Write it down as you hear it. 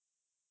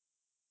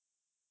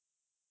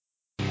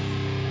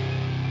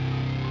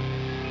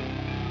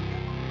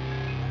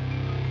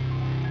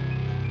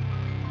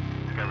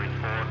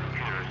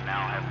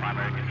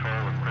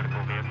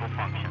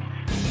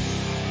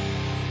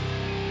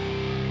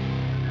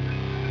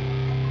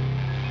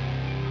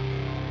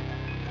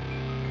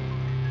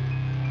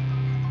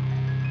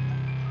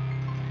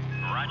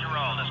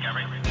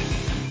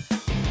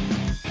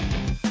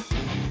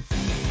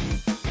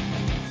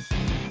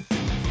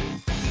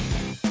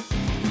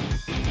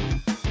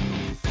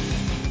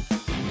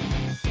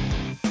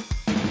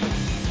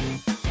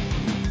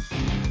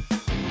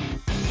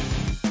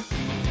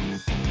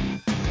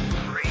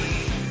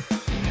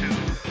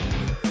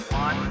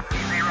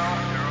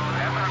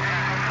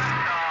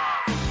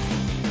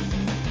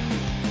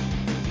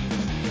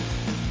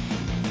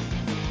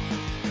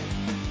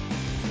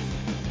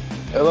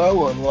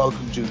Hello and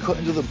welcome to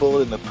Cutting to the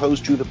Bull in the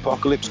Post-Truth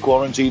Apocalypse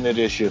Quarantine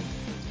Edition.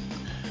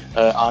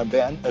 I'm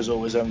Ben, as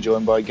always I'm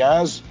joined by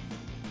Gaz.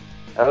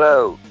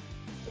 Hello.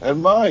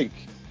 And Mike.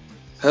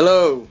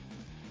 Hello.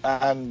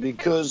 And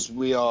because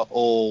we are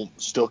all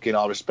stuck in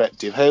our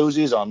respective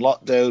houses on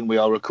lockdown, we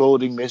are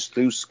recording this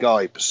through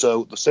Skype,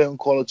 so the sound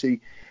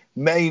quality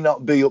may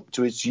not be up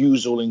to its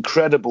usual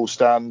incredible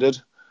standard,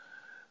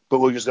 but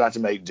we're just going to have to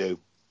make do,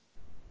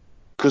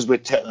 because we're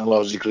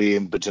technologically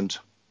impotent.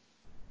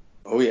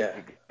 Oh, yeah.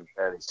 You can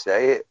barely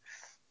say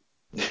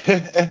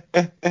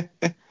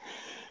it.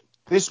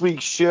 This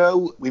week's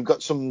show, we've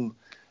got some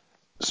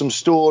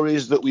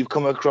stories that we've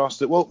come across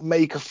that won't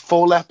make a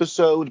full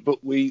episode,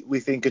 but we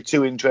think are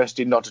too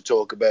interesting not to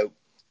talk about.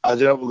 I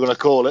don't know what we're going to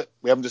call it.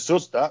 We haven't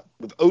discussed that.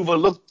 We've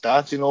overlooked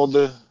that in all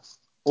the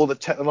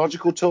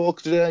technological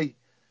talk today.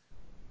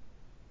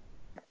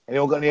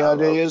 Anyone got any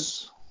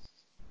ideas?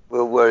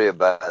 We'll worry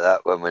about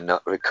that when we're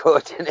not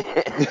recording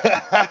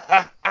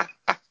it.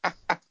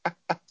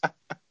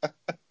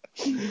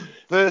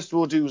 First,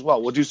 we'll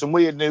do some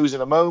weird news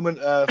in a moment.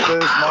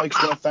 First, Mike's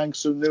going to thank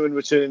some new and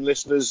returning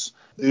listeners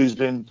who's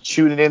been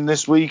tuning in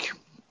this week.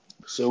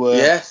 So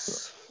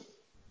yes,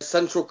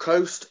 Central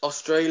Coast,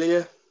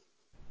 Australia.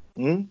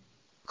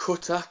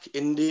 Cuttack,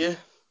 India.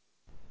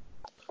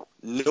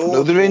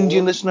 Another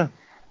Indian listener.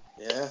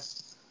 Yeah.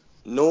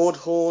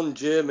 Nordhorn,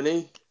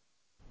 Germany.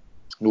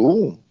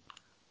 Ooh.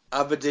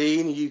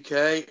 Aberdeen,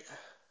 UK.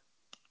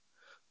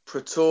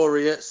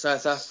 Pretoria,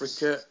 South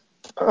Africa.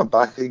 Oh,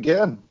 back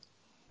again.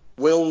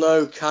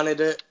 Wilno,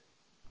 Canada.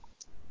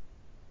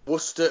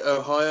 Worcester,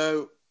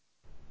 Ohio.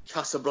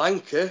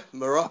 Casablanca,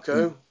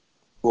 Morocco.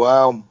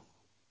 Wow.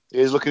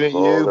 He's looking at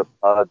all you. The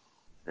pod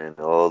in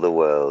all the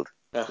world.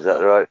 Is that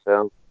the right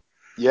film?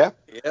 Yeah.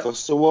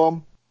 That's the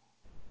one.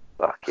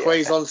 Fuck yeah.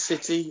 Quezon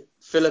City,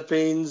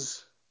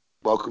 Philippines.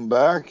 Welcome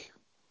back.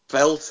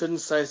 Belton,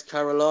 South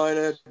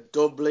Carolina.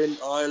 Dublin,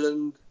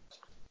 Ireland.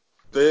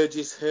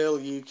 Burgess Hill,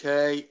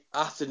 UK.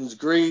 Athens,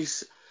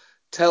 Greece.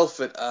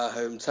 Telford, our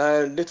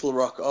hometown. Little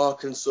Rock,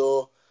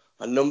 Arkansas.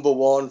 And number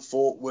 1,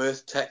 Fort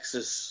Worth,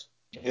 Texas.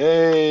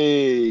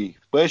 Hey,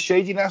 where's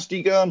Shady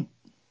Nasty gone?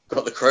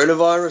 Got the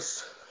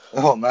coronavirus.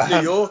 Oh, man.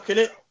 New York,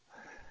 innit?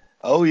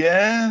 Oh,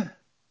 yeah.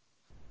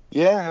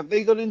 Yeah, have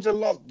they got into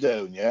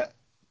lockdown yet?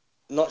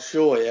 Not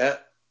sure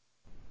yet.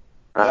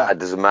 It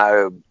doesn't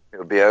matter.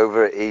 It'll be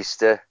over at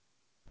Easter.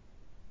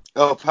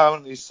 Oh,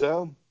 apparently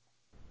so.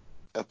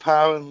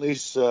 Apparently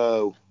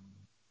so.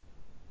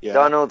 Yeah.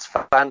 Donald's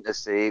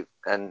fantasy,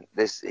 and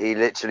he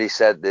literally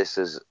said this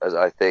as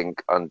I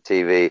think on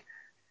TV.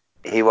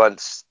 He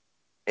wants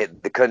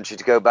the country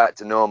to go back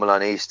to normal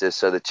on Easter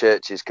so the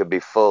churches could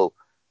be full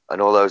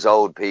and all those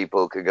old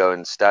people could go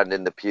and stand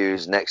in the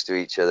pews next to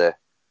each other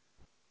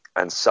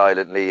and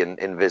silently and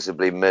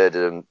invisibly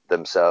murder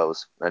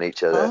themselves and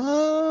each other.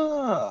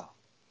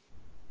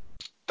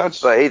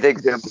 But he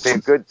thinks it would be a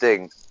good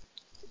thing.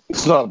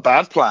 It's not a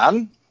bad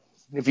plan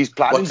if he's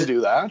planning to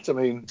do that. I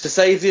mean, to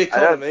save the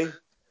economy.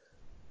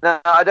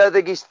 I don't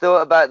think he's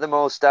thought about them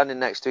all standing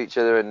next to each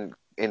other and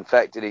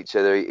infecting each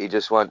other. He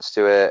just wants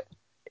to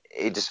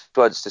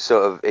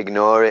sort of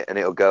ignore it and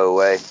it'll go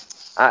away.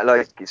 Act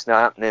like it's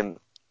not happening.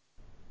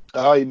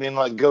 Oh, you mean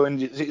like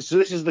going... So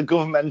this is the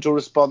governmental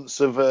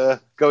response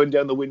of going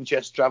down the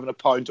Winchester, having a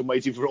pint and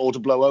waiting for it all to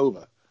blow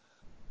over?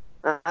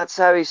 That's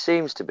how he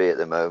seems to be at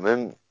the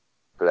moment.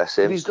 Bless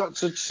him. But he's got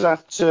such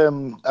that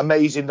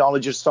amazing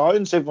knowledge of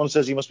science. Everyone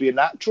says he must be a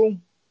natural.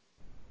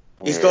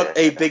 He's got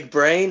a big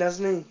brain,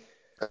 hasn't he?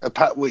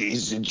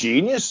 He's a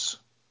genius.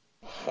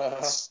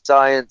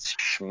 Science,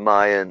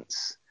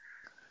 schmience.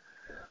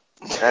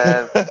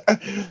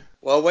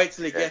 Well, wait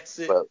till he gets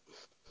it.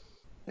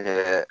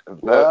 Yeah.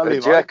 Well, do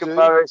you reckon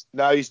Boris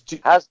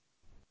has...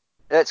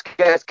 Let's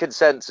get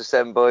consensus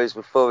then, boys,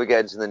 before we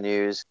get into the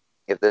news.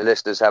 If the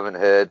listeners haven't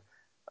heard,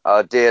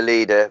 our dear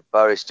leader,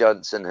 Boris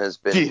Johnson, has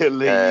been... Dear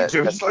leader,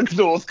 it's like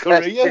North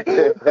Korea.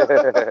 It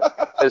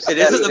is at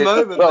the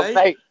moment,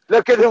 mate.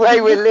 Look at the way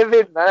we're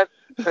living, man.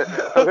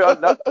 We're on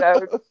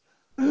lockdown.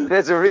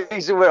 There's a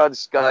reason we're on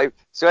Skype.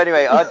 So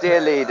anyway, our dear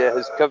leader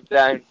has come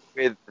down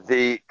with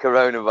the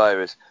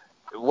coronavirus.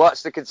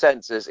 What's the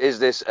consensus? Is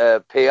this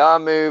a PR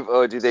move,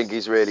 or do you think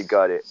he's really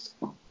got it?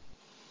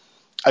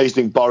 I just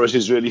think Boris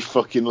is really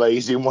fucking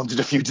lazy and wanted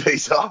a few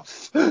days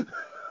off. I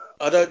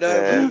don't know.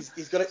 Yeah.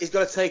 He's got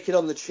to take it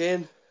on the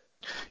chin.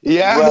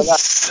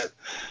 Yes. Well,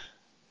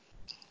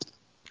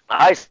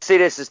 I see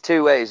this as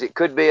two ways. It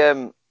could be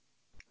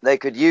they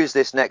could use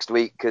this next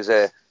week because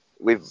a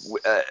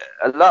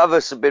lot of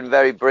us have been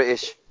very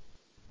British.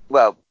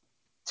 Well,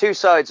 two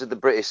sides of the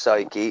British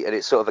psyche, and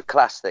it's sort of a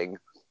class thing.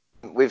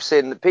 We've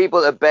seen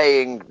people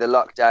obeying the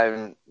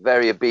lockdown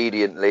very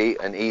obediently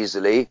and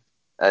easily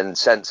and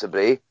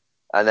sensibly,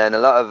 and then a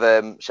lot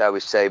of, shall we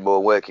say,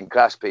 more working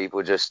class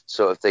people just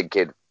sort of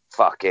thinking,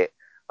 fuck it,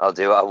 I'll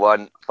do what I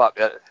want, fuck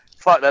the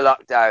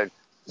lockdown.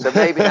 So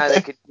maybe now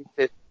they could,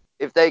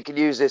 if they can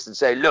use this and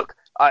say, look,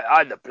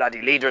 I'm the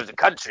bloody leader of the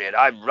country and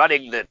I'm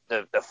running the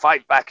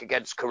fight back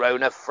against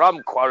Corona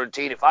from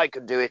quarantine. If I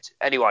can do it,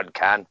 anyone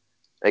can.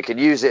 They can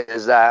use it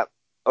as that,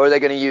 or are they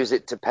going to use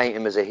it to paint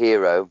him as a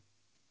hero,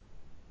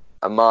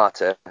 a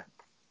martyr?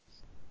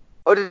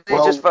 Or did he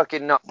just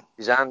fucking knock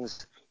his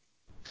hands?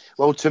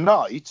 Well,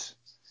 tonight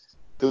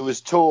there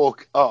was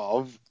talk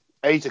of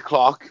 8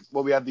 o'clock.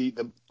 Well, we had the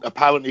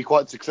apparently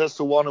quite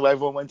successful one where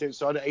everyone went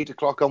outside at 8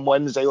 o'clock on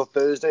Wednesday or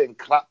Thursday and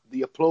clapped,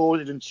 the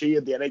applauded and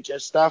cheered the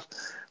NHS staff.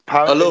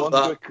 Apparently I love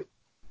that.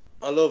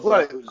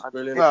 It was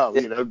brilliant. Well,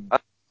 you know,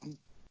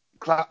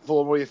 clap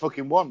for them all you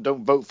fucking want.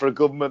 Don't vote for a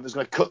government that's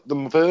going to cut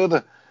them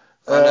further.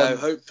 I know.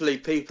 Hopefully,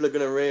 people are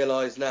going to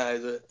realise now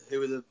that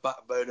who are the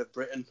backbone of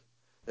Britain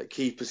that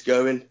keep us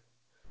going.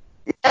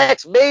 Yeah,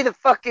 it's me, the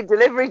fucking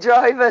delivery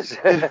drivers.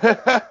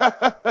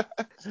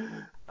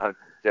 I'm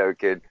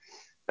joking.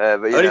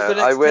 But, Only for the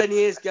next 10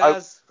 years,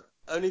 Gaz.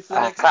 Only for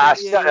the next 10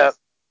 years. Shut up.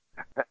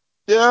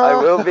 Yeah.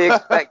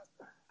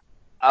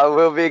 I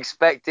will be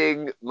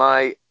expecting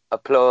my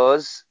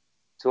applause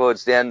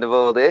towards the end of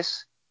all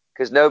this,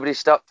 because nobody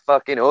stopped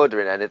fucking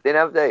ordering anything,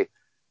 have they?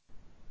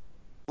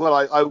 Well,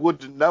 I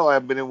wouldn't know. I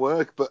haven't been in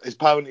work, but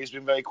apparently it's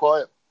been very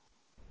quiet.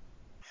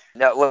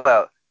 No,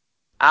 well,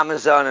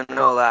 Amazon and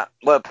all that.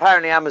 Well,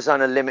 apparently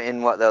Amazon are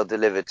limiting what they'll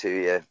deliver to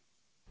you.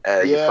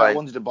 I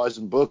wanted to buy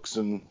some books,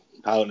 and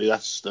apparently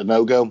that's a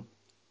no-go.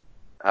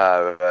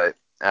 Oh, right.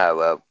 Oh,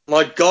 well.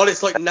 My God,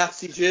 it's like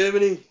Nazi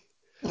Germany.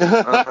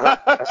 I'll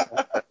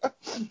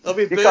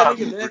be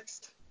burning it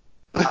next.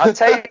 I'll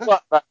tell you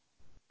what,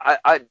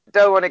 I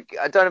don't want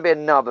to be a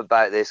knob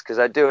about this, because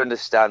I do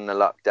understand the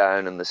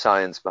lockdown and the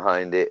science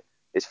behind it.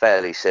 It's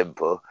fairly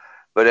simple.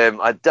 But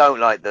I don't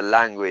like the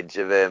language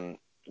of...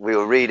 we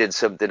were reading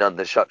something on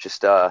the Shropshire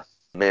Star,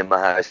 me and my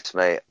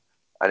housemate,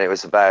 and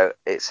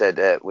it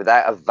said,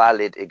 without a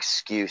valid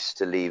excuse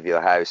to leave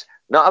your house.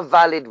 Not a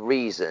valid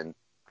reason,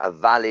 a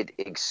valid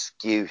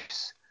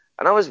excuse.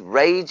 And I was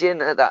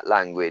raging at that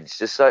language.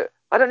 Just so,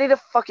 I don't need a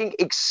fucking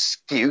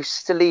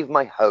excuse to leave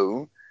my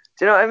home.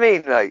 Do you know what I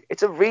mean? Like,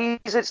 it's a reason,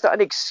 it's not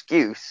an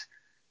excuse.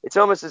 It's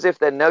almost as if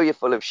they know you're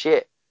full of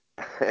shit.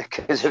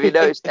 Because have you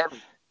noticed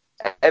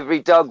every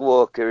dog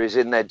walker is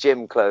in their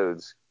gym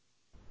clothes?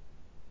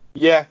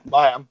 Yeah,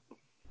 I am.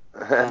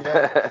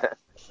 Yeah.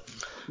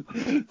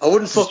 I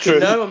wouldn't fucking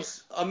know.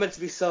 I'm meant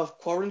to be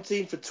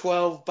self-quarantined for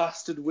 12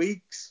 bastard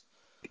weeks.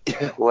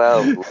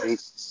 12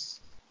 weeks.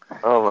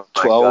 Oh my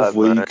 12 God,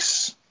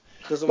 weeks.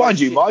 Because mind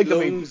you, Mike,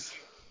 lungs.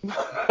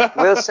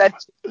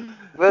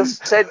 We'll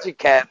send you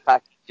care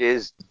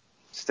packages,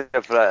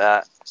 stuff like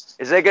that.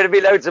 Is there going to be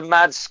loads of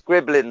mad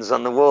scribblings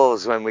on the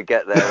walls when we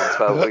get there in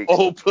 12 weeks?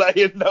 All play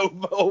and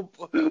all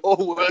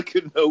work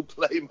and no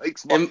play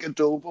makes Mike a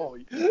dull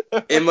boy.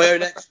 In my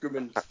own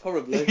excrement,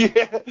 probably.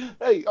 Yeah.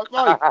 Hey,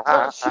 Mike,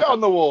 that shit on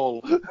the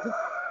wall.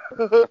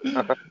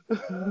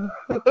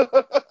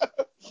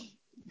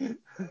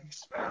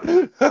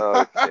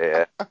 Oh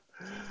dear.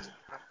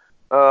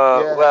 Yeah.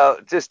 Well,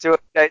 just to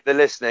update the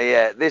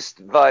listener, this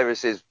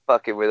virus is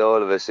fucking with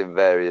all of us in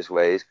various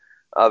ways.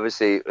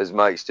 Obviously, as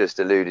Mike's just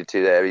alluded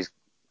to there, he's,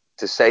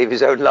 to save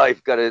his own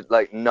life, got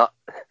to not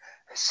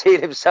see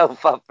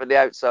himself up for the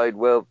outside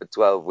world for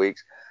 12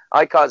 weeks.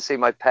 I can't see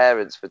my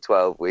parents for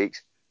 12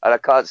 weeks, and I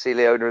can't see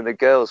Leona and the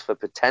girls for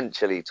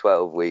potentially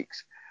 12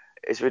 weeks.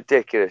 It's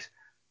ridiculous.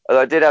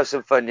 Although I did have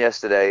some fun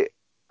yesterday.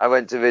 I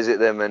went to visit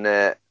them, and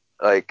I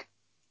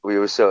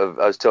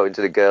was talking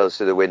to the girls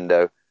through the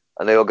window,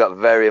 and they all got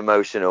very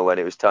emotional when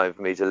it was time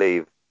for me to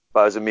leave. But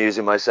I was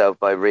amusing myself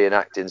by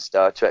reenacting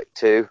Star Trek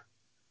 2.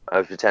 I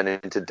was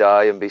pretending to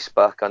die and be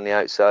Spock on the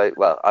outside.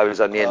 Well, I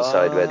was on the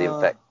inside where the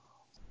infect.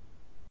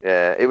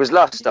 Yeah, it was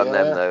lost on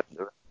them, though.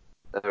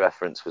 The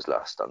reference was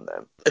lost on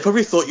them. They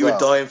probably thought you were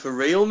dying for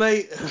real,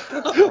 mate.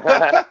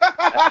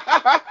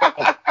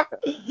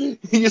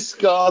 You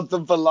scarred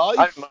them for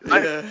life.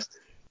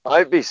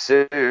 Might be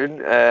soon,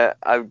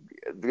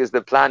 because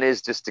the plan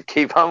is just to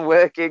keep on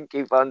working,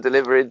 keep on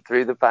delivering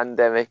through the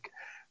pandemic.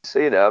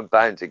 So, I'm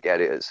bound to get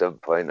it at some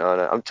point.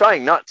 I'm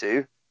trying not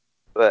to,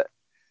 but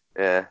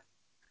yeah,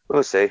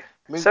 we'll see. I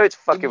mean, so it's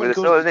fucking with us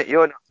all, isn't it?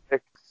 You're not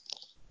sick.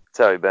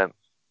 Sorry, Ben.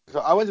 So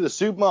I went to the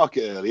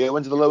supermarket earlier. I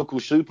went to the local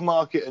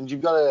supermarket, and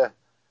you've got a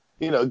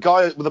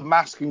guy with a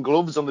mask and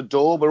gloves on the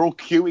door. We're all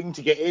queuing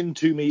to get in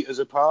 2 meters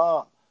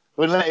apart.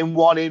 We're letting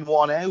one in,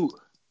 one out.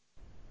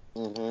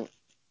 Mm-hmm.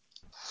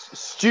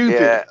 Stupid.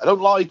 Yeah. I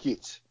don't like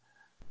it.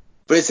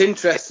 But it's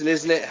interesting,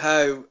 isn't it,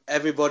 how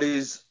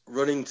everybody's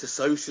running to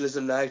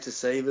socialism now to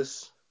save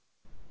us?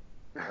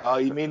 Oh,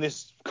 you mean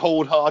this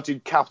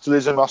cold-hearted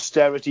capitalism,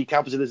 austerity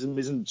capitalism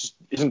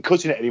isn't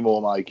cutting it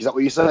anymore, Mike? Is that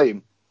what you're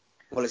saying?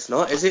 Well, it's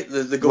not, is it?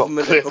 The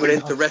government are coming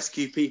in to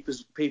rescue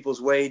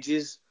people's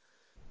wages.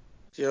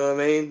 Do you know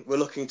what I mean? We're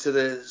looking to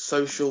the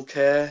social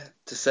care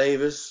to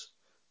save us.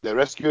 They're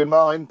rescuing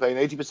mine, paying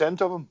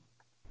 80% of them.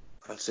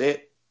 That's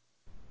it.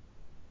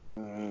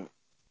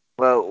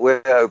 Well,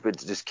 we're hoping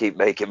to just keep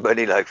making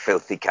money like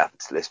filthy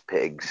capitalist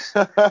pigs.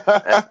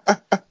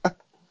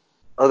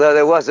 Although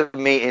there was a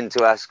meeting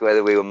to ask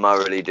whether we were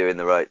morally doing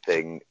the right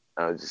thing.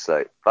 I was just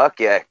like, fuck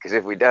yeah, because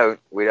if we don't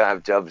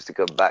have jobs to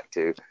come back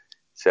to.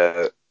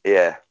 So,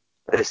 yeah,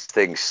 this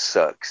thing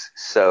sucks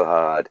so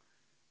hard.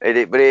 But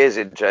it is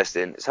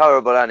interesting. It's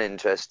horrible and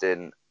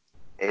interesting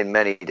in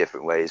many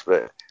different ways.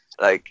 But,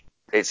 like,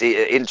 it's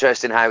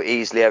interesting how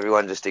easily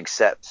everyone just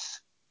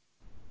accepts,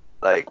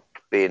 like,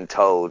 being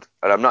told.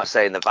 And I'm not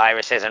saying the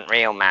virus isn't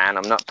real, man.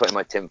 I'm not putting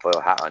my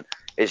tinfoil hat on.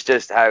 It's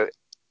just how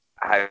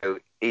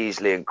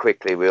easily and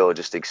quickly we all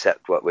just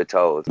accept what we're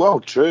told. Well,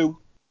 true.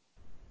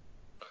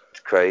 It's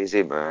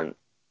crazy, man.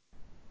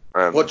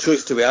 What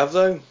choice do we have,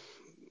 though?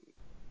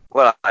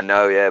 Well, I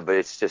know, yeah, but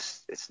it's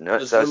nuts.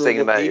 There's I was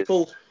thinking about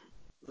people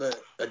that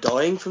are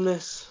dying from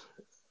this.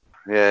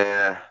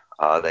 Yeah.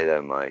 Are they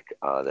though, Mike?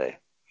 Are they?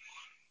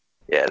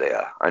 Yeah, they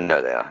are. I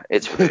know they are.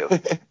 It's real.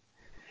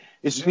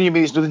 You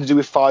mean it's nothing to do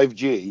with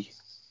 5G?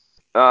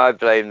 I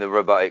blame the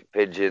robotic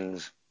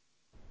pigeons.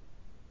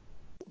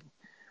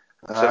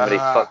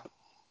 Someone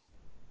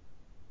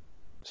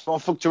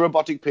fucked a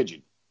robotic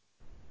pigeon.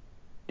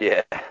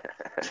 Yeah.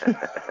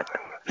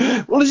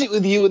 What is it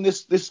with you and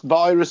this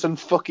virus and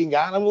fucking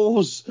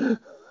animals?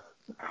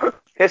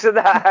 Isn't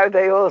that how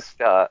they all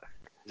start?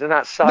 Isn't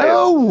that science?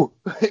 No!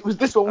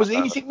 This one was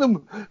eating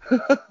them.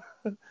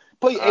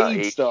 Probably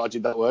AIDS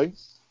started that way.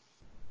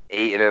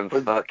 Eating them,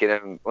 fucking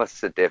them.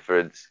 What's the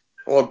difference?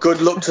 Well,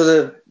 good luck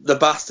to the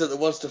bastard that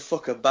wants to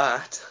fuck a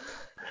bat.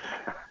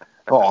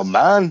 Oh,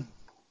 man.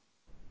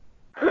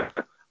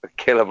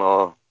 Kill them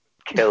all.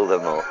 Kill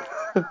them all.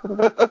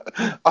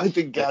 I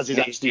think Gaz is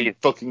actually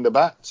fucking the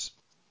bats.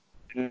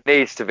 It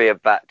needs to be a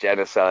bat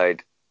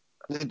genocide.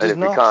 It And if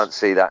we can't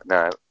see that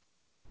now.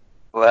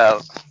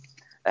 Well,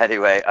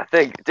 anyway, I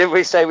think, did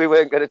we say we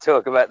weren't going to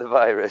talk about the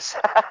virus?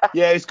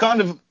 Yeah, it's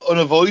kind of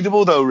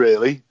unavoidable though,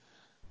 really.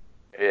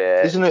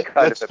 Yeah. Isn't it?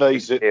 Let's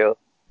face it. Deal.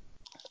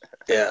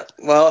 Yeah.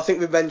 Well, I think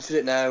we've mentioned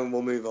it now and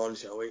we'll move on,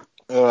 shall we?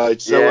 All right,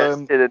 so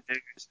to the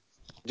news.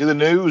 Do the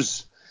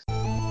news.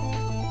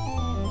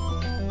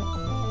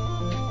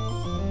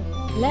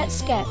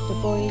 Let's get the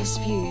boys'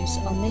 views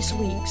on this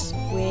week's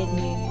weird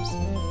news.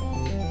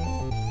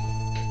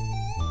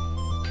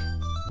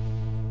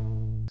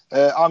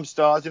 I'm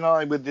starting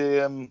with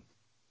the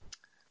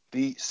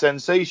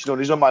sensational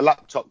news on my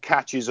laptop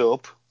catches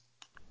up.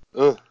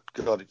 Oh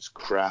God, it's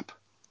crap.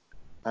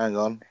 Hang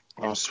on,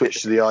 I'll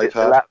switch to the iPad.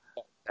 The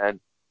laptop,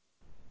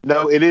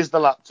 no, it is the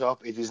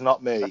laptop. It is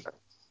not me.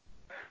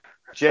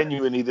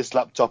 Genuinely, this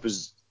laptop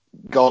has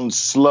gone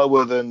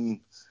slower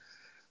than.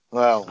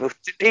 Well,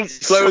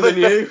 slower than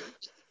you.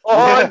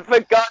 Oh, yeah.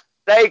 For God's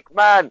sake,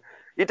 man!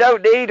 You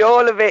don't need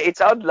all of it. It's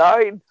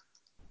online.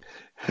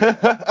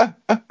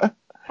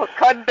 What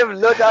kind of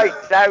Luddite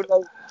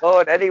download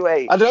porn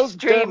anyway? I don't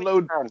stream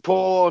download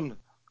porn.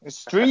 I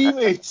stream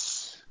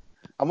it.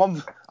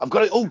 I've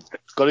got it. Oh,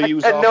 got to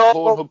use our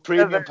Pornhub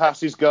premium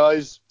passes,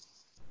 guys.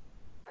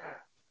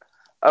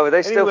 Oh, are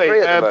they still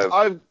free at the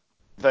moment?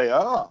 They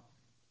are.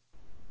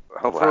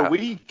 Oh, wow. For a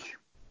week.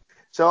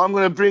 So I'm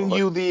going to bring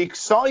you the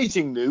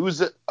exciting news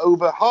that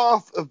over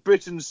half of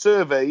Britain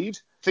surveyed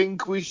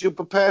think we should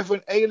prepare for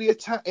an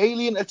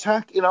alien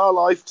attack in our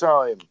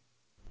lifetime.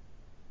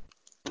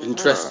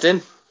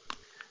 Interesting.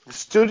 A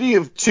study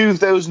of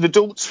 2,000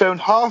 adults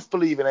found half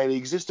believe in alien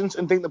existence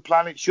and think the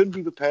planet should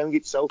be preparing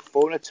itself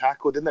for an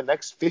attack within the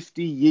next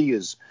 50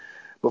 years.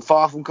 But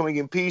far from coming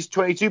in peace,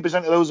 22%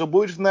 of those are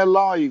worried from their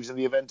lives in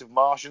the event of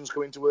Martians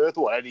coming to Earth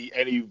or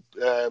any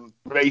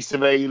race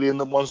of alien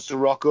that wants to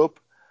rock up.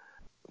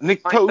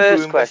 Nick Pope,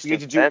 who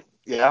investigated you.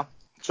 Yeah.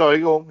 Sorry,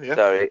 go on. Yeah.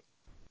 Sorry.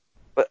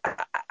 But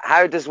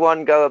how does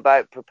one go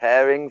about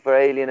preparing for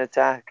alien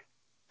attack?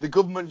 The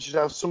government should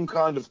have some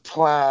kind of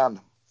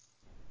plan.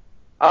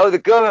 Oh, the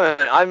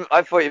government.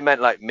 I thought you meant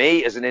like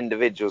me as an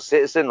individual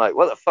citizen. Like,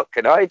 what the fuck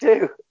can I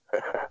do?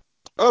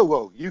 Oh,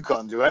 well, you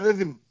can't do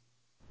anything.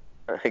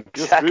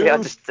 Exactly.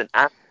 I'm just an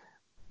ant.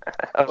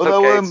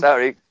 Although, okay,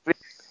 sorry.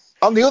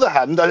 On the other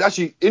hand,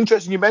 actually,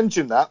 interesting you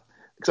mentioned that,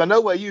 because I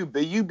know where you'd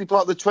be. You'd be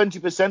part of the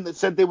 20% that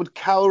said they would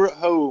cower at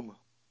home.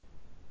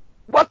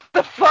 What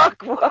the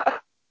fuck?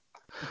 What?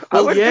 Well,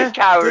 I would be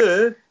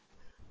cowering.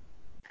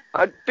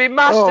 I'd be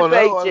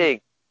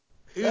masturbating.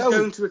 Who's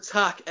going to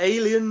attack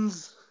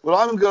aliens? Well,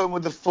 I'm going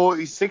with the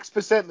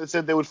 46% that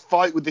said they would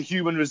fight with the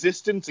human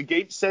resistance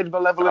against said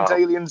malevolent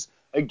aliens,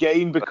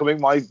 again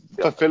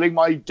fulfilling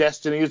my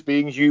destiny as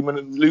being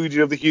human,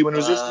 leader of the human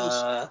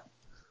resistance.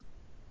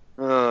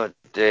 Oh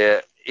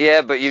dear.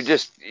 Yeah, but you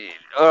just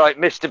all right,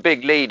 Mr.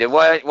 Big Leader.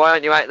 Why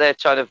aren't you out there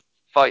trying to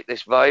fight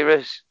this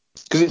virus?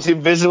 Because it's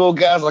invisible,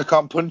 Gaz. I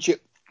can't punch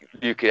it.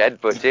 You could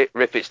headbutt it,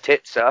 rip its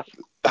tits off.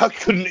 I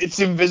couldn't. It's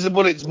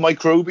invisible. It's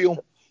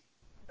microbial.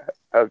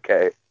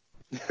 Okay.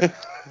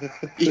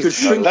 You could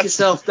shrink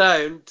yourself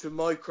down to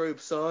microbe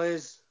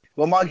size.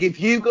 Well, Mike, if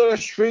you've got a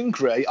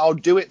shrink ray, I'll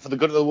do it for the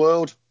good of the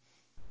world.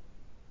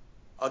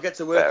 I'll get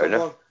to work Fair on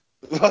enough.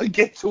 one. I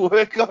get to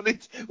work on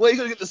it. Well, you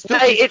got to get the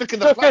stuff Mate, stuck it in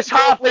the took us plastic.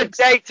 half a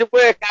day to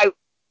work out.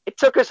 It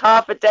took us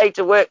half a day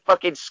to work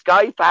fucking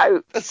Skype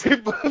out. That's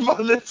it. By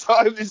the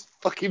time this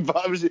fucking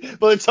virus,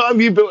 by the time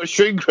you built a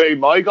shrink ray,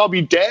 Mike, I'll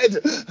be dead.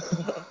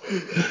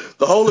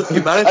 The whole of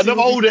humanity. And I'm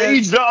would be old dead.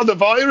 age, not the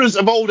virus.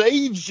 I'm old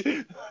age.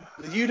 The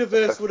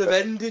universe would have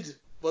ended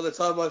by the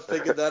time I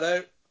figured that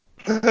out.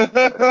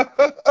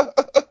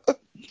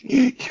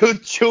 Your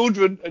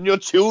children and your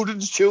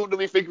children's children will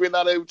be figuring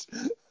that out.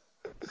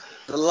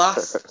 The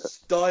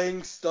last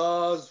dying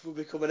stars will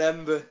become an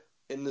ember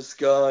in the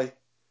sky.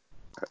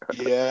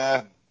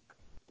 Yeah.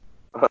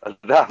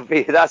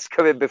 That's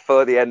coming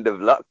before the end of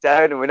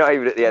lockdown, and we're not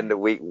even at the end of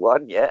week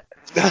 1 yet.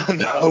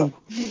 No.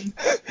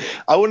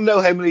 I want to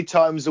know how many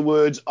times the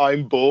words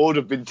 "I'm bored"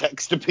 have been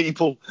texted to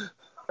people.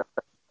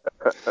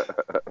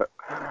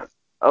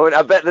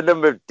 I bet the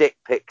number of dick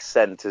pics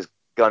sent has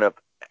gone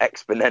up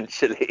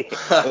exponentially.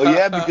 Oh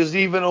yeah, because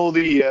even all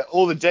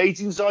the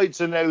dating sites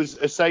are now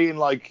saying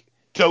like,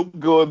 don't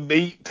go and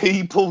meet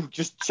people,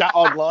 just chat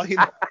online.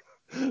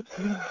 I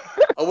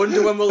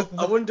wonder when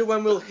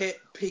we'll hit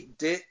peak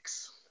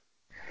dicks.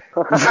 I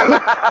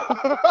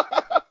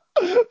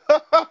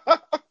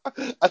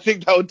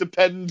think that would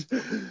depend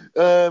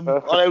on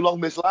how long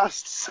this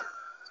lasts.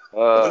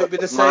 Will it be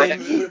the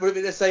same? Will it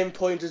be the same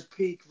point as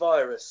peak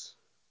virus?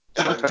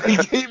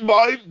 It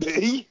might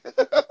be.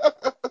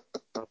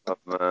 Oh,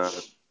 man.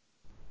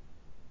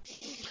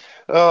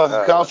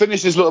 I'll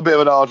finish this little bit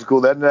of an article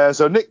then.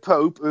 So Nick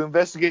Pope, who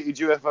investigated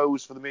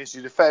UFOs for the Ministry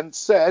of Defence,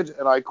 said,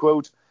 and I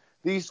quote,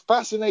 "These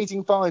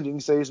fascinating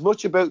findings say as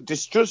much about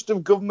distrust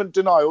of government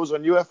denials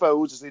on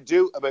UFOs as they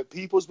do about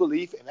people's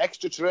belief in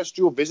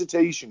extraterrestrial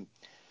visitation.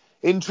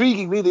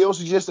 Intriguingly, they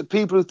also suggest that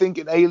people who think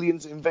an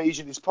aliens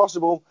invasion is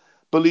possible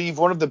believe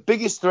one of the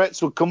biggest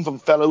threats will come from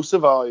fellow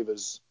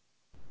survivors."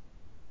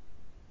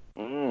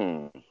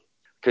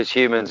 Because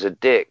humans are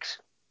dicks.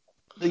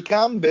 They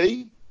can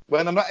be.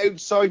 When I'm not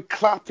outside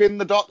clapping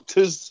the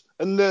doctors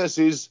and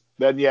nurses,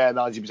 then yeah,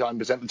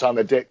 99% of the time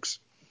they're dicks.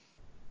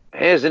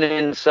 Here's an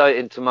insight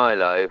into my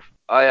life.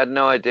 I had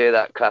no idea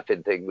that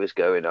clapping thing was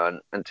going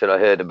on until I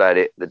heard about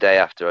it the day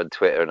after on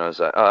Twitter, and I was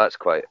like, oh, that's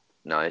quite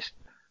nice.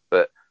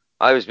 But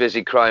I was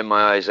busy crying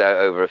my eyes out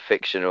over a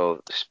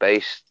fictional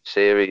space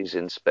series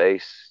in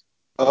space.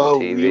 Oh,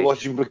 TV. you're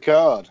watching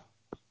Picard?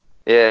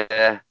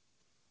 Yeah.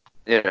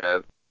 You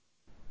know,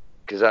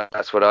 because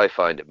that's what I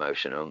find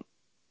emotional.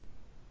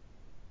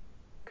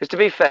 Because to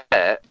be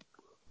fair,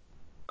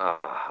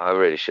 I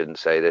really shouldn't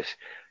say this.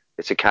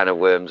 It's a can of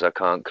worms I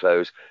can't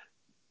close.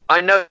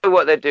 I know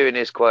what they're doing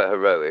is quite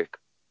heroic.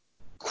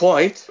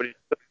 Quite.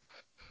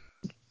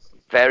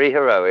 Very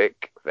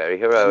heroic. Very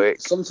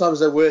heroic.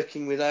 Sometimes they're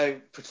working without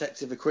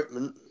protective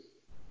equipment.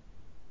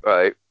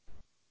 Right.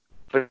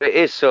 But it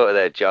is sort of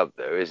their job,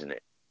 though, isn't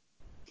it?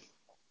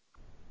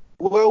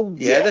 Well,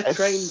 yeah,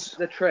 yes.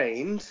 They're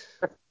trained.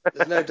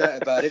 There's no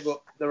doubt about it.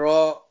 But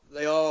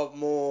they are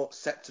more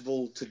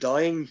susceptible to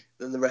dying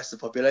than the rest of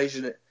the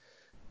population.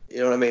 You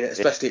know what I mean?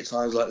 Especially at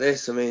times like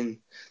this. I mean,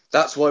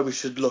 that's why we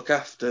should look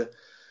after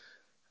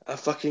our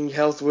fucking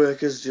health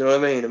workers. Do you know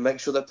what I mean? And make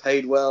sure they're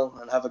paid well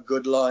and have a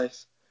good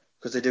life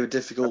because they do a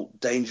difficult,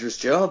 dangerous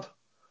job.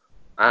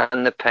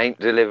 And the paint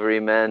delivery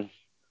men.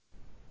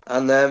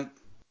 And them.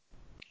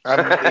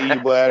 And the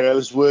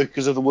warehouse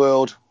workers of the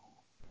world.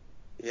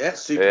 Yeah,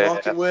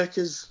 supermarket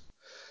workers.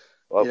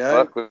 Well, you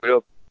know, we're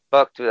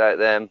fucked without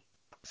them.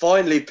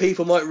 Finally,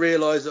 people might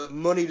realise that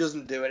money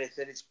doesn't do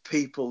anything. It's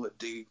people that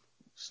do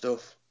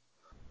stuff.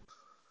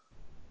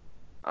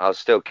 I'll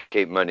still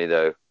keep money,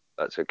 though.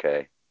 That's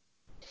okay.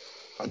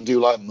 I do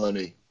like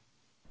money.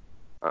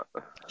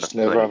 Just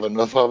never have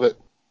enough of it.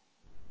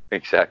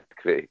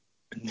 Exactly.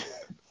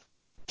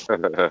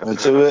 And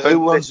so who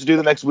wants to do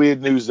the next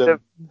weird news then?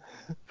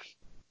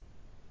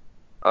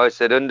 I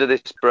said under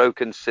this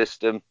broken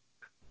system.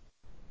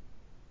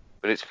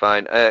 But it's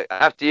fine.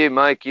 After you,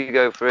 Mike, you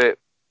go for it.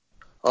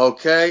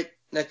 Okay,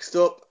 next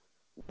up.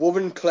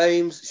 Woman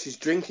claims she's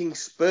drinking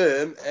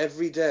sperm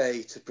every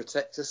day to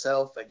protect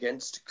herself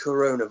against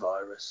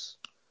coronavirus.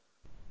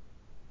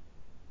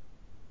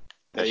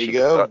 There you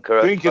go.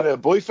 Drinking her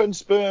boyfriend's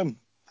sperm.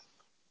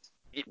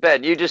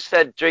 Ben, you just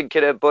said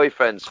drinking her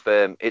boyfriend's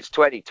sperm. It's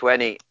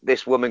 2020.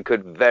 This woman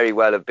could very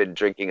well have been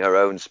drinking her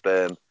own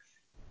sperm.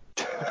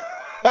 Do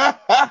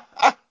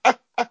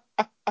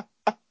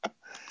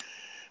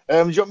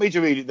you want me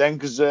to read it then?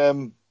 Because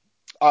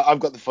I've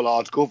got the full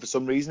article for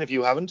some reason, if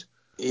you haven't.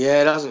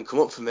 Yeah, it hasn't come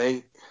up for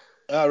me.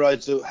 All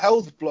right, so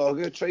health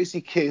blogger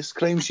Tracy Kiss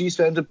claims she's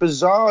found a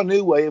bizarre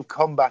new way of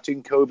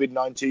combating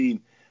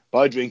COVID-19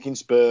 by drinking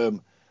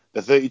sperm.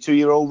 The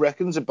 32-year-old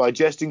reckons that by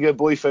digesting her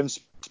boyfriend's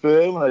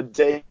sperm on a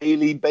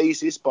daily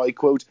basis by,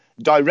 quote,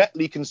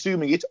 directly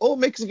consuming it or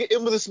mixing it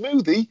in with a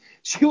smoothie,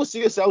 she will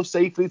see herself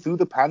safely through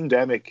the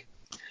pandemic.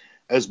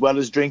 As well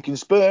as drinking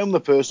sperm, the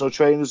personal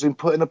trainer has been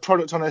putting a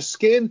product on her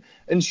skin,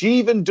 and she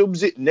even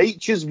dubs it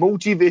nature's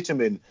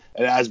multivitamin,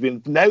 and it has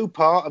been now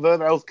part of her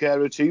healthcare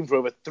routine for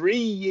over 3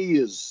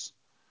 years.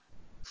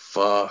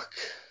 Fuck.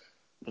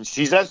 And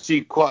she's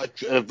actually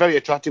quite a very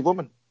attractive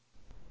woman.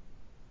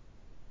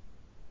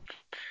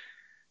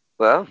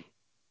 Well,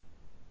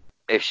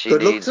 if she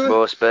Good luck needs to her.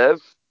 more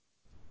sperm,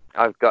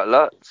 I've got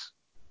lots.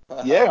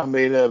 Yeah, I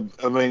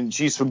mean,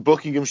 she's from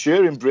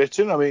Buckinghamshire in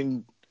Britain. I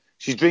mean,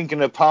 she's drinking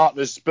her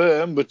partner's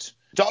sperm, but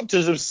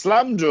doctors have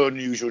slammed her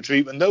unusual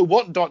treatment, though.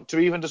 One doctor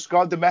even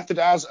described the method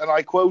as, and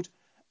I quote,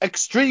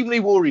 extremely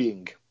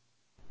worrying.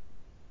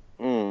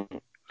 Mm.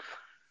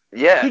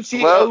 Yeah. Could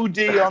she well, OD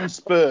on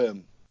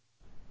sperm?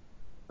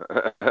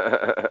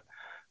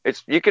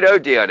 you could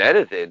OD on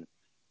anything.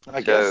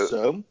 I guess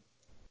so.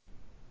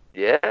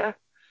 Yeah.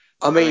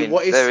 I mean,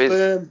 what is there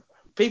sperm?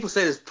 People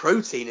say there's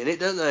protein in it,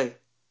 don't they?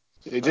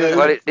 They I do. don't know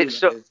Well, how it's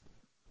true that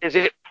is.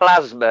 is it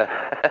plasma?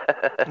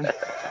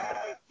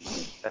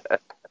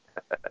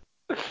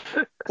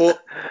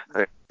 But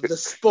the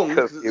spunk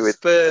that You the would-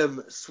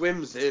 sperm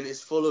swims in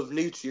is full of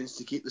nutrients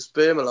to keep the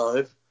sperm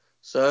alive.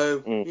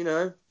 So, you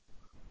know.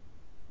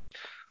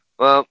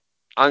 Well,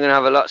 I'm going to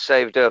have a lot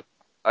saved up.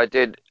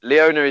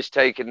 Leona is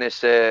taking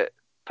this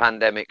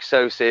pandemic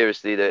so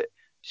seriously that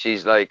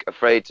she's like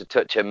afraid to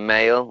touch her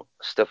mail,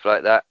 stuff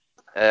like that.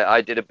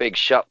 I did a big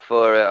shop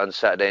for her on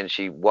Saturday, and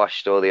she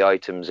washed all the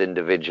items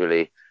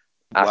individually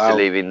after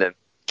leaving them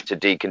to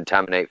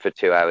decontaminate for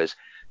 2 hours.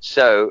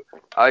 So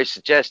I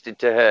suggested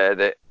to her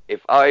that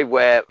if I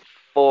wear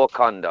 4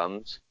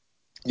 condoms,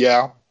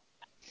 Yeah.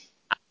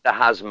 the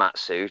hazmat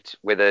suit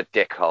with a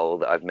dick hole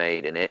that I've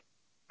made in it,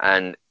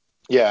 and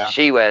Yeah.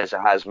 she wears a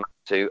hazmat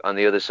suit on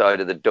the other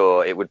side of the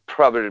door, it would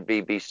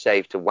probably be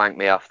safe to wank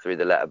me off through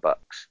the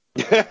letterbox.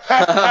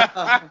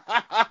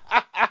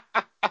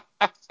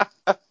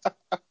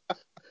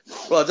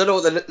 Well, I don't know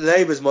what the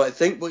neighbours might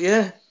think, but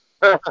yeah.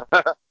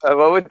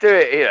 Well, we'll do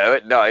it,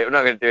 at night. I'm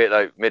not going to do it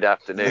like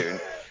mid-afternoon.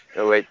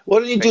 Oh, wait. Why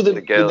don't you do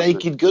the girls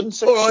naked gun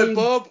sex All right, scene?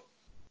 Bob.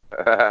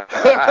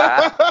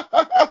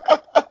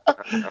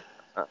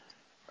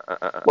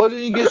 Why don't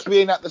you just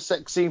reenact the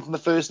sex scene from the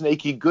first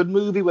Naked Gun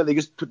movie where they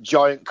just put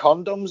giant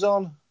condoms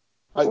on?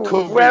 Like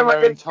covering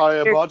their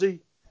entire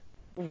body?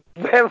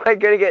 Where am I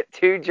going to get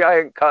 2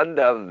 giant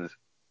condoms?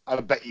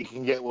 I bet you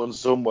can get one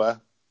somewhere.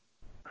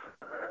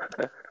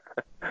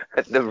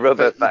 At the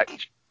rubber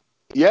factory.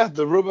 Yeah,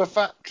 the rubber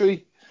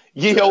factory.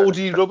 Ye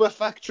olde rubber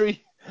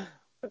factory.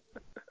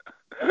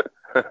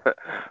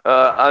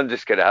 I'm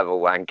just going to have a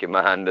wank in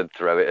my hand and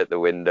throw it at the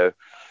window.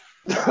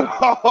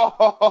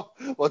 Well,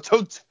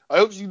 I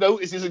hope she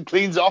notices and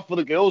cleans off when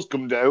the girls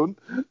come down.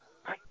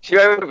 She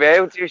won't be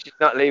able to. She's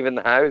not leaving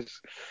the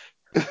house.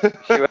 She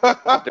won't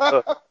the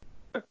door.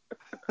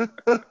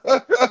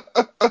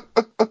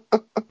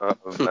 Oh,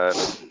 man.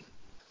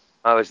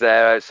 I was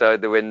there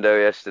outside the window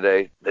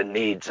yesterday. The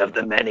needs of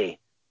the many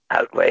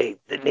outweigh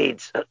the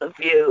needs of the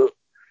few.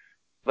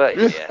 But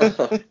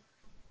yeah,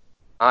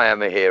 I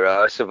am a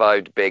hero. I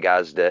survived Big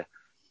Asda.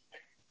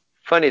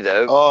 Funny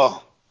though.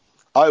 Oh,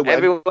 I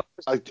went.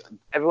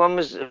 Everyone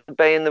was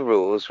obeying the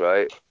rules,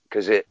 right?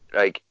 Because there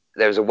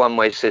was a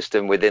one-way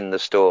system within the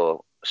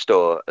store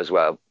as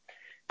well.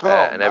 So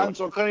I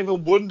can't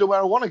even wonder where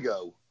I want to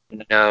go.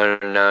 No.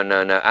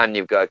 And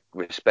you've got to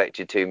respect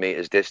your 2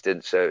 meters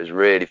distance, so it was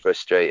really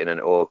frustrating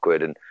and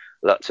awkward, and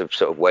lots of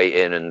sort of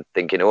waiting and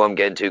thinking, oh, I'm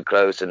getting too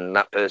close, and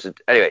that person.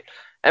 Anyway,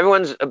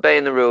 everyone's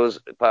obeying the rules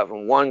apart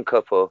from one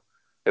couple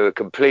who were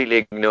completely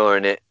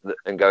ignoring it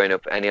and going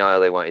up any aisle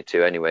they wanted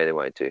to, any way they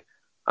wanted to.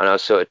 And I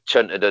was sort of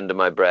chunted under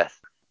my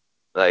breath,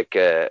 like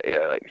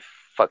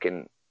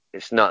fucking,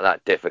 it's not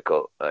that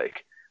difficult.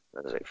 Like,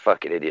 I was like,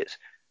 fucking idiots.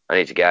 I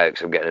need to get out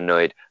because I'm getting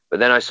annoyed. But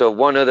then I saw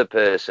one other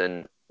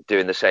person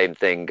doing the same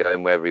thing,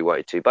 going wherever he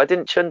wanted to. But I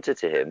didn't chunter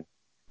to him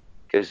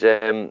because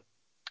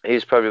he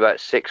was probably about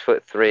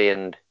 6'3"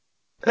 and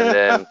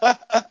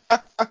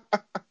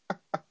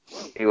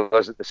he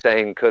wasn't the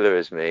same colour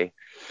as me.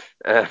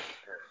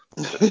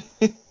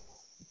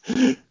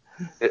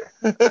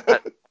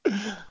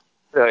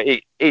 So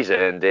he's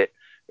earned it.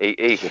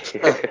 He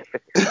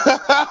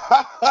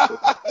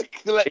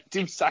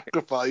Collective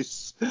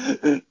sacrifice.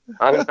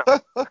 I'm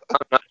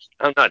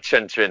not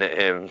chuntering at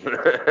him.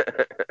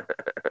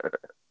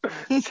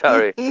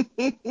 Sorry.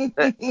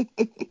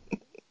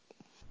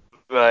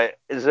 Right.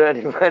 Is there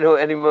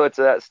any more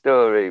to that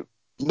story?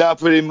 No,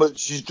 pretty much.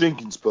 She's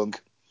drinking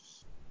spunk.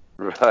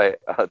 Right.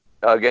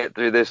 I'll get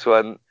through this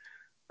one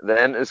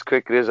then as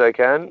quickly as I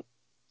can.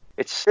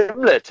 It's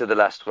similar to the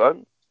last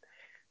one,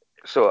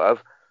 sort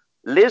of.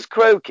 Liz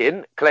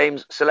Crokin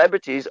claims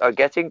celebrities are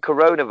getting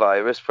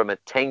coronavirus from a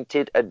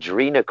tainted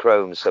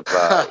adrenochrome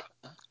supply.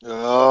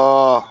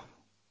 Oh.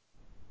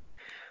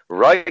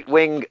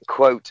 Right-wing,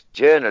 quote,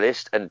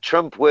 journalist and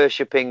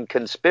Trump-worshipping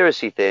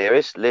conspiracy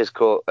theorist Liz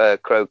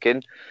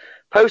Crokin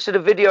posted a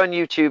video on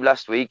YouTube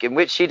last week in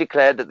which she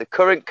declared that the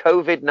current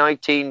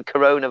COVID-19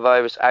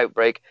 coronavirus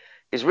outbreak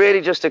is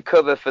really just a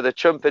cover for the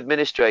Trump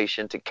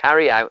administration to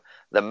carry out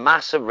the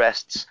mass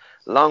arrests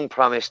long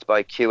promised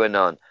by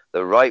QAnon.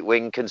 the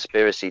right-wing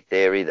conspiracy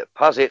theory that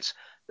posits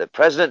that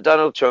President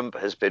Donald Trump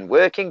has been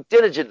working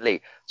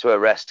diligently to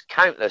arrest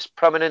countless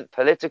prominent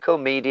political,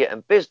 media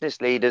and business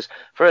leaders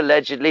for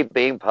allegedly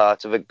being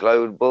part of a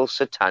global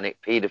satanic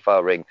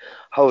paedophile ring.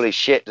 Holy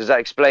shit, does that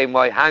explain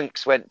why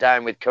Hanks went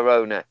down with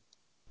corona?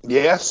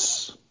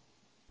 Yes.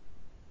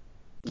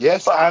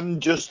 Yes,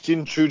 and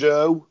Justin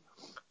Trudeau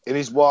and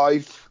his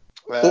wife.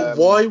 But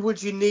why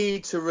would you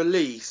need to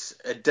release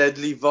a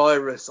deadly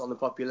virus on the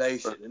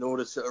population in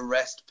order to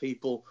arrest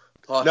people?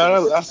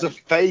 No, that's a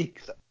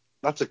fake.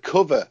 That's a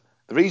cover.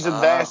 The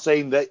reason they're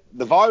saying that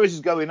the virus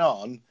is going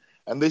on,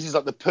 and this is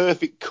like the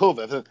perfect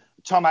cover for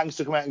Tom Hanks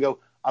to come out and go,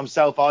 I'm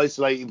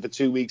self-isolating for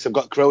 2 weeks, I've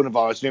got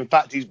coronavirus. And in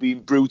fact, he's being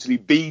brutally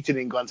beaten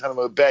in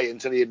Guantanamo Bay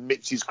until he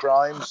admits his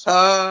crimes.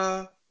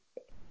 They've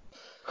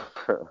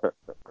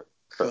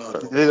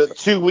got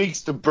 2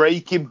 weeks to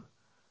break him.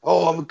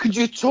 Oh, could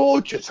you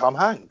torture Tom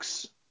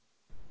Hanks?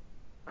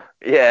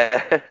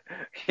 Yeah.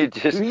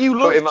 You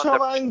love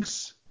Tom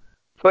Hanks?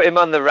 Put him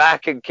on the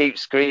rack and keep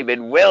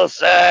screaming,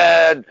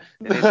 Wilson!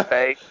 in his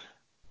face.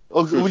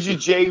 Or would you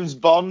James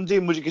Bond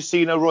him? Would you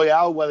Casino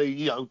Royale where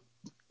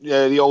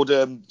the old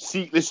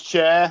seatless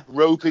chair,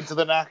 rope into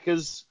the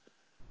knackers?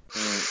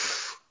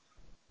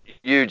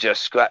 You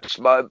just scratched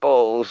my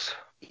balls.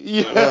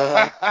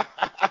 Yeah.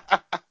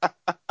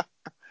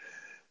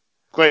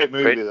 Great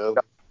movie, though.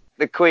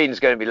 The Queen's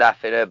going to be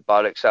laughing her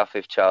bollocks off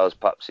if Charles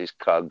pops his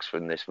clogs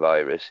from this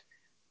virus.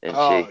 He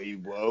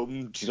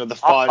won't. She's got the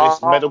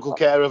finest medical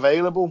care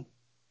available.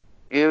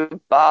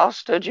 You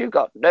bastard, you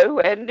got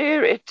nowhere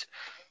near it.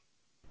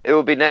 It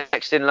will be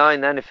next in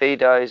line then if he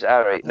dies.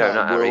 Harry. No,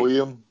 not Harry.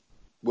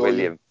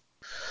 William.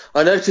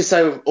 I noticed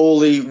how all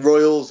the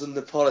royals and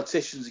the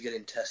politicians are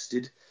getting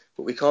tested,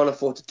 but we can't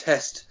afford to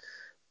test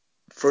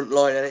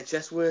frontline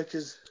NHS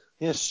workers.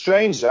 Yeah,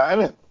 strange that,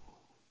 isn't it?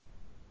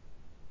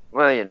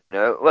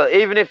 Well,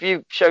 even if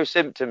you show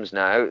symptoms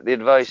now, the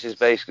advice is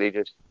basically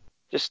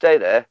just stay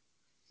there.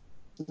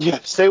 Yeah,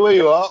 stay where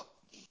you are.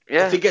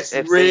 Yeah, if it gets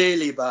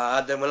really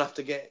bad, then we'll have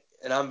to get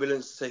an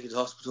ambulance to take you to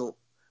hospital,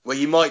 where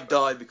you might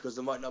die because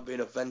there might not be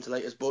enough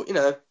ventilators, but,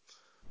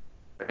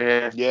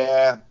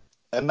 Yeah,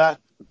 and that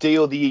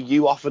deal the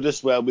EU offered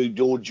us where they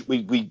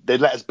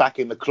let us back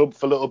in the club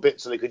for a little bit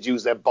so they could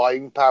use their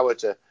buying power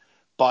to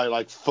buy,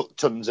 like, foot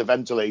tons of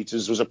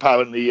ventilators was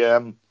apparently...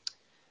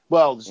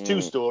 there's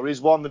two stories.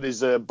 One that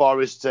is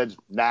Boris said,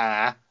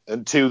 nah,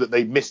 and two that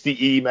they missed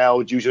the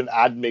email due to an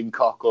admin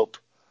cock-up.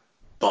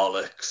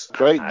 Bollocks.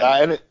 Great,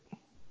 that, innit?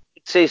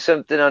 See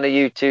something on a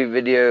YouTube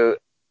video.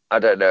 I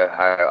don't know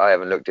how, I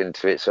haven't looked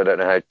into it, so I don't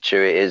know how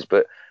true it is,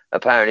 but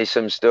apparently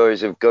some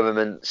stories of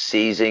government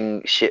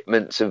seizing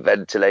shipments of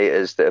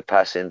ventilators that are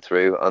passing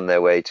through on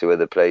their way to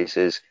other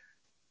places.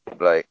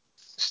 Like,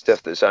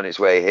 stuff that's on its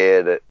way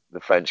here that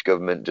the French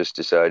government just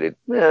decided,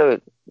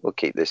 we'll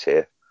keep this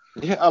here.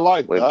 Yeah, I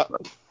like that.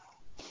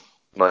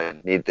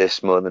 Might need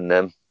this more than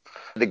them.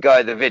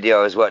 The video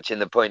I was watching,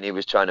 the point he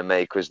was trying to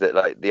make was that,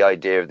 like, the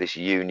idea of this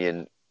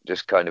union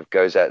just kind of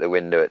goes out the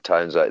window at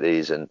times like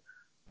these, and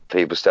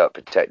people start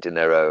protecting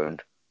their own.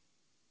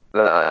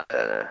 I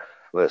don't know.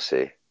 We'll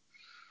see.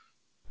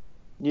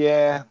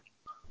 Yeah.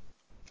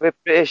 We're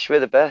British,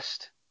 we're the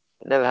best.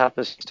 It never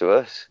happens to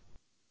us.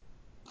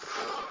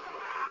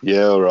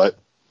 Yeah, all right.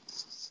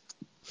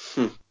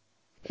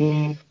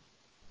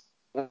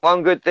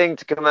 One good thing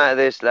to come out of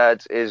this,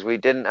 lads, is we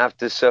didn't have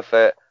to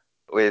suffer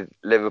with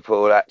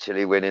Liverpool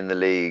actually winning the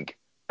league.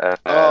 I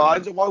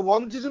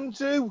wanted them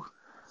to.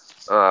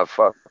 Oh,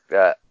 fuck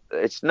that.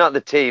 It's not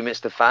the team,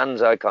 it's the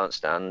fans I can't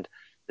stand.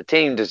 The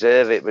team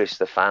deserve it, but it's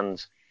the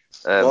fans.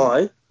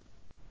 Why?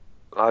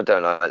 I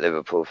don't like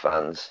Liverpool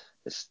fans.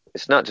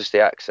 It's not just the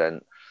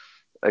accent.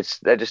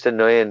 They're just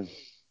annoying.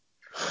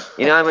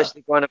 You know how much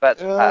they go on about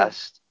the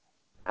past?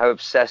 How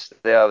obsessed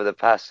they are with the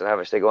past and how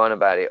much they go on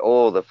about it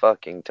all the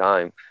fucking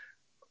time.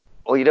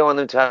 Or you don't want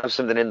them to have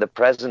something in the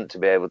present to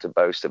be able to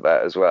boast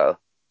about as well.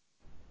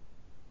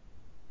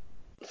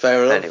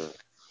 Fair enough. Anyway,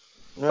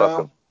 fuck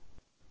them.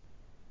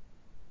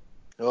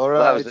 All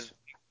right. Wasn't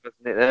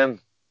it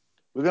them?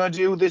 We're going to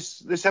do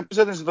this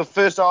episode. This is the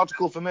first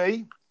article for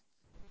me.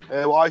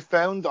 I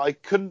found I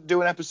couldn't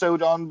do an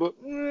episode on, but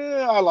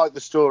I like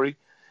the story.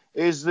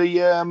 Is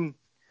the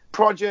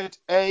Project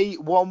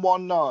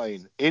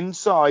A119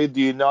 inside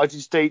the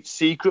United States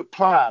secret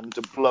plan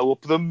to blow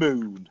up the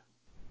moon?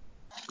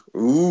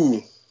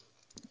 Ooh.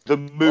 The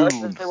moon. What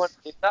do they want to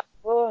do that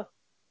for?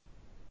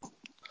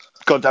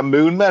 Goddamn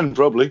moon men,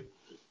 probably.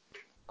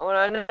 Well,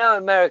 I know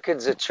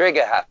Americans are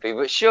trigger happy,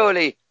 but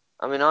surely,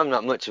 I mean, I'm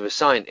not much of a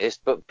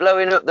scientist, but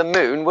blowing up the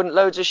moon, wouldn't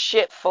loads of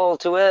shit fall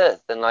to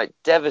Earth and, like,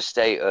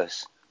 devastate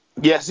us?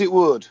 Yes, it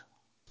would.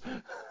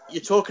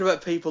 You're talking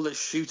about people that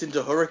shoot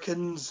into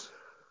hurricanes?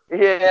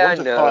 Yeah,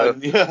 I know.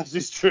 Yes,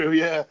 it's true,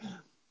 yeah.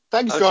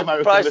 Thanks to I'm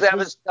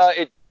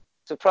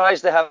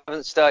surprised they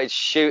haven't started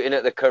shooting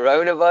at the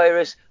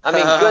coronavirus. I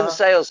mean, gun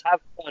sales have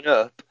gone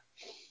up.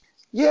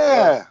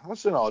 Yeah,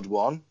 that's an odd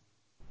one.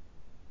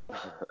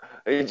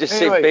 You just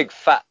see big,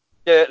 fat,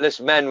 shirtless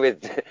men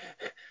with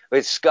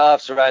with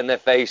scarves around their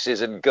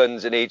faces and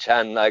guns in each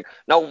hand, like,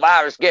 no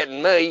virus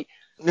getting me.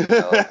 Oh,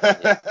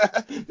 yeah.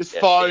 Just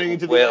Yes, firing it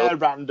into the will. air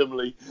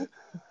randomly.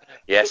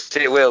 Yes,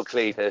 it will,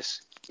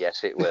 Cletus.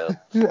 Yes, it will.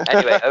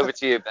 Anyway, over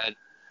to you, Ben.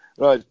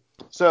 Right.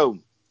 So,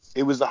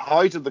 it was the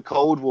height of the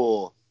Cold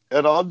War,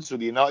 at odds with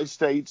the United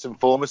States and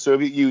former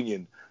Soviet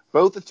Union,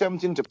 both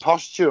attempting to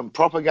posture and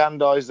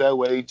propagandize their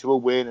way to a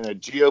win in a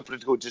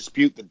geopolitical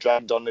dispute that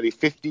dragged on nearly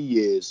 50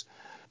 years.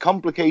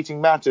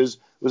 Complicating matters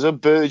was a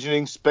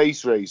burgeoning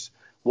space race,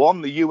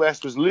 one the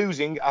US was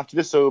losing after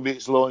the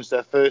Soviets launched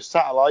their first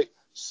satellite,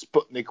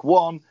 Sputnik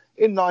 1,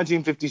 in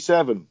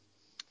 1957.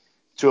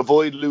 To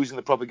avoid losing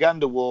the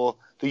propaganda war,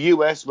 the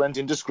US went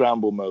into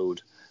scramble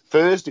mode.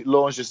 First, it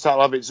launched a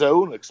satellite of its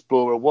own,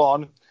 Explorer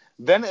 1.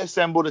 Then it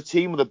assembled a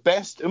team of the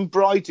best and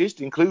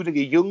brightest, including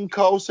a young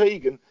Carl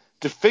Sagan,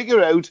 to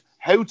figure out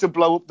how to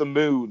blow up the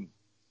moon.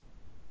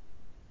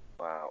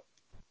 Wow.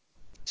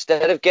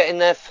 Instead of getting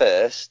there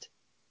first,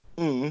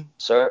 Mm.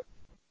 sir,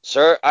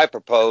 I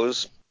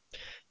propose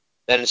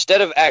that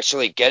instead of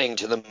actually getting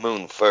to the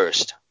moon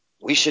first,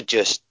 we should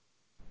just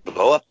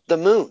blow up the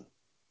moon.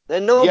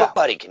 Then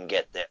nobody can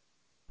get there.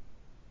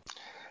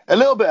 A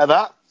little bit of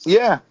that,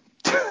 yeah.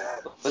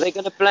 Were they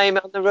going to blame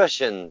it on the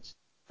Russians?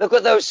 Look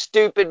what those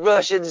stupid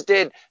Russians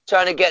did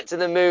trying to get to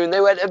the moon.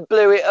 They went and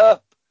blew it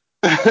up.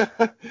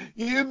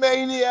 You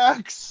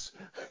maniacs!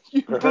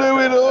 You blew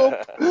it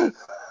up!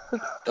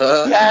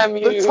 Damn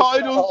you!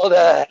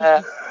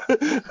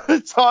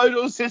 The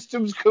tidal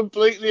system's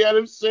completely out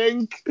of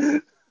sync.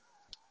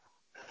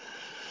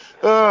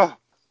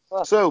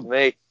 So,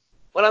 me.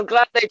 Well, I'm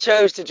glad they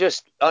chose to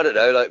just, I don't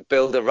know, like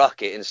build a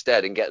rocket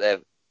instead and get there.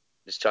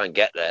 Just try and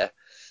get there.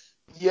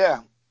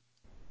 Yeah.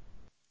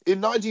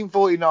 In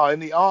 1949,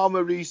 the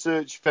Armour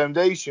Research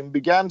Foundation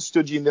began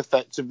studying the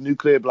effects of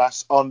nuclear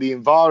blasts on the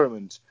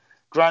environment.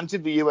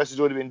 Granted, the US has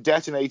already been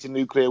detonating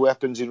nuclear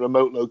weapons in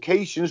remote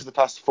locations for the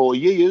past 4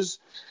 years.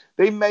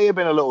 They may have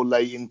been a little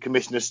late in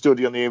commissioning a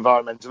study on the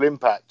environmental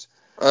impact.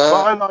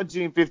 By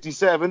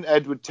 1957,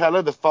 Edward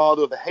Teller, the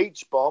father of the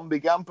H-bomb,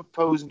 began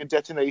proposing a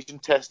detonation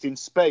test in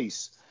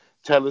space.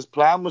 Teller's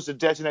plan was to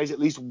detonate at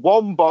least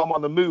one bomb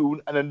on the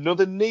moon and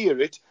another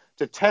near it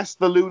to test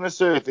the lunar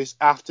surface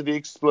after the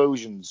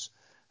explosions.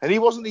 And he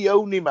wasn't the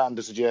only man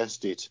to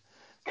suggest it.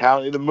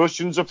 Currently, the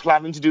Russians are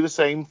planning to do the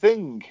same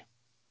thing.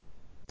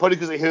 Probably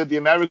because they heard the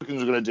Americans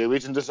were going to do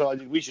it and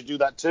decided we should do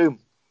that too.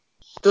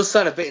 Does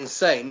sound a bit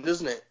insane,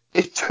 doesn't it?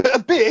 It's a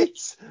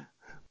bit.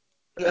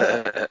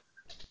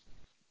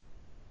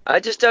 I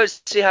just don't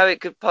see how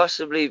it could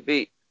possibly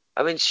be.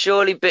 I mean,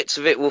 surely bits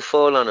of it will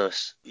fall on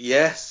us.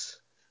 Yes,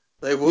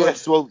 they would.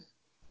 Yes, well,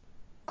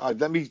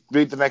 let me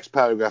read the next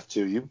paragraph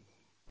to you.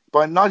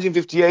 By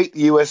 1958,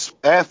 the US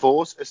Air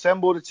Force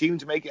assembled a team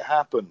to make it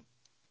happen.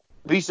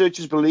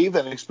 Researchers believe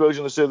that an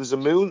explosion on the surface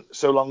of the moon,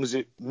 so long as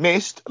it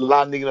missed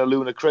landing in a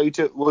lunar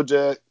crater, would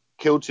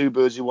kill two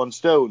birds with one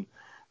stone.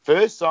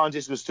 First,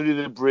 scientists would study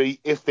the debris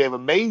if they ever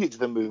made it to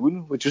the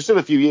moon, which was still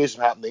a few years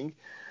from happening,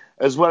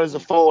 as well as the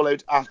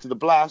fallout after the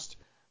blast.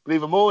 But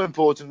even more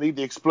importantly,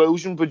 the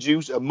explosion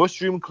produced a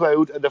mushroom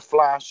cloud and a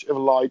flash of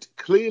light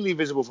clearly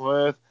visible from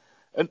Earth,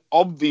 an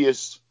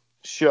obvious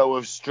show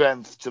of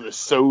strength to the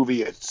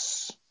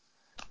Soviets.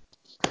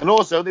 And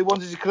also, they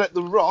wanted to collect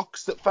the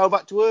rocks that fell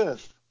back to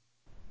Earth.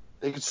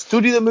 They could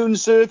study the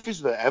moon's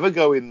surface without ever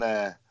going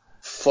there.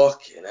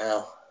 Fucking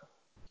hell.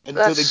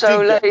 Until they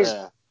did get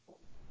there.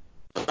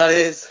 That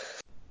is.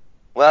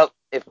 Well,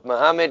 if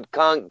Mohammed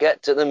can't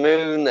get to the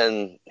moon,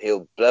 then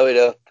he'll blow it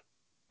up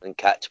and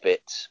catch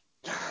bits.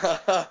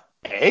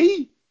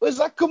 Hey? Where's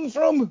that come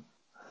from?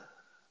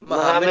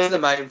 Mohammed's the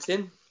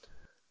mountain.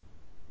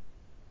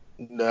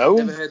 No.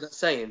 Never heard that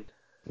saying?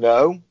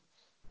 No.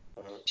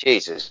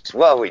 Jesus,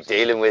 what are we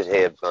dealing with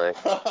here, Mike?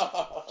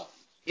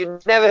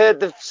 You've never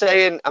heard the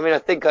saying, I mean, I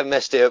think I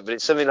messed it up, but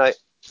it's something like,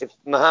 if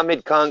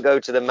Mohammed can't go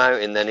to the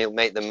mountain, then he'll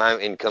make the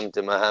mountain come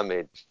to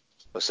Mohammed.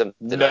 Or something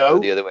like that, or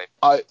the other way.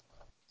 I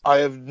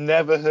have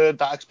never heard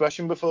that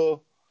expression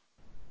before.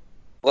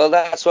 Well,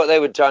 that's what they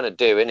were trying to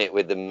do, innit,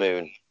 with the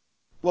moon.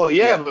 Well,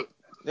 yeah. But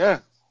yeah.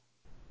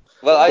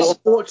 Well,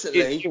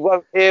 unfortunately,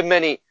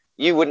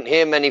 you wouldn't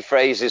hear many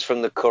phrases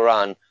from the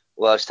Quran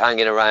whilst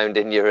hanging around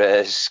in your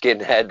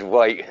skinhead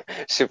white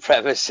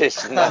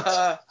supremacist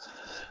nuts.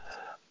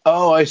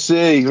 Oh, I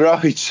see.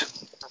 Right.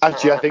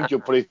 Actually, I think you're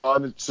pretty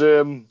fine. It's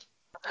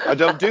I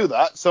don't do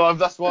that, so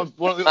that's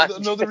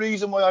another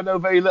reason why I know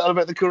very little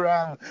about the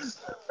Quran.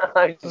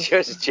 I'm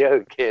just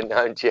joking.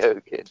 I'm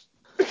joking.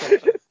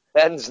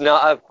 Ben's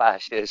not a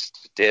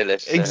fascist, dear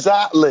listener.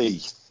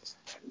 Exactly.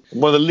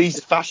 One of the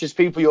least fascist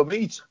people you'll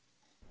meet.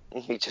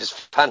 He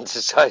just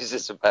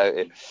fantasises about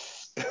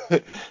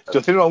it.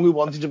 Nothing wrong with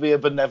wanting to be a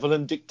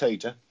benevolent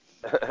dictator.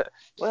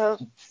 Well,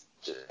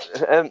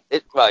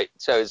 right.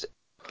 So,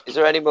 is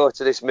there any more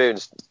to this moon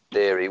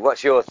theory?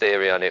 What's your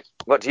theory on it?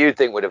 What do you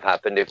think would have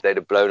happened if they'd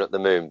have blown up the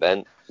moon,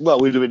 Ben? Well,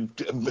 we'd have been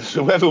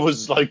whoever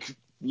was like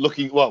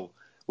looking. Well,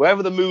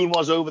 wherever the moon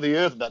was over the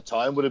Earth at that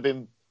time would have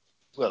been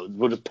Well, it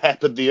would have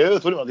peppered the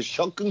earth, wouldn't it? Like a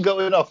shotgun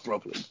going off,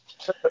 probably.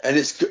 And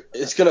it's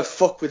going to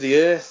fuck with the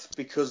Earth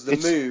because the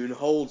It's- moon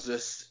holds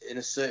us in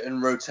a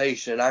certain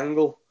rotation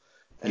angle.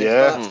 And if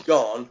Yeah. that's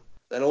gone,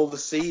 then all the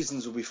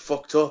seasons will be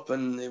fucked up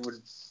and it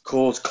would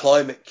cause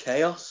climate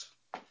chaos.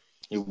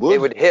 It would. It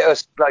would hit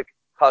us like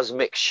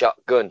cosmic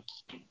shotgun.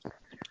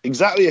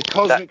 Exactly, a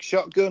cosmic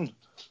shotgun.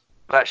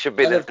 That should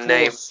be And the of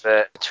name of course-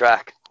 the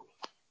track.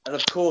 And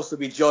of course,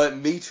 there'll be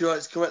giant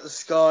meteorites coming out the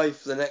sky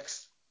for the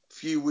next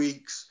few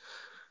weeks.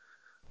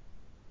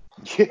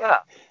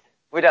 Well,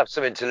 we'd have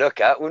something to look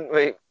at, wouldn't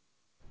we?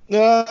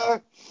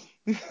 No.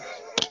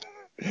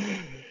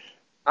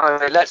 I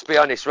mean, let's be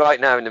honest, right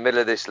now in the middle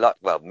of this at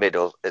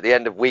the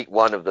end of week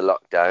 1 of the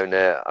lockdown,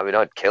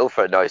 I'd kill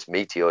for a nice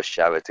meteor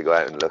shower to go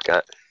out and look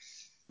at.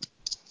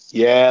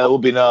 Yeah, that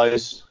would be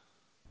nice.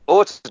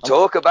 Or to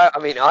talk about. I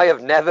mean, I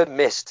have never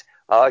missed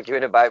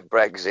arguing about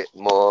Brexit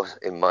more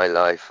in my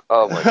life.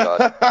 Oh my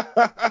God.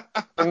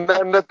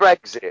 Remember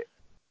Brexit?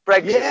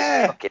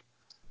 Yeah.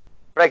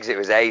 Brexit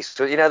was ace.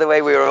 So, you know, the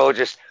way we were all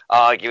just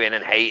arguing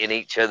and hating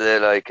each other,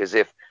 like as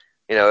if,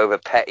 over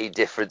petty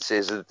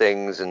differences and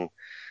things, and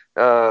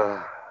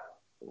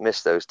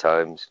miss those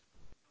times.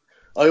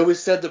 I always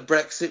said that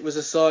Brexit was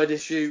a side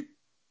issue.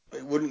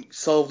 It wouldn't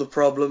solve the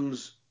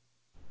problems.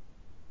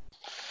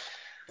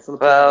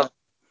 Well,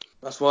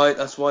 that's why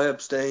I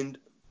abstained.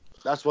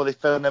 That's why they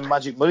found them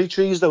magic money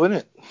trees, though, isn't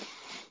it?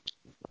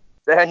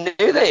 they knew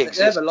they They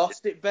existed. never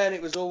lost it, Ben.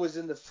 It was always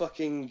in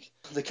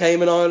the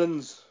Cayman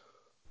Islands.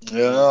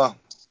 Yeah.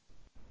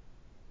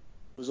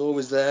 It was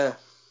always there.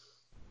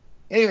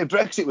 Anyway,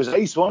 Brexit was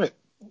ace, wasn't it?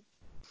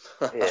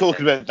 Yeah.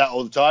 Talking about that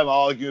all the time,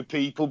 arguing with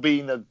people,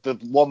 being the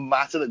one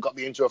matter that got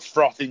me into a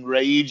frothing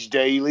rage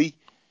daily.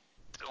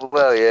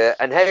 Well, yeah.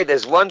 And hey,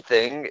 there's one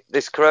thing.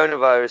 This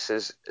coronavirus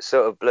has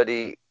sort of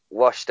bloody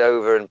washed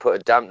over and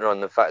put a dampener on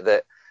the fact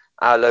that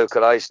our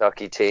local ice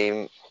hockey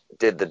team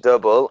did the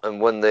double and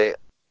won the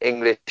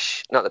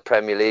English, not the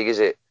Premier League, is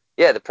it?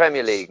 Yeah, the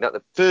Premier League, not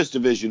the First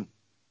division.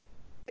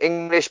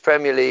 English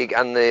Premier League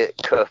and the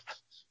Cup.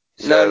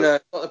 No,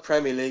 not the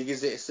Premier League,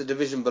 is it? It's the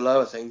division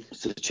below, I think.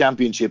 It's a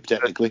championship,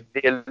 technically.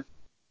 The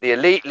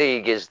Elite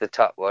League is the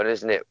top one,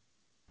 isn't it?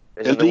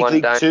 Isn't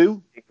Elite League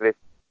 2?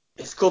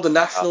 It's called the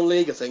National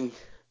League, I think.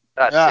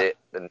 That's it.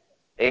 The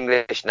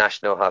English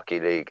National Hockey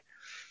League.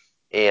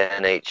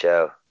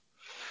 ENHL.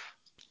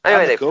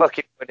 Anyway, they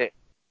fucking won it.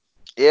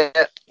 Yeah,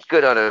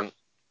 good on them.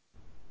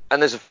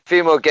 And there's a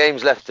few more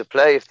games left to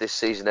play if this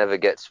season ever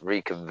gets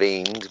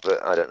reconvened,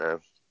 but I don't know.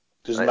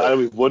 Doesn't matter,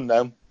 we've won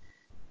now.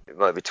 It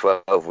might be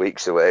 12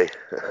 weeks away.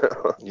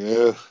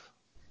 Yeah.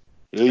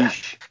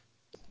 Yeesh.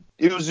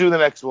 Who's doing the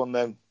next one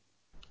then?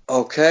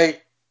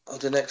 Okay, on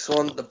the next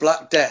one. The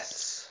Black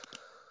Deaths.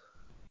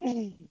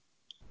 Ooh.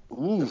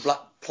 The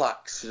Black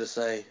Plaques, should I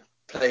say.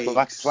 Plagues.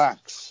 Black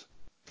plaques.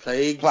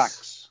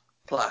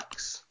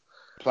 Plagues.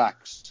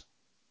 Plaques.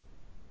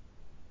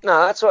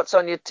 No, that's what's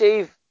on your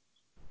teeth.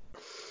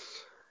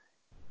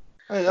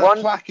 Hey, that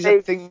plaque is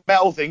a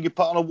metal thing you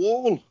put on a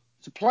wall.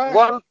 It's a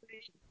plaque.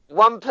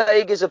 One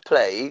plague is a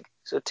plague,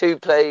 so 2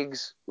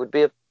 plagues would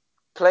be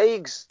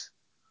plagues.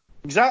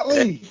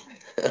 Exactly.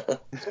 So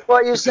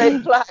why you say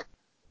plaque?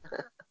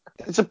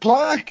 It's a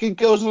plaque. It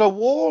goes on a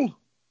wall.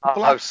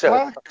 Black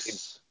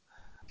plaques.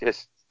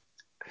 Just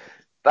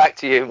back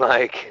to you,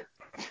 Mike.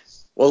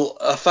 Well,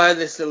 I found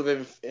this little bit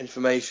of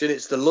information.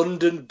 It's the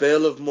London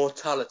Bill of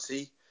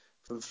Mortality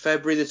from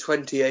February the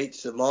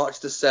 28th to March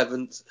the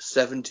 7th,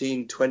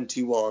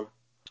 1721.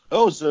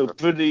 Oh, so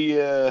pretty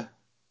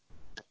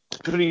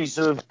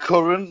sort of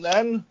current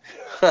then.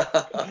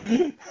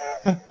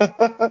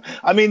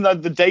 I mean,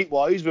 the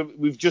date-wise,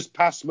 we've just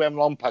passed, we haven't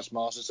long past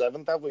March the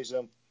 7th, have we?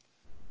 So.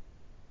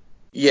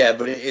 Yeah,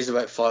 but it is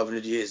about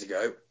 500 years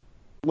ago.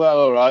 Well,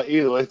 all right,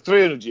 either way,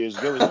 300 years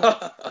ago, isn't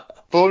it?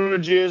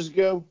 400 years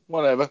ago,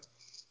 whatever.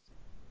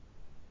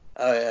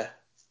 Oh, yeah.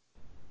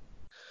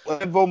 Well,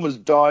 everyone was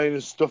dying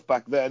and stuff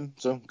back then,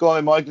 so go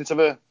on, Mike, let's have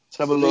a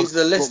look. These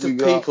are the list of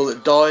people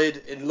that died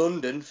in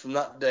London from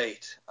that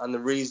date and the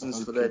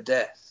reasons for their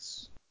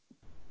deaths.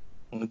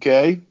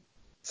 Okay.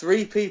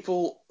 3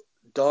 people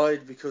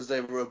died because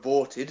they were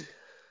aborted.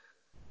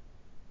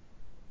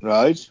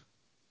 Right.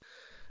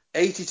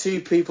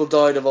 82 people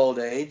died of old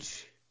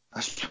age.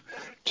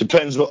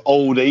 Depends what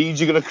old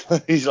age you're going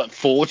to... He's like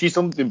 40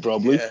 something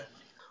probably. Yeah.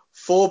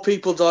 4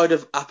 people died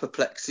of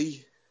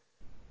apoplexy.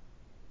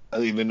 I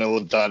don't even know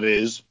what that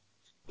is.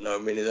 No,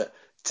 me neither.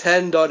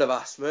 10 died of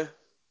asthma.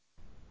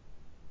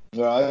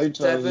 Right,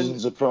 that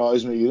doesn't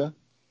surprise me either.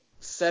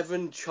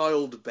 7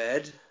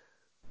 childbed.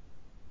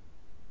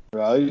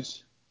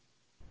 Right.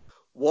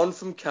 1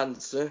 from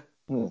cancer.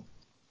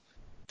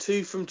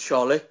 2 from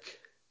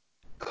colic.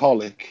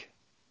 Colic.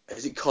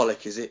 Is it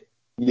colic, is it?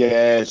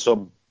 Yeah,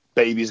 so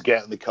babies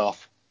getting the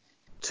cough.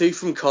 2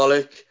 from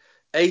colic.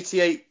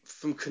 88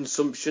 from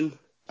consumption.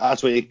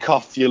 That's where you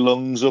cough your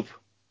lungs up.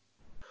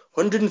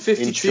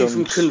 152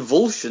 from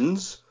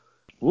convulsions.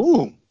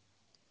 Ooh.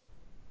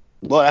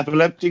 Well,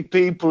 epileptic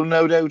people,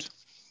 no doubt.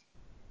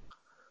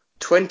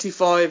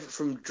 25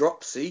 from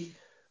dropsy.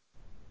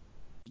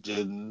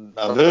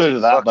 I've heard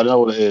of that, but I know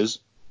what it is.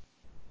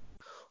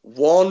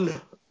 One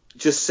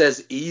just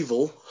says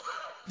evil.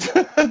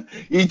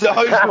 He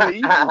died from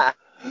evil.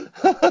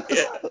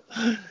 Yeah.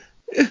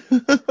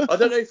 I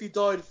don't know if he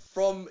died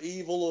from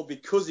evil or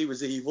because he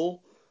was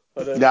evil.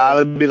 I don't know.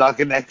 That'd be like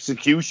an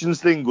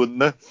executions thing,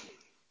 wouldn't it?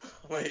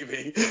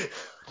 Maybe.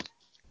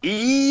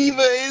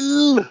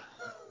 Evil!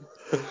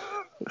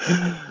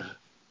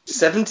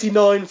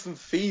 79 from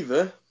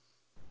fever.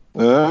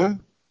 4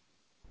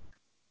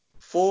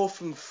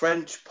 from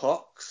French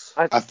pox.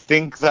 I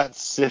think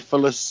that's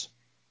syphilis.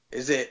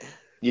 Is it?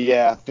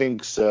 Yeah, I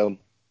think so.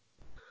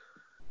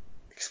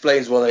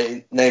 Explains why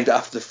they named it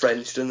after the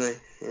French, don't they?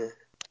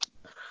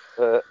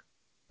 Yeah.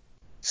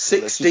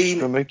 16.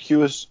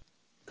 Promiscuous.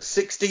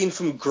 16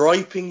 from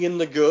griping in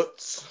the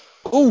guts.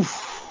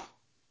 Oof.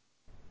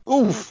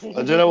 Oof.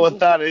 I don't know what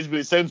that is, but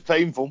it sounds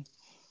painful.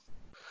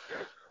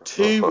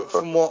 2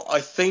 from what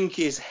I think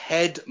is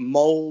head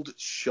mold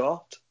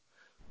shot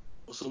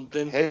or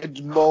something.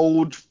 Head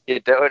mold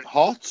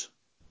hot?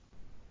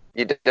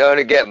 You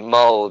don't get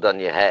mold on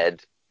your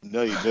head.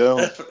 No, you don't.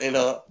 Definitely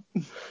not.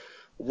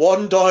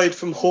 1 died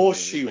from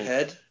horseshoe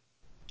head.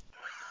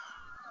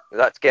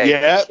 That's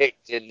getting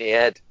kicked in the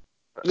head.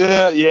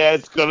 Yeah,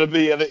 it's gotta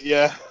be in it,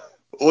 yeah.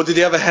 Or did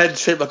he have a head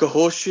shaped like a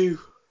horseshoe?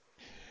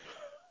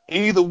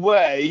 Either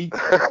way,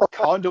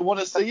 kind of want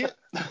to see it.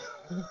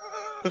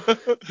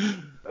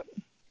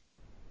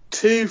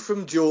 2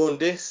 from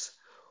jaundice.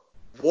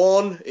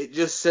 1, it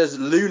just says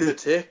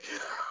lunatic.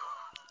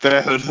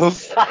 Fair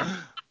enough.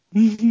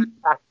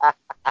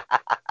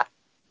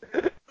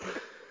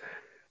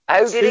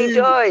 How did he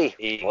die?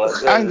 He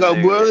was Hang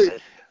on,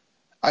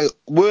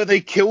 were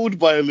they killed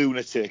by a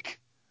lunatic?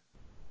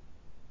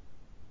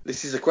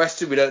 This is a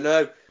question we don't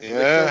know. Yeah. Were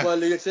they killed by a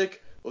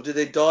lunatic, or did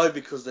they die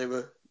because they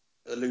were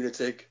a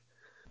lunatic?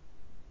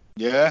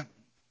 Yeah.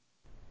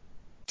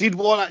 Did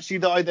one actually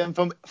die then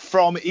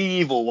from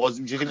evil?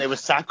 Do you think they were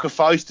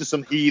sacrificed to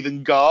some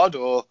heathen god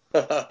or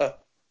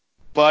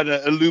by an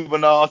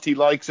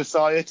Illuminati-like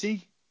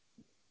society?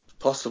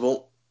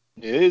 Possible.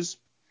 It is.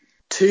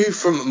 2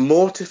 from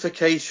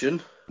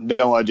mortification.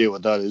 No idea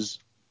what that is.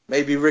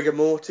 Maybe rigor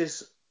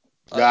mortis.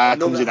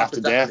 Comes in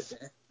after death.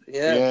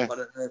 Yeah, I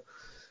don't know.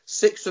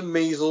 6 from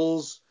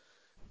measles.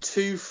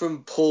 2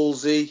 from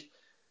palsy.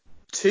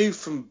 2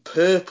 from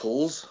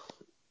purples.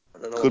 I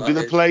don't know Could what be that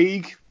the is.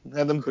 plague.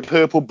 Had them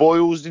purple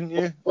boils, didn't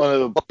you?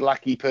 Oh,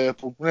 blacky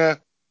purple. Yeah.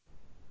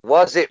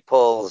 Was it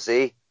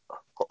palsy,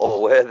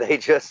 or were they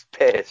just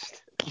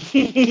pissed?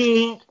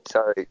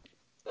 Sorry.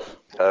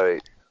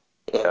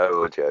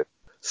 Terrible joke.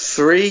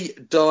 3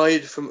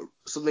 died from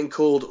something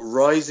called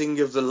rising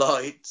of the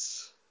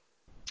lights.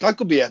 That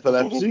could be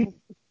epilepsy.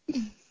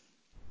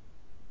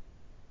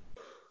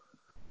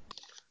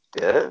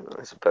 Yeah,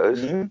 I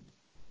suppose. Yeah.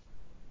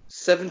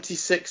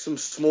 76 from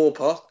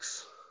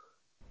smallpox.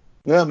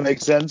 Yeah,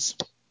 makes sense.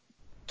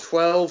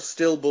 12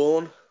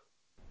 stillborn.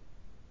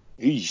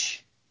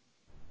 Eesh.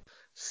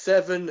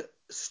 7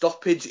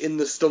 stoppage in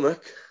the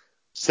stomach.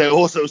 So it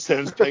also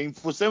sounds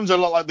painful. Sounds a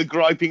lot like the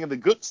griping in the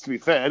guts, to be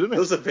fair, doesn't it?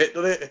 Does a bit,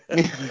 doesn't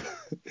it?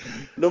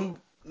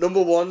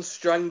 Number 1,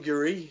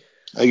 strangury.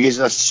 I guess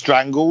that's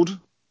strangled.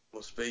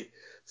 Must be.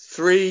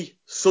 3,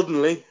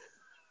 suddenly.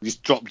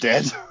 Just drop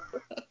dead.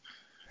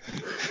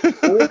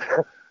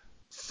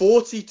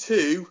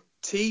 42,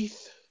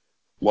 teeth.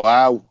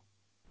 Wow.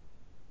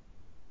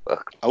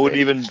 Fuck.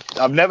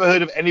 I've never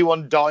heard of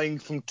anyone dying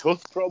from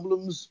tooth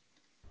problems.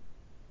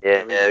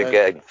 Yeah,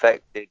 get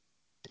infected.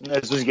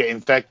 Let's just get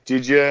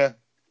infected, yeah.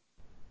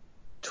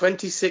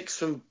 26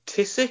 from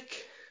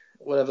Tissic,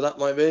 whatever that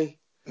might be.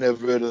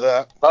 Never heard of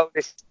that.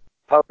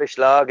 Polish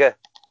lager.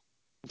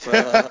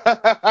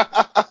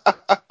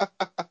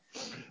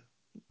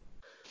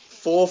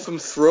 4 from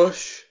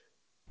thrush.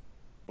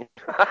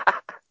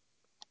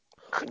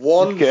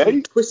 1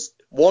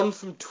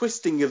 from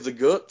twisting of the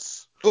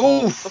guts.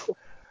 Oof.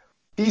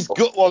 These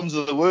gut ones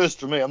are the worst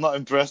for me. I'm not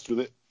impressed with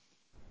it.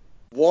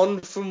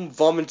 1 from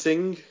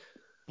vomiting.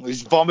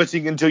 He's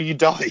vomiting until you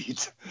died.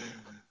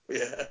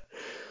 Yeah.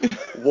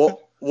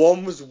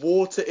 1 was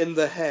water in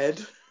the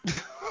head.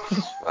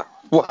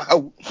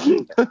 Wow.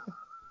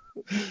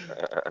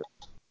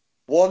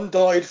 1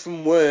 died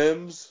from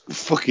worms.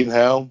 Fucking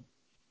hell.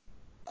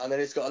 And then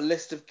it's got a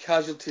list of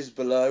casualties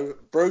below.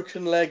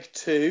 Broken leg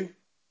 2.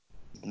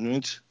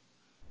 Right.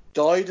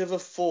 Died of a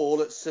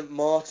fall at St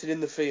Martin in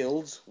the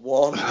Fields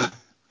 1.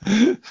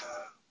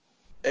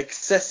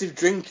 Excessive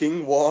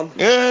drinking 1.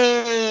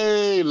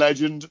 Yay,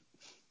 legend.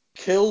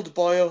 Killed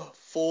by a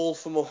fall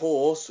from a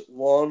horse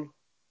 1.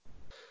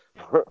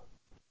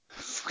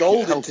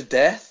 Scalded to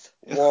death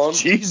 1.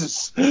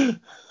 Jesus.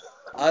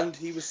 And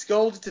he was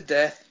scalded to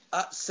death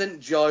at St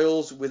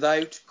Giles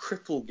without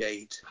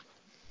Cripplegate.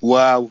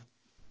 Wow.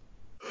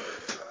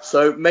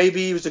 So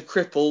maybe he was a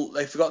cripple.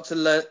 They forgot to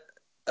lock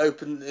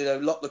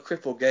the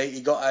Cripplegate.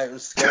 He got out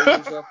and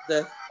scalded himself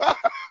to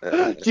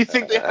death. Do you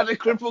think they had a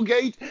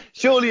Cripplegate?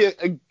 Surely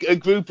a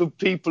group of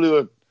people who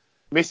are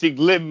missing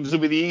limbs would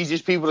be the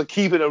easiest people to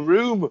keep in a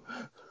room.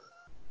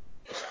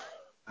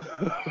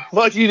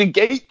 Why do you need a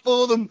gate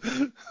for them?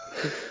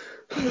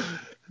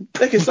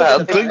 They can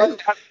still get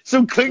about.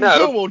 Some cling No.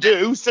 film will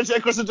do. Set it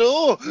across the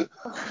door.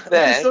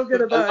 They can still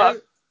get about.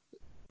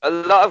 A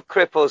lot of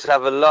cripples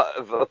have a lot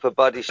of upper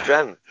body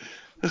strength.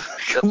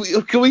 Can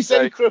we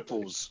say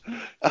cripples?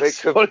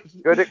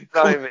 Good at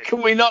climbing.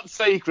 Can we not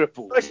say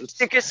cripples?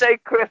 You can say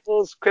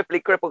cripples,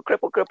 cripply, cripple,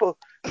 cripple, cripple,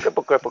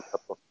 cripple, cripple,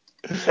 cripple.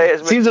 Say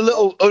it as Seems a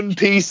little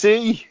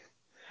un-PC.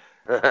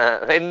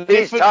 in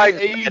these times,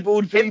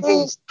 abled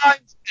people.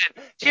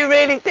 Do you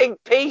really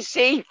think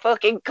PC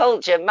fucking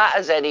culture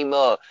matters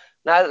anymore?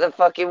 Now that the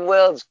fucking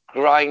world's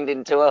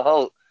grinding to a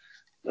halt,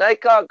 they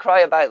can't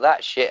cry about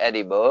that shit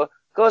anymore.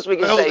 Of course we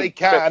can say they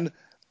can.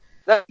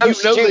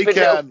 Those You know they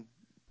can.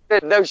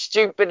 Those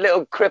stupid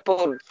little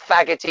crippled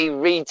faggoty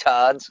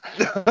retards.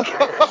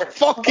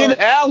 Fucking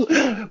hell!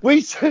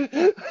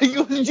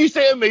 Did you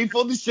say to me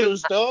before the show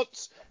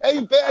starts?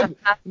 Hey Ben,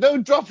 no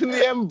dropping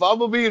the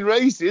M-bomb or being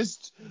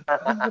racist.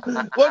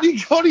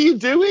 What are you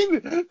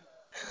doing?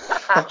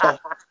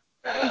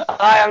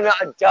 I am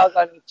not a dog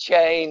on a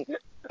chain.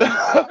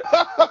 I'm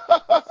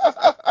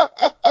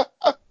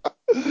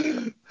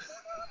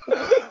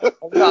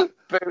not a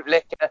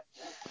bootlicker.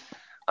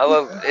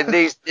 In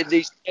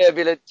these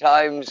turbulent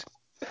times,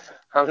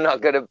 I'm not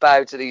going to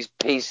bow to these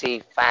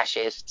PC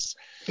fascists.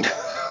 You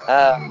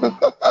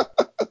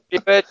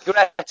heard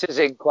Greta's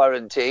in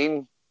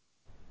quarantine.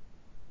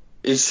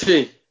 Is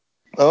she?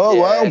 Oh,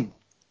 Yeah. wow.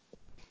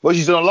 Well,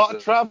 she's done a lot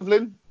of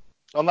travelling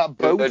on that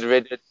boat. Good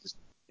riddance.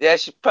 Yeah,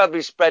 she's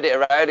probably spread it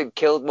around and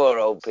killed more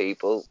old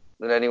people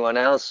than anyone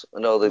else.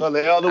 And all the Well,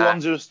 they are the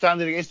ones who are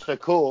standing against her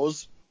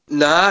cause.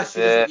 Nah,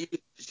 she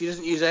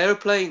doesn't use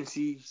aeroplanes.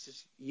 She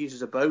just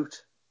uses a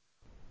boat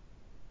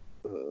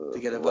to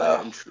get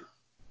about.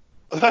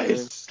 That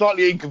is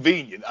slightly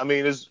inconvenient. I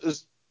mean,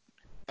 as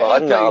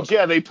no.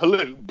 yeah, they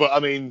pollute, but I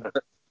mean,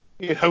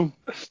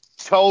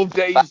 12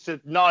 days to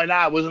 9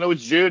 hours. I know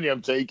which journey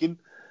I'm taking.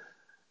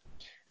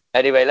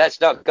 Anyway, let's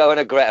not go on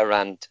a Greta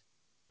rant.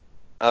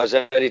 I was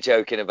only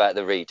joking about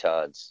the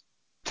retards.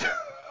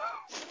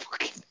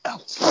 Fucking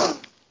hell.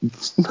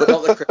 But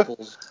not the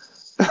cripples.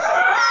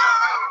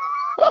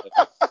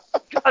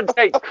 Can't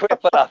take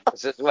cripple off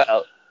us as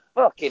well.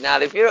 Fucking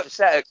hell, if you're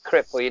upset at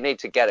cripple, you need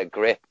to get a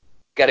grip.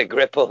 Get a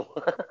gripple.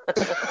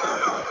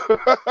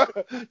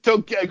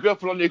 Don't get a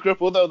gripple on your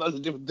cripple, though. That's a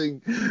different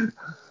thing.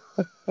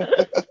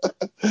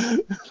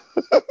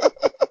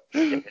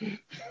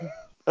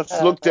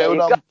 That's looked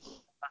down on.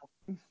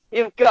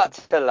 You've got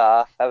to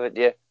laugh, haven't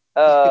you?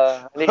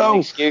 I need an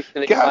excuse to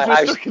leave my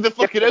house. Stuck in the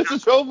fucking house for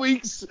 12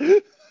 weeks.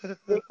 You've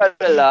got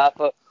to laugh.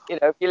 But,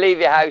 if you leave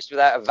your house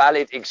without a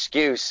valid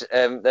excuse,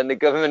 then the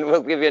government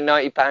will give you a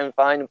 £90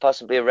 fine and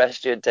possibly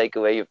arrest you and take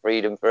away your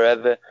freedom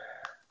forever.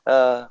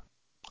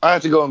 I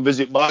had to go and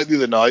visit Mike the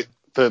other night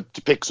to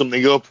pick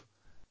something up.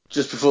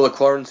 Just before the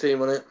quarantine,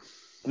 wasn't it?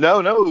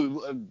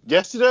 No,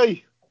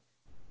 yesterday.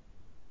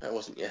 That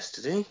wasn't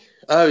yesterday.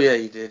 Oh, yeah,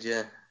 you did,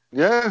 yeah.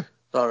 Yeah.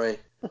 Sorry.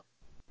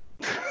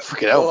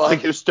 Fucking hell,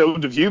 Mike, how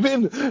stoned have you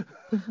been?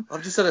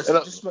 I've just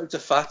smoked a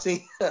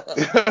fatty.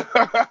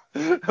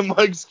 And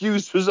my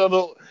excuse was,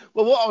 well,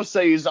 what I was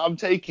saying is I'm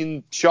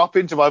taking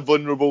shopping to my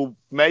vulnerable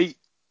mate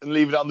and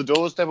leaving it on the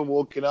doorstep and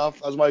walking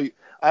off. I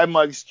had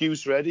my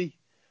excuse ready.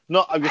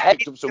 Not I've just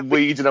picked up some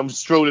weed and I'm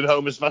strolling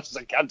home as fast as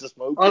I can to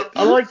smoke it.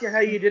 I like it how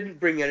you didn't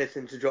bring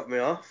anything to drop me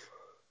off.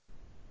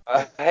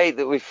 I hate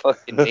that we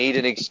fucking need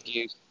an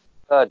excuse.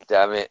 God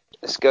damn it.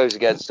 This goes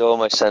against all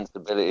my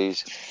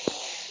sensibilities.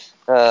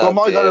 Well,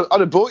 Mike, I'd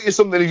have bought you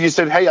something if you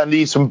said, hey, I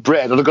need some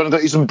bread. I'd have gone and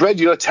got you some bread.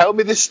 You got to tell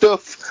me this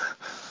stuff.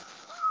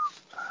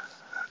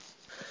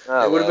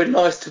 It would have been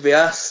nice to be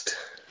asked.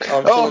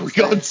 Oh, for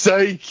God's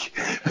sake.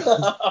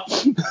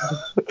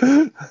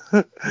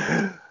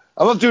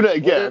 I'm not doing it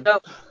again.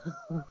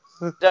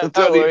 Don't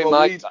worry,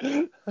 Mike.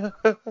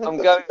 I'm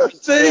going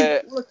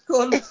to...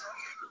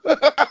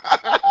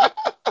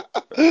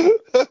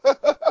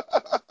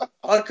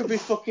 I could be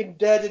fucking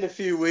dead in a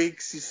few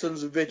weeks, you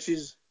sons of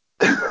bitches.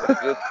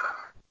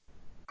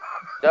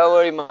 Don't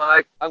worry,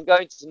 Mike. I'm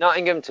going to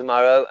Nottingham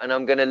tomorrow, and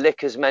I'm going to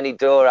lick as many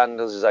door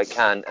handles as I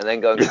can, and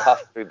then go and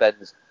cough through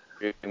Ben's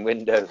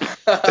window.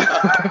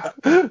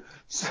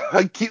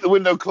 I keep the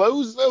window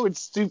closed, though.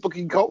 It's too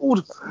fucking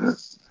cold.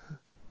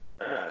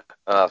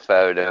 Oh,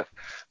 fair enough.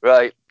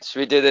 Right, should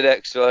we do the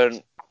next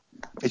one?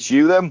 It's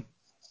you, then.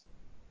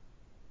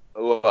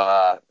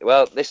 Well,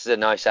 this is a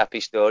nice,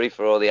 happy story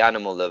for all the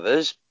animal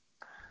lovers.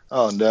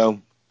 Oh,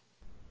 no.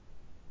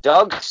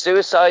 Dog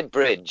suicide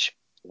bridge.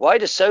 Why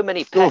do so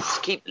many pets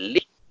keep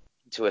leaking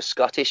into a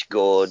Scottish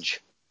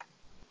gorge?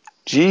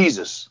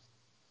 Jesus.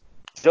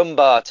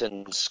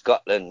 Dumbarton,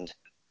 Scotland.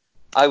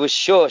 I was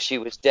sure she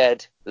was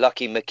dead,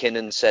 Lockie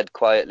McKinnon said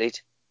quietly.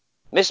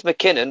 Miss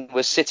McKinnon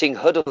was sitting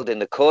huddled in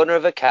the corner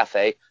of a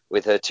cafe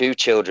with her 2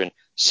 children,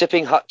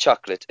 sipping hot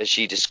chocolate as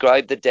she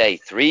described the day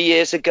 3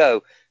 years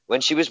ago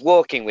when she was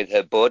walking with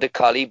her border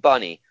collie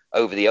Bonnie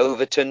over the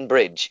Overton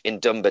Bridge in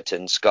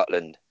Dumbarton,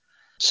 Scotland.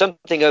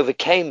 Something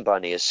overcame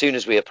Bonnie as soon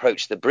as we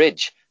approached the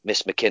bridge,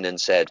 Miss McKinnon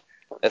said.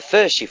 At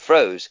first she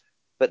froze,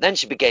 but then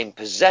she became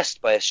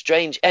possessed by a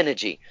strange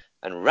energy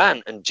and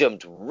ran and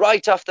jumped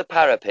right off the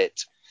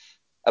parapet.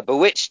 A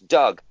bewitched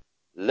dog,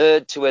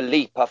 lured to a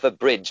leap off a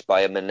bridge by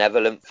a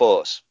malevolent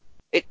force.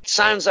 It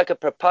sounds like a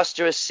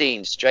preposterous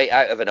scene straight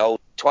out of an old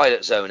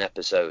Twilight Zone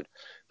episode,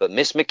 but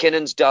Miss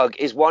McKinnon's dog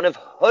is one of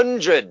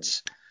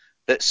hundreds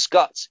that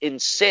Scots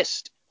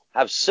insist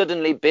have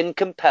suddenly been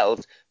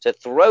compelled to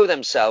throw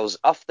themselves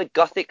off the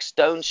Gothic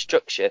stone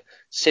structure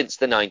since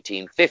the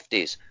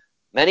 1950s.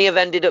 Many have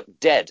ended up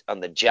dead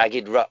on the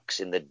jagged rocks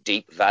in the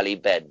deep valley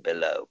bed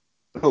below.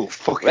 Oh,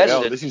 fucking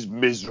hell, this is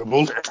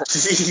miserable.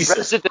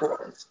 Jesus.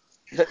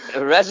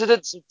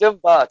 Residents of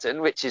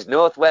Dumbarton, which is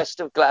northwest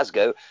of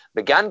Glasgow,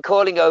 began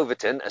calling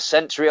Overton, a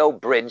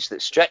century-old bridge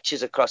that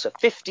stretches across a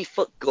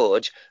 50-foot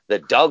gorge, the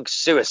Dog's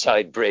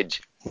Suicide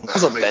Bridge.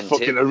 That's not very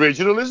fucking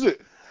original, is it?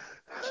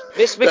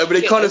 No, but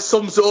it kind of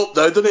sums it up,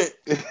 though, doesn't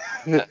it?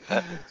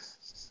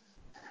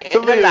 It's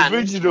not very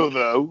original,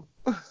 though.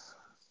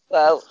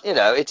 Well, you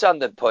know, it's on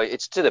the point.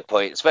 It's to the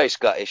point. It's very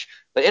Scottish.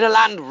 But in a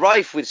land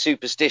rife with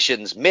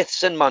superstitions,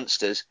 myths and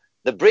monsters,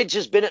 the bridge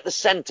has been at the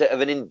centre of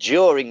an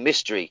enduring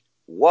mystery.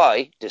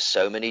 Why do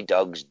so many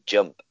dogs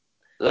jump?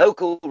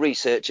 Local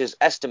researchers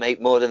estimate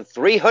more than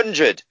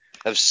 300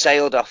 have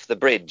sailed off the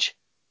bridge.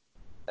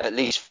 At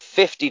least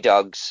 50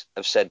 dogs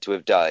have said to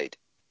have died.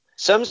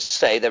 Some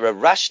say there are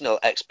rational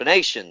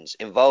explanations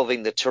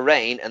involving the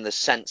terrain and the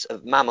sense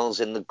of mammals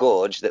in the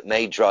gorge that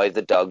may drive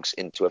the dogs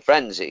into a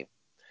frenzy.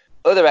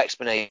 Other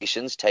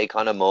explanations take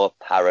on a more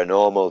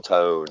paranormal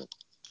tone.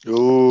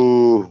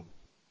 Ooh.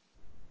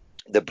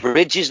 The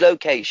bridge's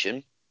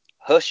location,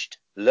 hushed,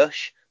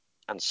 lush,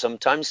 and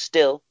sometimes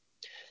still,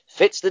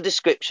 fits the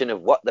description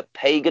of what the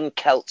pagan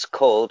Celts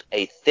called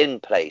a thin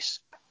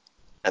place,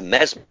 a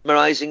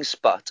mesmerizing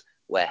spot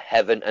where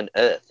heaven and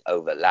earth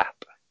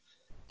overlap.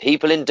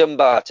 People in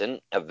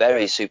Dumbarton are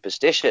very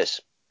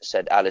superstitious,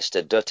 said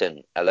Alistair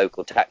Dutton, a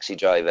local taxi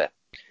driver.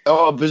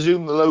 Oh, I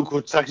presume the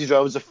local taxi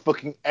driver's a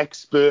fucking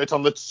expert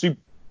on the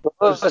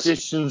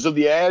superstitions of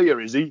the area,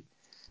 is he?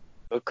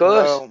 Of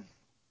course. Well,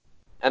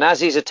 and as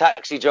he's a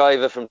taxi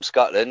driver from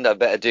Scotland, I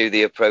better do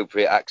the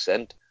appropriate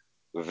accent.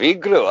 We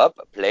grew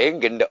up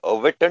playing in the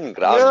Overton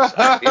grounds.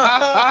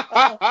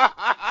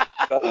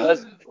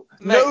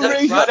 No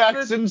racist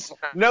accents,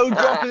 no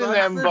dropping an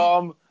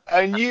M-bomb,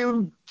 and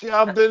you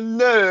have the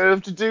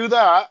nerve to do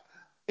that,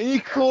 and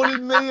you're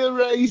calling me a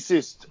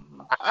racist.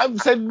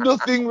 I've said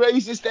nothing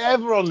racist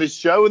ever on this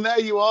show, and there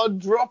you are,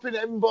 dropping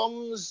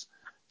M-bombs,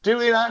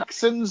 doing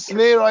accents, and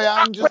here I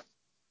am, just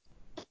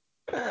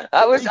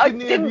I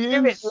didn't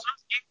do it.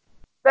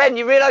 Ben,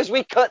 you realise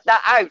we cut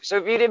that out, so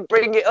if you didn't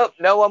bring it up,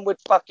 no one would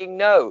fucking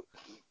know.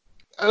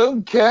 I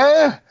don't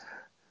care.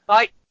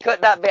 Might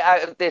cut that bit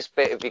out of this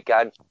bit if you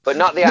can, but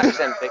not the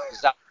accent bit,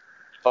 because that's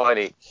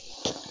funny.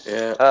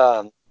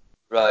 Yeah.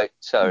 Right,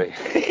 sorry.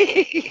 Excuse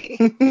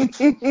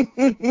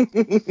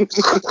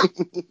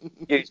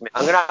me.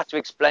 I'm going to have to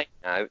explain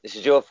now. This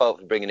is your fault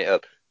for bringing it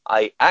up.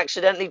 I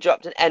accidentally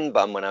dropped an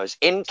N-bomb when I was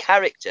in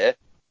character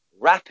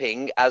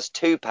rapping as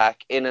Tupac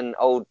in an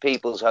old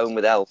people's home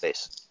with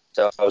Elvis.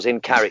 So I was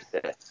in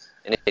character,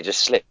 and it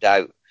just slipped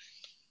out.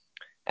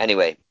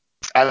 Anyway.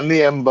 And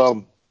the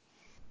M-bomb.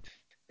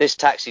 This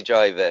taxi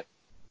driver,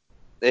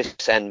 this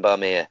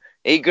N-bomb here,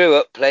 he grew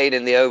up playing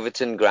in the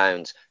Overton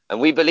grounds. And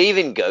we believe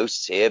in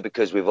ghosts here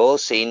because we've all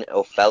seen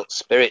or felt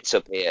spirits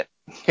up here.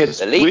 It's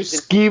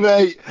whiskey,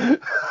 mate.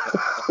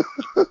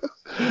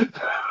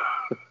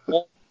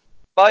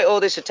 Despite all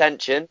this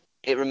attention,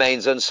 it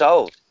remains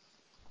unsolved.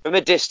 From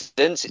a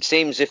distance, it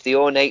seems as if the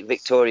ornate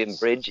Victorian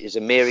bridge is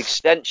a mere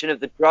extension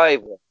of the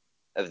driveway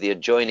of the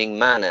adjoining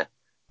manor.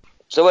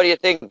 So what do you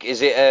think?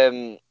 Is it,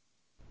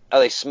 are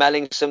they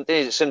smelling something?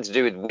 Is it something to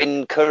do with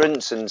wind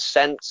currents and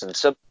scents and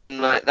something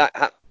like that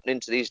happening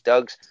to these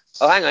dogs?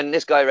 Oh, hang on,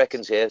 this guy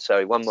reckons here.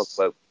 Sorry, one more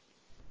quote.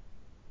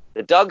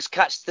 The dogs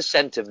catch the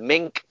scent of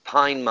mink,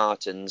 pine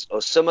martens,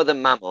 or some other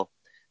mammal,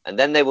 and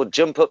then they will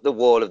jump up the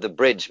wall of the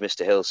bridge,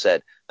 Mr. Hill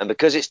said, and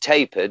because it's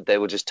tapered, they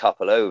will just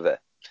topple over.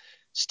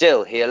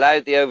 Still, he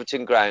allowed the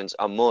Overton grounds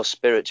are more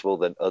spiritual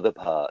than other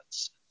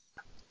parts.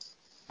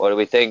 What do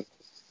we think?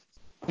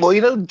 Well,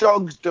 you know,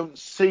 dogs don't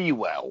see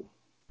well,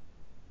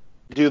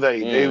 do they?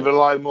 They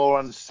rely more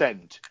on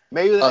scent.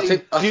 Maybe I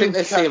think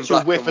they see in catch a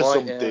black whiff and or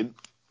white, something,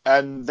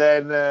 and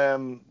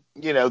then,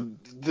 you know,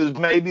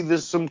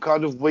 there's some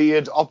kind of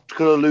weird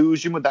optical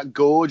illusion with that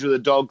gorge where the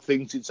dog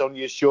thinks it's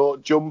only a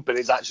short jump and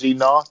it's actually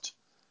not.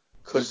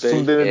 Could be.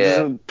 Something that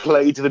doesn't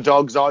play to the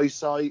dog's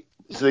eyesight.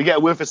 So they get a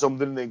whiff of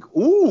something and think,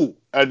 ooh,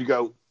 and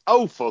go,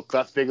 oh, fuck,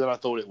 that's bigger than I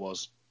thought it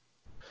was.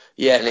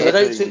 Yeah, because I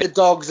don't think the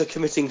dogs are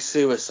committing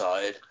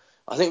suicide.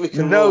 I think we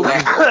can No, rule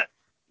that.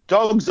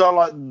 dogs are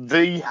like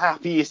the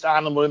happiest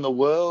animal in the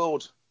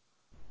world.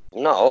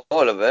 Not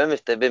all of them,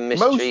 if they've been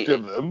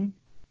mistreated. Most of them.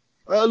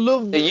 A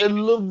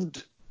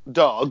loved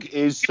dog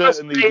is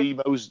certainly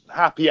the most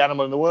happy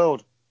animal in the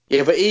world.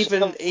 Yeah, but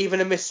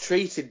even a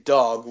mistreated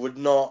dog would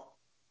not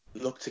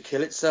look to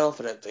kill itself,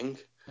 I don't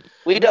think.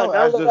 We don't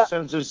know it has a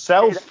sense of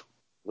self.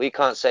 We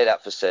can't say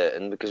that for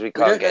certain because we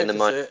can't get in the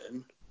mind.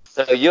 Certain.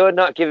 So you're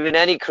not giving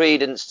any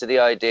credence to the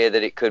idea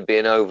that it could be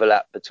an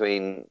overlap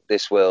between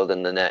this world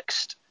and the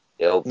next.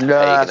 The old Nah,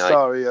 pagan idea.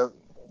 sorry.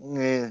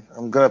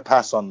 I'm going to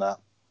pass on that.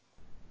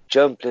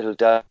 Jump, little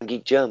doggy,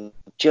 jump,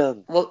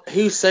 jump. Well,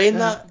 who's saying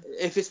that?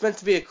 If it's meant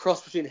to be a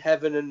cross between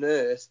heaven and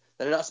earth,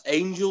 then that's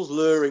angels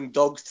luring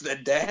dogs to their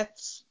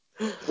deaths.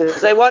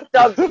 They want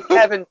dogs in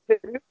heaven too.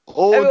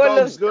 All Everyone dogs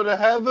loves go to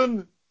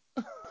heaven.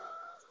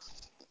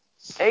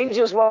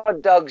 angels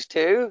want dogs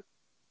too.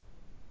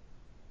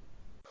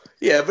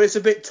 Yeah, but it's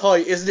a bit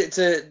tight, isn't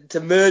it, to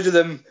murder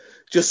them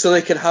just so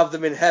they can have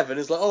them in heaven?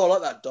 It's like, oh, I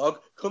like that dog.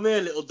 Come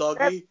here, little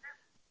doggy.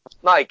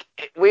 Mike,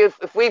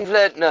 if we've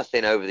learnt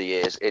nothing over the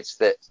years, it's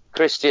that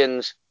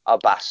Christians are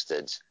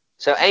bastards.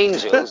 So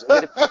angels are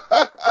going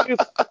to be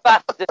super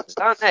bastards,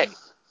 aren't they?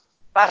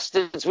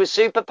 Bastards with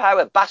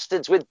superpower,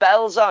 bastards with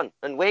bells on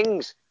and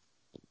wings.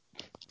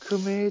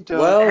 Come here,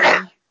 dog.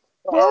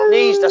 Well,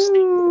 Knees, that's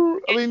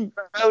I mean,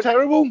 it's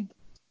terrible.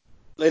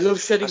 they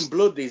love shedding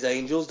blood, these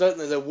angels, don't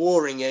they? They're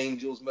warring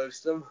angels,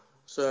 most of them.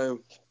 So,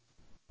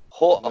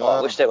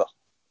 I wish they were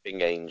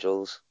hopping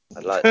angels.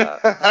 I'd like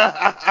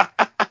that.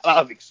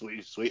 That'd be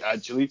sweet,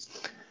 actually.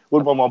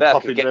 Wouldn't want one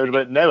popping round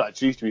about now,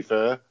 actually, to be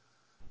fair.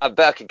 I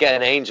bet I could get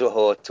an angel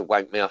whore to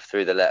wank me off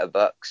through the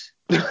letterbox.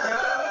 Does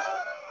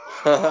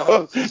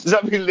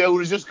that mean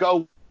Leona's just got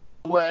to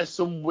wear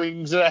some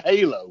wings and a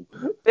halo?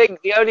 I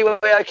think the only way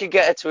I could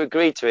get her to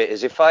agree to it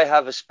is if I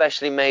have a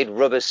specially made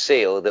rubber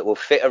seal that will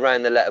fit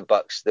around the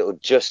letterbox that will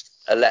just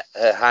let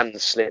her hand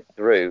slip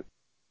through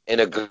in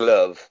a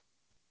glove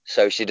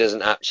so she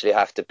doesn't actually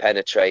have to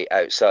penetrate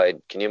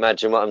outside. Can you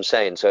imagine what I'm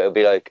saying? So it'll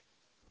be like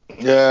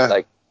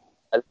a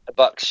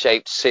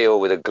box-shaped seal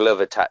with a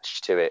glove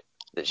attached to it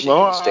that she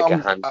can stick her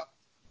hand.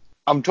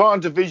 I'm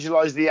trying to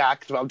visualise the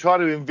act, but I'm trying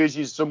to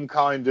envisage some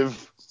kind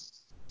of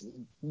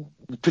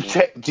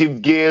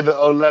protective gear that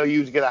will allow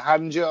you to get a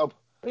hand job.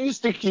 You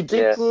stick your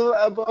dick in the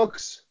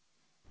letterbox.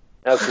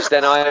 No, because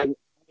then I'm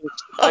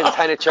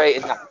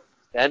penetrating that.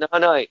 Then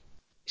aren't I?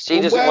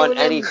 She doesn't want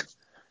any.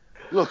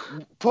 Look,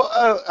 put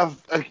a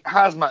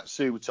hazmat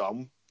suit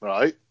on,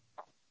 right?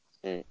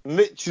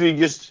 Literally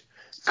just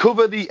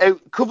cover the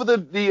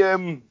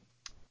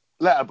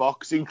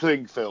letterbox in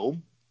cling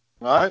film,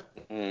 right?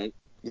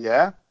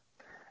 Yeah.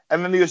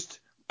 And then you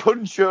just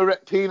punch your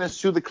erect penis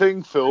through the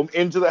cling film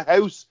into the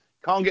house.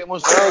 Can't get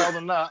much more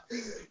than that.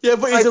 Yeah,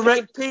 but his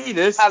erect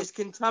penis is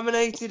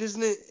contaminated,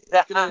 isn't it?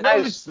 No,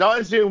 it's not.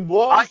 It's been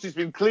washed. It's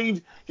been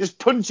cleaned. Just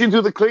punching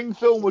through the cling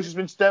film, which has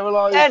been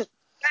sterilised.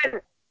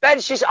 Ben,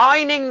 she's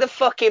ironing the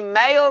fucking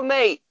mail,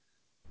 mate.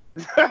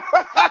 Yeah,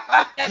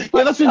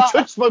 that's been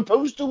touched by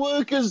postal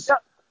workers.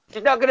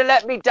 She's not going to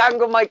let me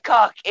dangle my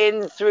cock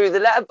in through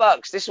the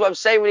letterbox. This is what I'm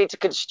saying. We need to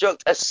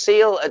construct a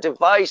seal, a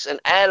device, an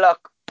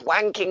airlock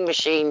wanking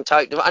machine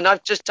type device. And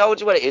I've just told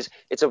you what it is.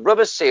 It's a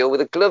rubber seal with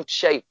a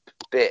gloved-shaped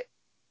bit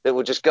that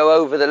will just go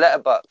over the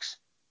letterbox.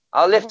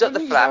 I'll lift up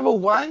the flap. Have a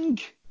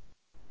wank.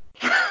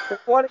 I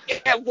want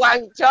to get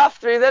wanked off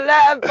through the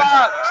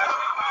letterbox.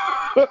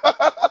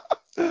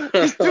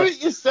 Just do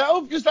it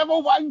yourself. Just have a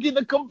wank in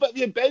the comfort of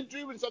your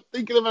bedroom and stop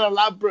thinking of an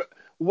elaborate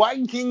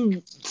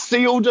wanking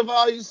seal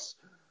device.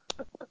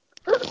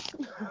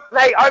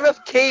 Mate, I'm a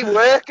key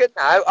worker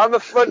now. I'm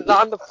the front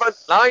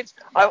lines.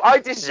 I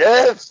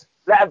deserve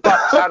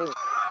letterbox hands.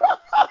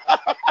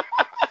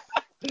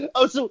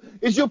 Oh, so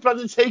is your plan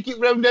to take it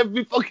round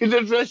every fucking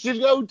address you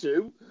go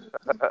to?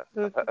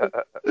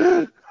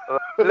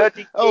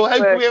 Bloody how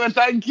can we ever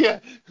thank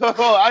you?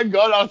 Oh, hang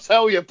on, I'll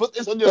tell you. Put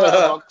this on your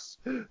letterbox.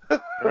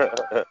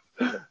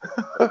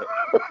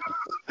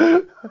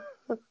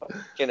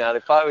 You know,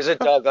 if I was a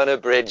dog on a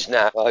bridge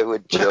now, I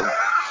would jump.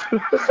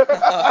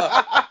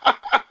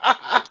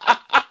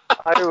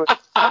 I would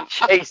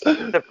chase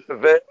the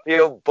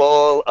proverbial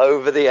ball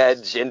over the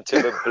edge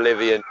into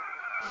oblivion.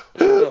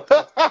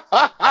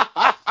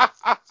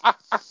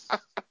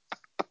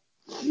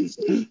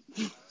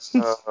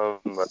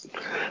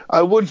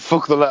 I would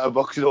fuck the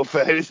letterbox in all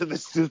fairness.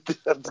 This is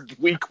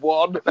week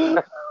one.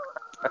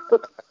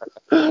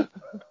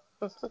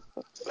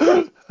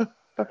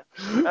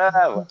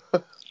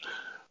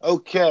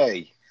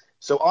 Okay,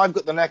 so I've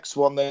got the next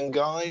one then,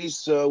 guys.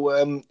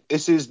 So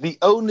this is the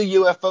only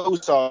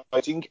UFO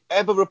sighting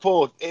ever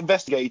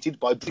investigated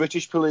by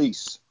British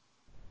police.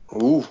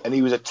 Ooh. And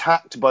he was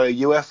attacked by a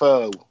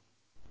UFO.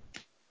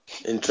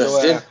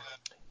 Interesting. So,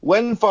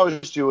 when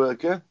forestry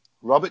worker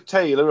Robert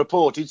Taylor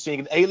reported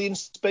seeing an alien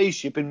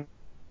spaceship in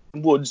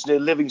woods near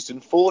Livingston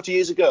 40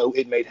 years ago,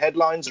 it made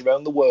headlines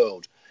around the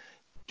world.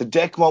 The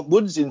Decmont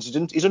Woods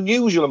incident is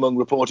unusual among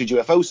reported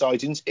UFO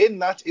sightings in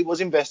that it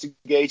was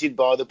investigated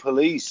by the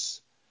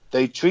police.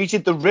 They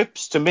treated the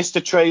rips to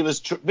Mr.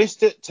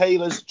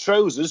 Taylor's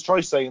trousers,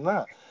 try saying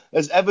that,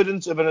 as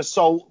evidence of an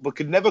assault, but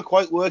could never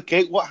quite work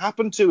out what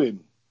happened to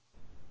him.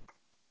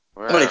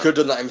 Well, he could have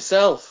done that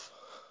himself.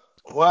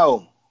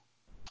 Well,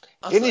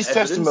 That's in his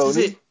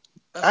testimony...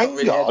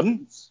 Hang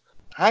on.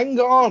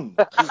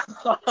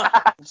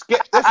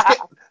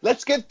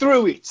 let's get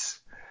through it.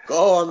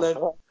 Go on then.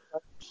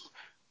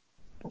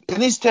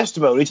 In his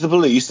testimony to the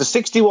police, the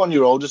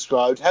 61-year-old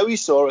described how he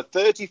saw a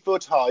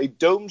 30-foot-high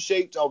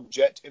dome-shaped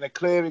object in a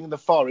clearing in the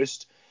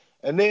forest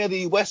near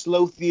the West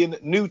Lothian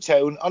New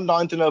Town on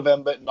 9th of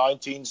November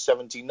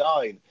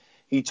 1979.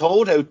 He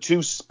told how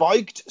two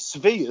spiked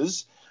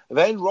spheres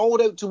then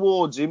rolled out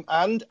towards him,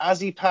 and as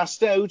he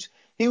passed out,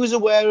 he was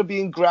aware of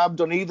being grabbed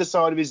on either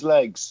side of his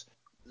legs.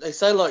 They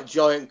sound like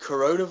giant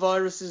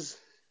coronaviruses.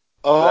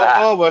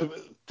 Oh, well,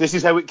 this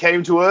is how it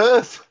came to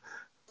Earth.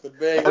 Could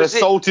be. And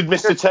assaulted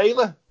Mr.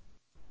 Taylor.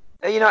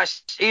 Are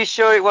you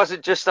sure it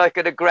wasn't just like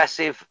an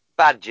aggressive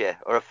badger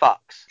or a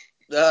fox?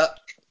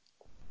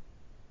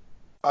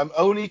 I'm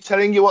only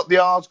telling you what the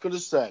article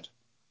has said.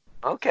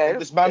 Okay. What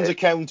this man's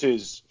account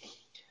is.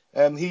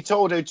 He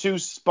told how two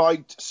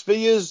spiked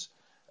spheres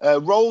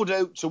rolled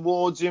out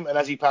towards him, and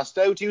as he passed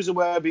out, he was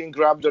aware of being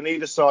grabbed on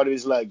either side of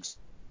his legs.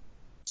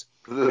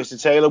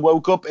 Mr. Taylor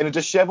woke up in a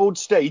dishevelled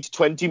state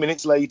 20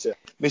 minutes later.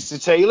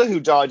 Mr. Taylor, who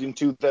died in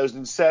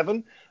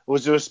 2007,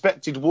 was a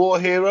respected war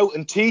hero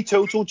and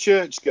teetotal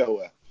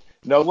churchgoer.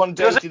 No one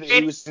doubted that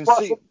he was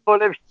sincere.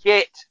 Full of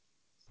shit.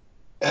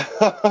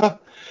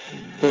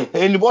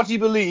 In what he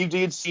believed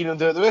he had seen, and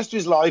the rest of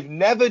his life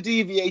never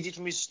deviated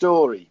from his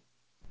story.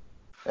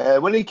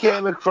 When he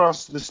came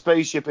across the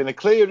spaceship in a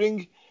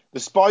clearing, the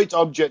spiked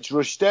object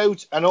rushed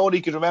out, and all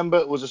he could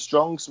remember was a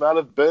strong smell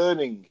of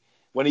burning.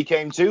 When he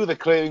came to, the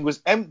clearing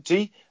was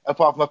empty,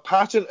 apart from a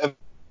pattern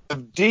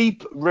of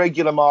deep,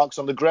 regular marks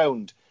on the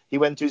ground. He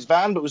went to his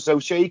van, but was so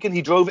shaken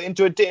he drove it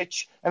into a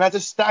ditch and had to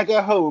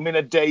stagger home in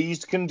a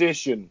dazed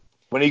condition.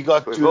 When he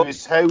got to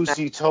his house,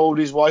 he told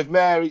his wife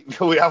Mary,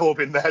 we have all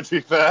been there to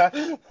be fair,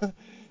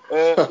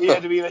 he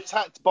had been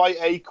attacked by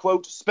a,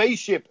 quote,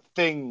 spaceship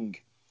thing.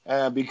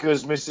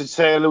 Because Mr.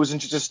 Taylor was in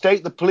such a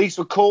state, the police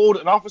were called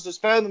and officers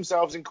found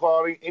themselves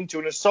inquiring into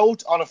an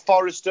assault on a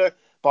forester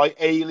by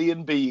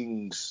alien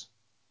beings.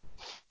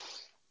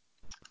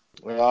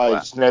 Right,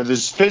 wow. Now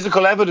there's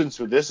physical evidence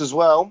with this as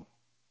well.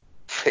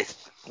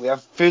 We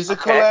have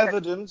physical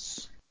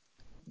evidence.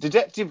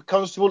 Detective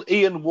Constable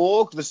Ian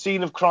Walk, the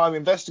scene of crime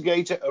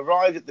investigator,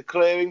 arrived at the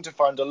clearing to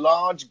find a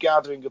large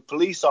gathering of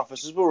police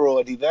officers were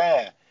already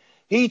there.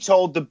 He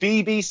told the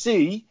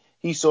BBC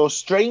he saw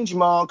strange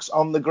marks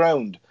on the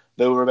ground.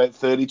 There were about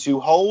 32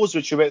 holes,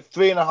 which were about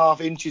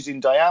 3.5 inches in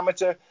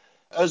diameter,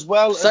 as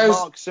well as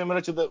marks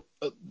similar to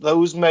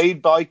those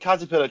made by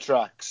caterpillar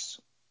tracks.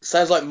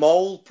 Sounds like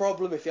mole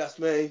problem, if you ask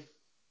me.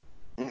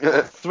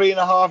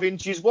 3.5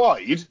 inches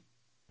wide?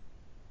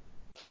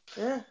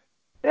 Yeah.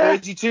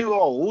 32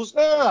 holes?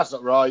 No, that's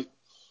not right.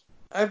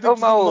 How big do you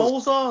think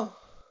moles are?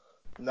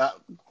 No,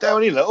 they're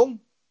only little.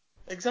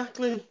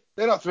 Exactly.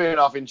 They're not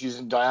 3.5 inches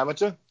in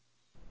diameter.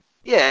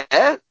 Yeah,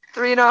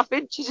 3.5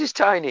 inches is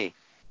tiny.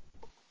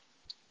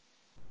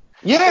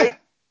 Yeah.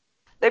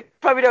 They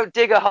probably don't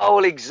dig a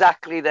hole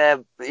exactly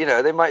there. You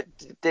know, they might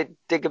dig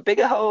a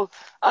bigger hole.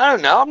 I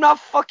don't know. I'm not a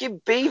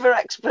fucking beaver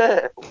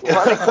expert. What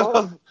are they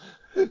called?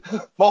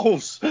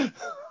 Moles.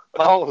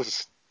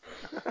 Moles.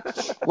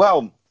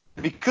 Well,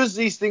 because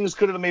these things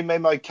could have been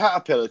made by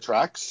caterpillar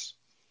tracks,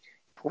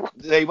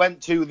 they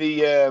went to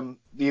the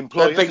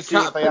employer to see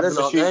if they had the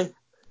machine.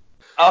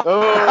 Oh.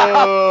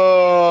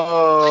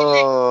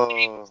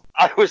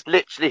 I was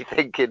literally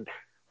thinking,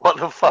 what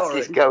the fuck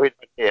is going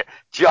on here?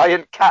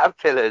 Giant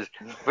caterpillars,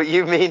 but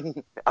you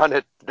mean on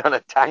a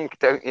tank,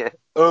 don't you?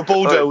 Or a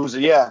bulldozer,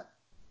 yeah.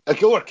 Or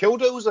a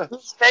killdozer.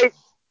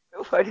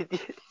 Why did you?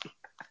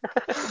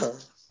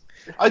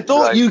 I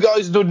thought you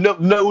guys would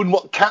have known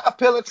what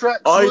caterpillar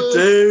tracks were. I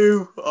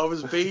do. I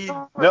was being.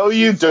 No,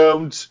 you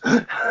don't.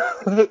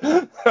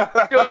 I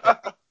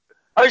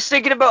was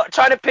thinking about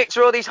trying to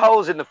picture all these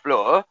holes in the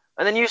floor,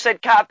 and then you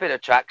said caterpillar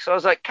tracks. So I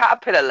was like,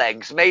 caterpillar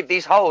legs made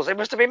these holes. They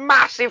must have been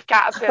massive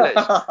caterpillars.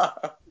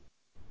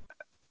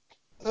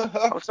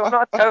 So I'm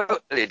not a total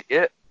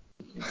idiot.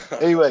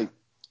 Anyway,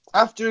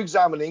 after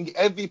examining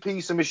every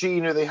piece of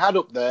machinery they had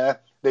up there,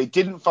 they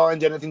didn't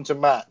find anything to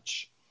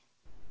match.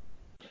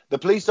 The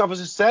police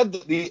officer said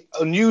that the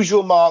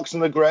unusual marks on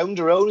the ground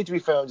are only to be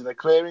found in the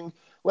clearing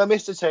where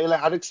Mr. Taylor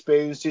had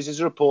experienced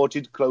his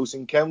reported close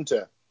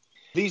encounter.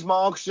 These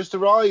marks just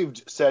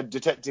arrived, said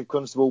Detective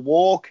Constable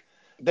Walk.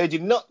 They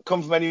did not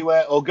come from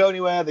anywhere or go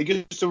anywhere. They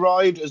just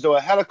arrived as though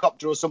a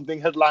helicopter or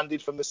something had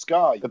landed from the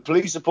sky. The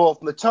police report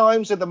from the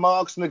Times said the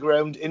marks on the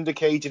ground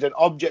indicated an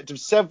object of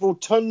several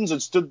tons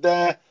had stood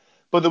there,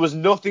 but there was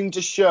nothing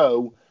to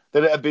show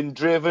that it had been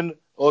driven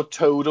or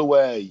towed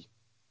away.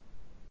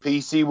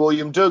 PC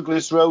William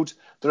Douglas wrote,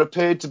 there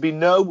appeared to be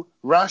no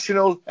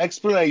rational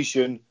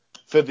explanation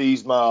for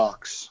these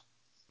marks.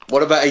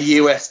 What about a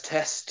US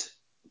test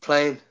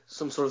plane?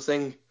 Some sort of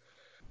thing?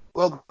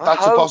 Well,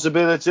 that's a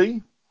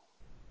possibility.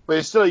 But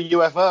it's still a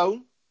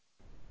UFO.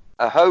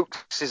 A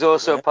hoax is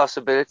also a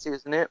possibility,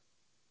 isn't it?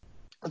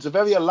 It's a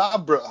very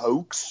elaborate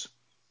hoax.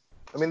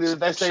 I mean,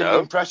 they're saying the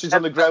impressions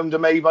on the ground are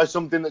made by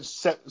something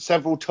that's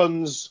several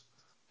tons.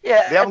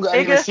 Yeah, they haven't got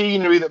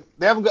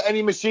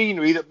any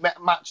machinery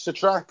that matched the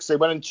tracks. They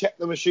went and checked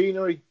the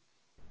machinery.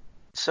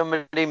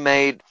 Somebody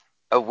made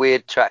a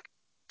weird track.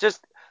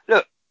 Just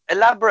look,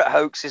 elaborate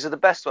hoaxes are the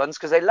best ones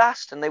because they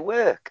last and they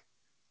work.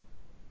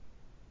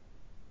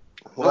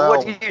 Well,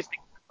 what do you think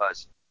it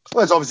was?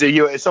 Well,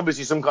 it's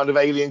obviously some kind of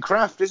alien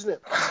craft, isn't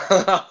it?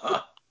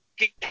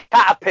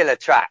 Caterpillar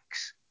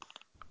tracks.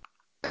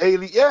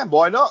 Alien, yeah,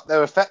 why not?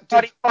 They're effective.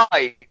 Johnny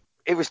Five.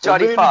 It was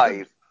Johnny Really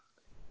Five.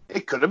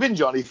 It could have been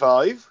Johnny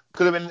Five.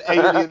 Could have been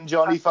Alien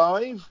Johnny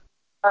Five.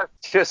 I've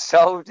just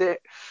solved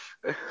it.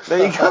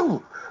 There you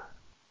go.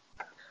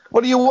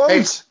 What do you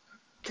want?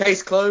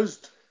 Case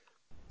closed.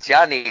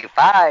 Johnny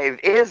Five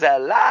is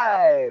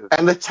alive.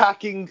 And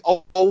attacking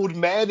old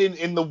men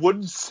in the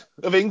woods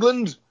of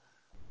England.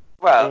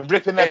 Well, and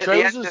ripping their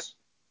trousers.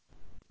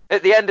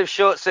 At the end of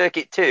Short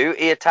Circuit 2,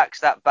 he attacks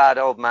that bad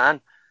old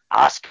man.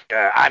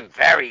 Oscar, I'm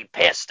very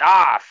pissed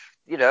off.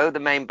 You know, the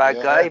main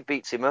bad guy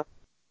beats him up.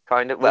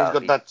 Kind of. Well,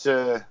 he's got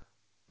that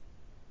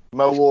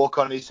mohawk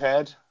on his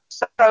head.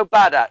 So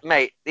badass,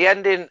 mate. The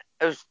ending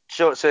of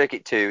Short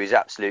Circuit 2 is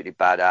absolutely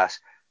badass.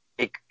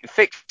 He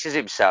fixes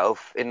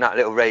himself in that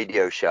little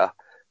radio shop,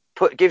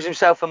 gives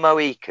himself a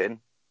Mohican,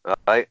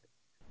 right,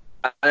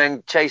 and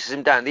then chases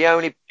him down. The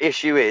only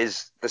issue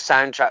is the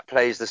soundtrack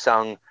plays the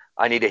song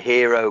 "I Need a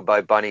Hero"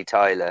 by Bonnie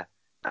Tyler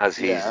as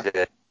he's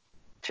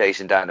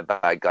chasing down a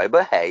bad guy.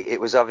 But hey, it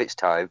was of its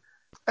time.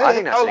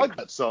 Hey, I like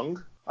that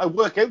song. I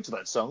work out to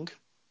that song.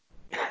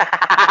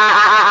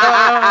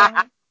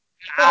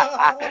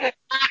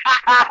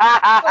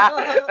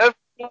 Of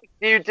course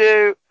you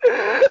do.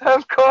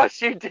 Of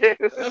course you do.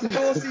 Of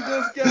course he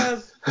does,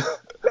 Gaz.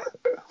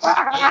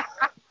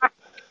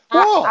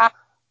 What?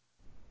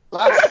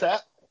 That's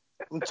set.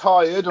 I'm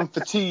tired. I'm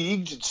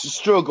fatigued. It's a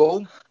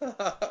struggle.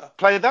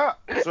 Play that.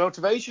 It's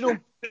motivational.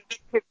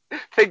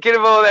 Thinking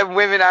of all them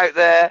women out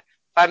there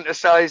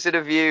fantasizing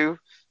of you,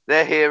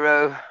 their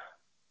hero.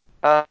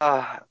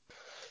 Well,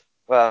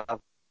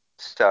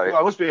 sorry.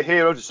 Well, I must be a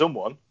hero to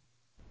someone.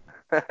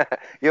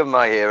 You're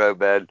my hero,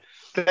 Ben.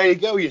 There you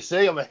go. You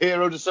see, I'm a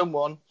hero to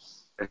someone.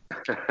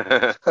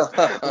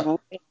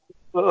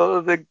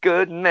 Oh, the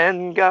good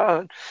men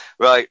gone.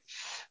 Right.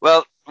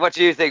 Well, what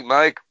do you think,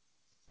 Mike?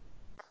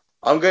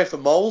 I'm going for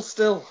moles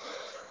still.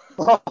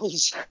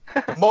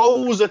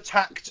 Moles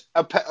attacked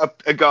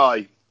a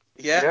guy.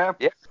 Yeah.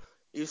 Yeah.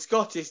 He was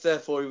Scottish,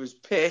 therefore he was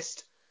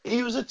pissed.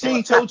 He was a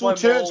teetotal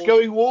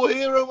church-going war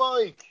hero,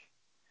 Mike.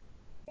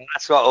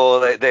 That's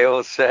what they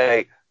all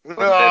say when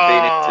they're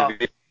being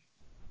interviewed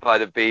by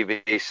the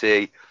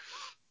BBC.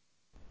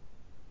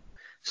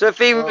 So if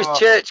he was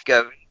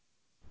church-going,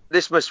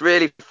 this must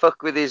really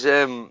fuck with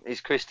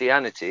his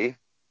Christianity,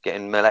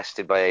 getting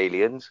molested by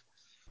aliens.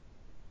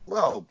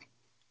 Well,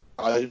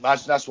 I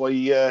imagine that's why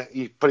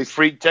he probably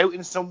freaked out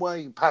in some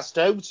way, passed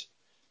out.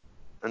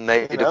 And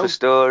made up a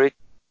story.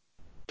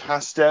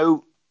 Passed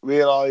out,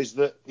 realised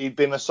that he'd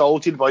been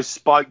assaulted by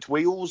spiked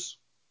wheels.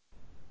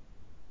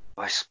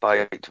 By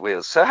spiked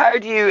wheels. So how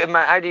do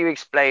you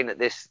explain that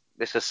this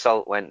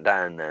assault went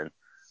down then?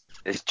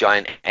 This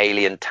giant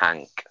alien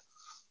tank.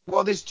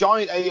 Well, this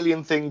giant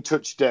alien thing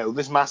touched down,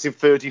 this massive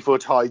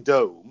 30-foot high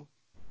dome.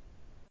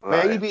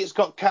 Right. Maybe it's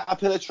got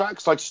caterpillar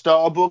tracks like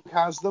Starbug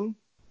has them.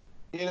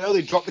 You know,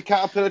 they drop the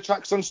caterpillar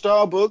tracks on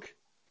Starbug.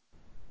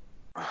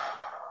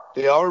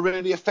 They are a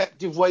really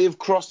effective way of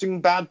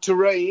crossing bad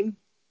terrain.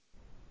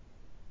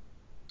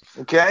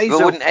 Okay, but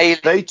so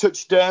they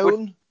touched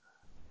down.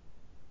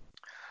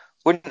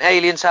 Wouldn't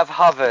aliens have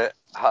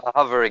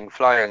hovering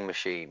flying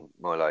machine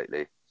more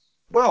likely?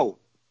 Well,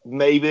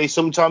 maybe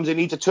sometimes they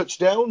need to touch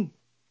down.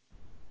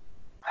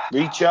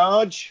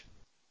 Recharge.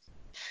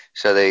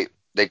 So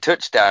they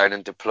touched down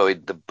and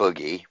deployed the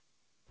buggy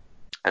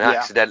and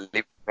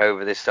accidentally went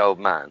over this old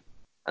man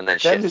and then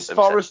this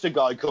forester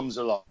guy comes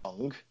along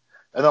and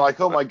they're like,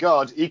 oh my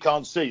god, he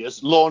can't see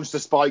us, launch the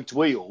spiked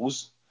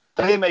wheels.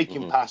 They make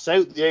him pass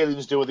out. The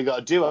aliens do what they got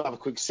to do, have a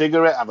quick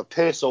cigarette, have a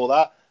piss, all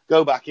that,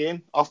 go back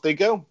in, off they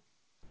go.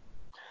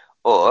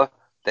 Or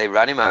they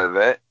ran him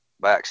over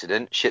by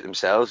accident, shit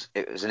themselves.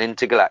 It was an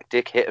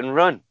intergalactic hit and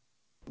run.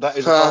 That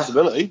is a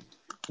possibility.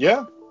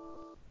 Yeah.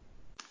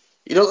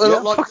 You know what they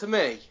look like to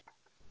me?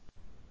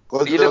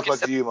 What do they look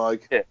like to you,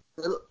 Mike? They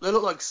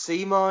look like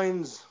sea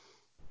mines.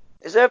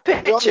 Is there a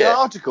picture? On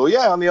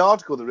the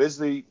article there is.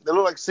 They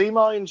look like sea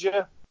mines,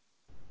 yeah.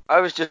 I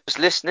was just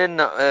listening,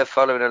 not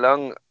following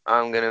along.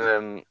 I'm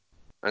gonna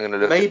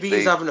look. Maybe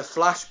he's having a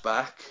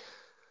flashback.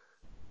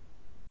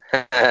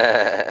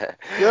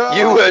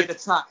 You would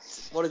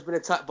attacked. What has been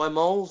attacked by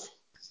moles?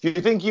 Do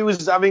you think he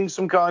was having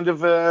some kind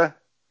of a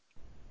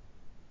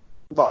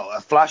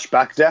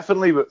flashback,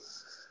 definitely, but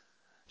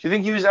do you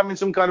think he was having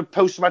some kind of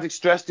post-traumatic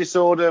stress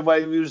disorder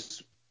where he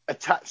was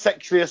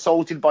sexually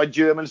assaulted by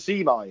German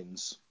sea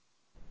mines?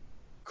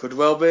 Could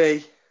well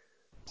be.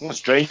 Well,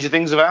 stranger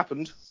things have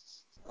happened.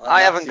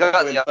 I haven't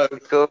got the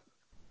article.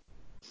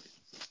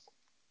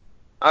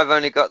 I've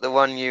only got the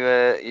one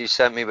you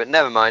sent me, but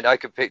never mind. I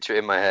could picture it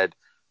in my head.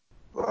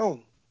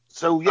 Well,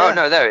 so yeah. Oh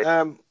no, there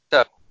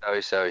it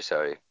is.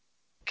 Sorry.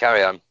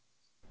 Carry on.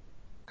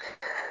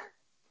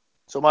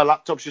 So my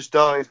laptop's just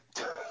died.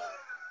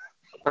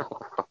 For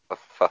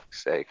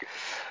fuck's sake.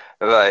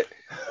 Right.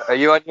 Are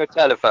you on your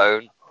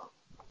telephone?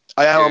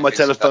 I am on my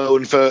doing stuff.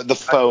 telephone for the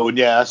phone.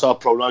 Yeah, that's our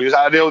problem.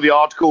 I know the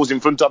articles in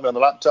front of me on the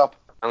laptop.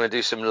 I'm going to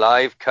do some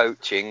live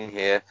coaching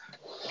here.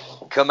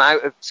 Come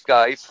out of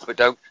Skype, but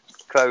don't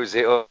close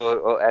it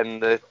or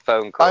end the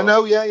phone call. I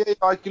know. Yeah.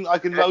 I can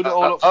load it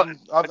all up.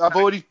 I've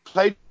already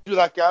played with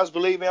that, guys.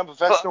 Believe me, I'm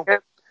professional.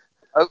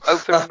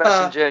 Open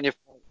Messenger on your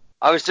phone.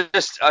 I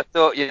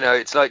thought,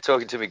 it's like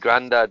talking to my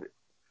granddad.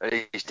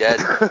 He's dead.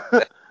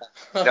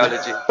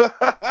 Anthology.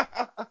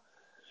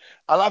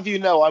 I'll have you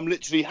know, I'm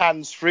literally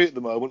hands-free at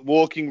the moment,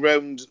 walking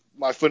round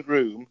my front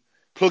room,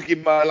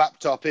 plugging my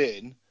laptop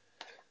in,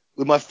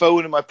 with my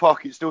phone in my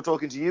pocket, still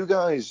talking to you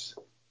guys.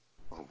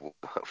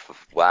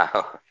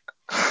 Wow.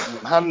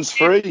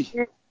 Hands-free.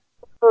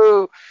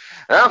 Oh,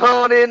 I'm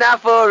holding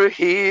out for a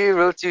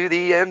hero to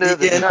the end of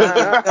the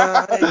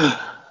night.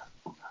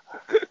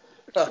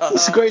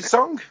 It's a great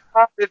song.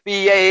 I would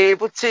be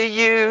able to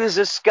use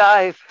a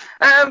Skype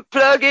and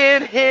plug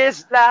in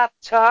his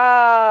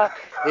laptop.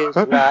 His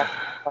laptop.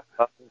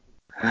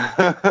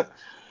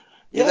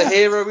 You're the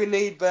hero we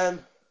need, Ben.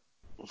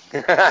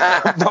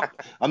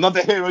 I'm not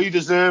the hero you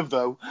deserve,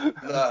 though.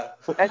 No.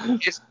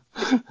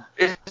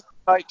 It's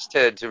Mike's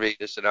turn to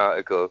read us an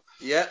article.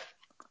 Yeah.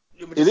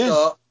 You want It me to is.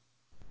 start?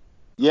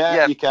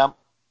 Yeah, you can.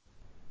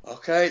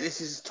 Okay,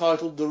 this is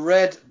titled The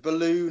Red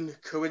Balloon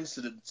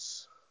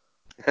Coincidence.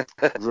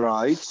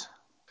 Right.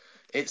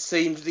 It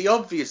seemed the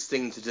obvious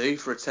thing to do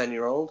for a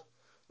 10-year-old.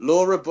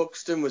 Laura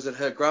Buxton was at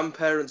her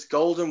grandparents'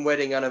 golden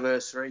wedding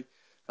anniversary,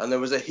 and there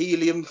was a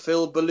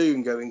helium-filled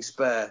balloon going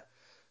spare.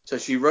 So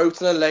she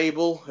wrote on a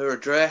label her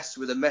address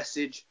with a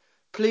message,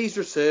 "Please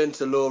return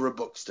to Laura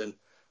Buxton,"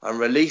 and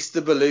released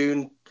the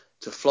balloon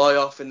to fly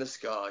off in the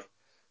sky.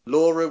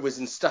 Laura was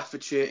in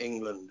Staffordshire,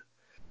 England.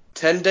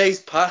 10 days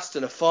passed,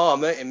 and a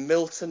farmer in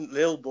Milton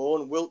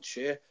Lilbourne,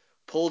 Wiltshire,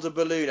 pulled a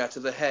balloon out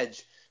of the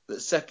hedge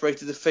that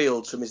separated the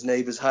fields from his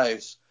neighbour's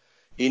house.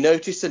 He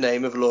noticed the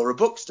name of Laura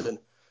Buxton.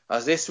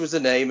 As this was the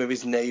name of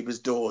his neighbour's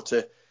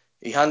daughter,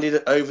 he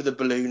handed over the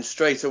balloon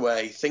straight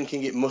away,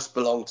 thinking it must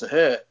belong to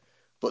her.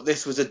 But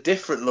this was a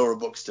different Laura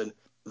Buxton,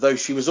 though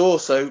she was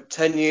also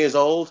 10 years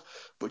old,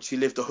 but she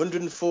lived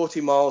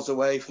 140 miles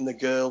away from the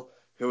girl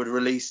who had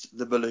released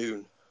the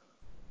balloon.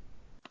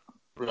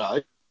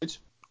 Right.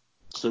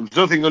 So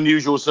nothing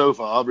unusual so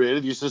far,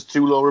 really. Just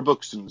two Laura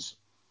Buxtons.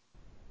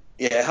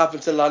 Yeah, it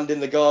happened to land in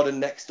the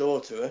garden next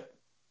door to her.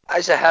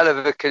 That's a hell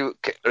of a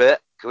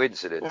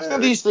coincidence. Yeah,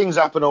 these things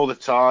happen all the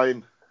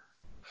time.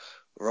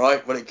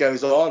 Right, well, it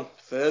goes on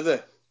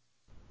further.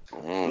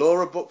 Mm.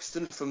 Laura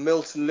Buxton from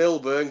Milton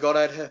Lilburn got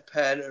out her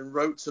pen and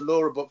wrote to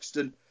Laura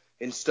Buxton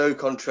in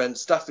Stoke-on-Trent,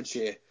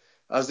 Staffordshire.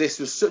 As this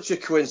was such a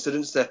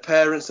coincidence, their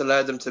parents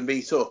allowed them to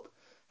meet up,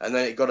 and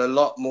then it got a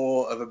lot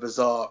more of a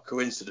bizarre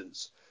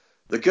coincidence.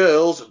 The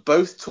girls,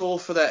 both tall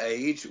for their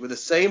age, were the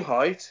same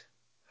height,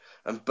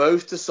 and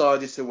both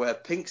decided to wear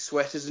pink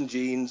sweaters and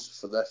jeans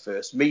for their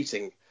first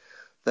meeting.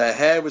 Their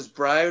hair was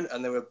brown,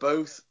 and they were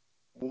both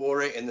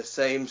wore it in the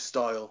same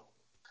style.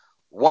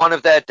 One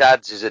of their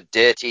dads is a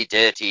dirty,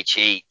 dirty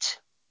cheat.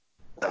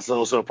 That's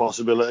also a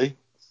possibility.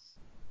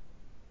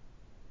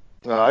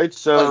 Right,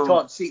 so... Well, he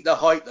can't cheat the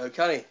height, though,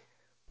 can he?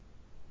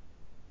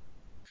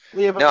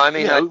 Yeah, but, No, I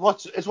mean,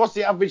 what's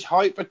the average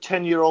height for a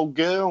 10-year-old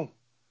girl?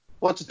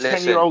 What's a Listen.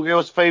 10-year-old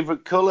girl's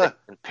favourite colour?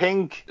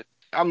 Pink.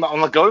 I'm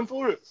not going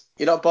for it.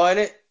 You're not buying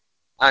it?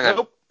 Hang on.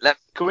 Nope.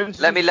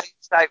 Let me lay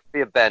this out for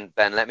you, Ben.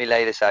 Ben, let me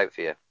lay this out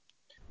for you.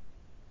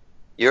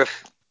 You're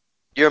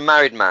a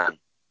married man.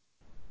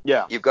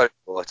 Yeah. You've got a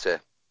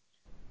daughter.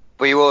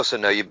 But you also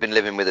know you've been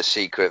living with a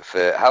secret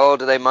for... How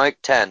old are they, Mike?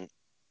 10?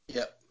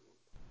 Yeah.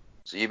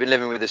 So you've been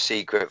living with a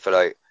secret for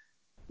like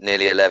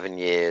nearly 11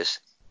 years.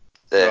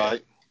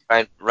 Right.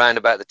 Round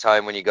about the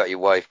time when you got your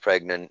wife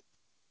pregnant,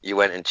 you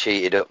went and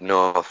cheated up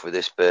north with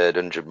this bird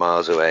 100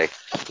 miles away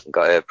and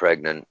got her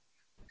pregnant.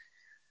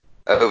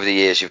 Over the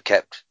years, you've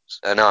kept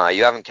an eye.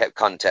 You haven't kept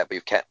contact, but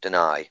you've kept an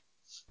eye.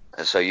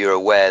 And so you're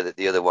aware that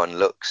the other one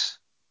looks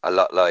a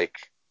lot like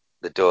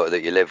the daughter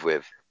that you live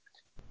with.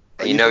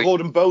 And you called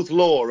them both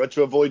Laura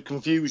to avoid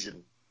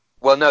confusion.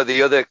 Well, no,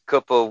 the other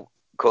couple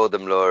called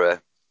them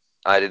Laura.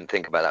 I didn't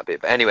think about that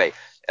bit. But anyway...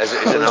 He's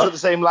got the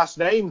same last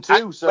name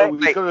too, so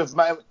he could have...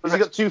 Has he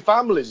got two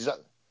families?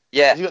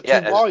 Yeah, has he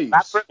got two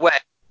wives?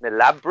 An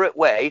elaborate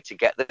way to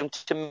get them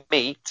to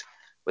meet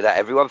without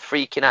everyone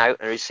freaking out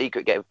and his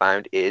secret getting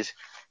found is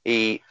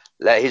he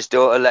let his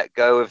daughter let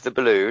go of the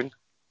balloon.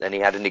 Then he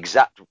had an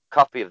exact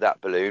copy of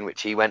that balloon,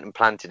 which he went and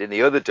planted in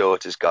the other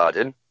daughter's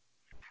garden.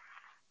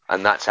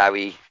 And that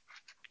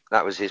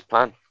was his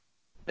plan.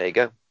 There you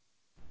go.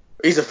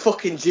 He's a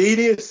fucking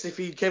genius if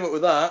he came up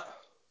with that.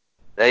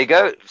 There you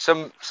go.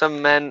 Some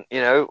men,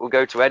 will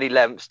go to any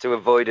lengths to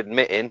avoid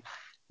admitting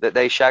that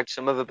they shagged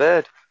some other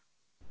bird.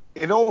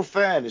 In all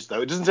fairness,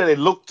 though, it doesn't say they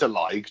looked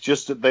alike,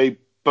 just that they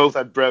both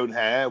had brown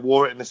hair,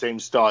 wore it in the same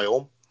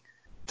style,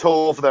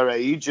 tall for their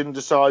age, and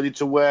decided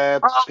to wear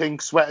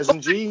pink sweaters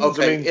and jeans.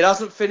 Okay, it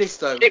hasn't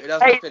finished, though. It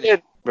hasn't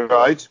finished.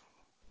 Right.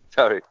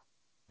 Sorry.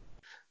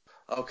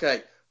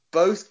 Okay.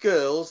 Both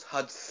girls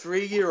had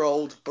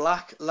 3-year-old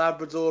black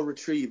Labrador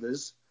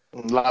retrievers,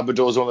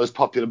 Labrador's one of those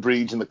popular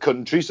breeds in the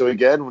country, so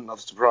again, not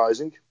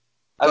surprising.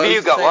 Have you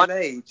Both the got same one?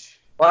 age.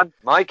 One.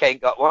 Mike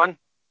ain't got one.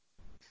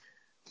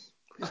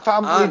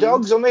 Family And-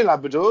 dogs, aren't they,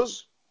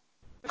 Labradors?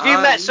 Have you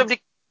met And-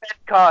 somebody, Ben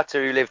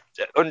Carter, who lived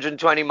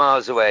 120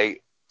 miles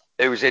away,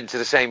 who was into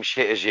the same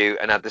shit as you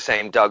and had the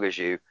same dog as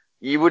you?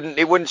 It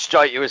wouldn't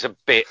strike you as a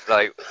bit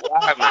like,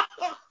 wow, man.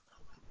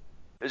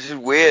 This is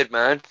weird,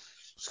 man.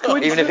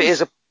 Even if it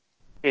is a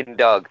fucking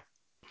dog.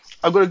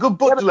 I've got a good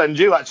book to lend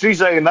you, actually,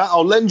 saying that.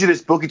 I'll lend you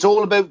this book. It's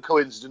all about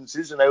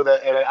coincidences and how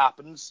it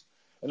happens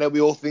and how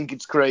we all think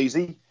it's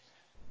crazy.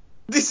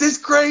 This is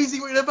crazy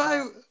what you're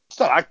about. It's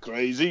not that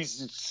crazy.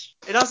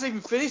 It hasn't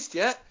even finished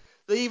yet.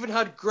 They even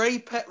had grey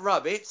pet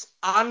rabbits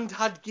and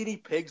had guinea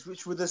pigs,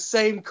 which were the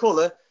same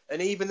colour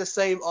and even the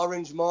same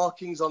orange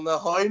markings on their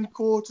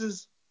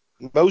hindquarters.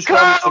 Most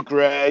rabbits are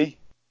grey.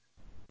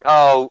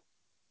 Oh,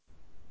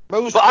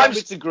 Most But I'm-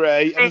 rabbits are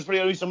grey, and there's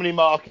probably only so many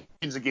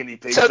markings of guinea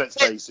pigs, So- let's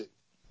face it.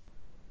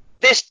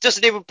 this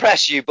doesn't even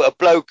impress you, but a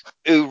bloke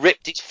who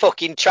ripped his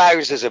fucking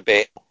trousers a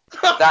bit,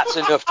 that's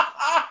enough.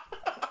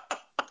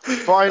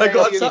 Fine I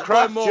got alien attacked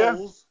craft, by yeah.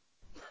 moles.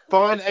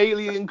 Fine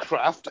alien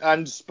craft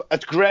and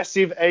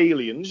aggressive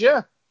aliens,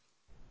 yeah.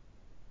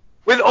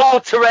 With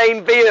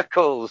all-terrain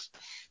vehicles.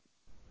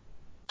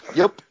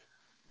 Yep.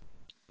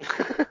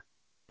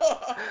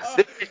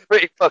 This is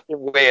pretty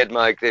fucking weird,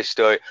 Mike, this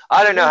story.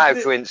 I don't know how Isn't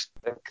it?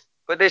 coincidence,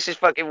 but this is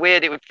fucking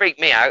weird. It would freak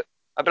me out.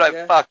 I'd be like,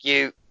 Yeah. fuck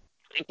you.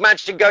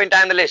 Imagine going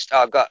down the list.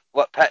 Oh,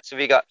 what pets have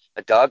you got?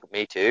 A dog?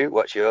 Me too.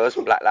 What's yours?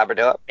 Black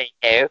Labrador? Me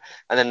too.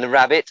 And then the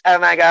rabbit. Oh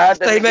my god.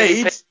 then Same the guinea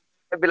age. pig.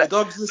 I'd be The like,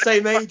 dog's the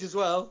same age as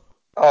well.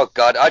 oh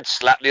god, I'd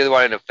slap the other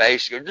one in the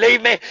face. Go,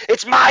 leave me.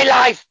 It's my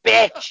life,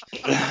 bitch.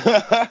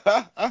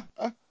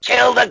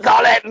 Kill the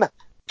golem.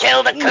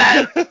 Kill the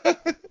clown.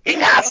 It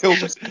has no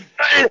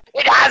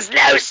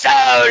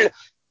soul.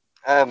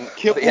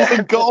 Kill But yeah.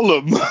 the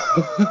golem.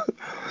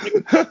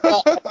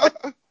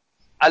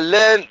 I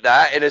learned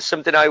that in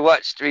something I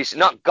watched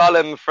recently. Not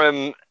Gollum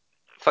from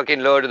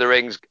fucking Lord of the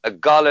Rings. A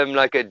Gollum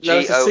like a No,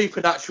 it's a G-O.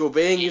 supernatural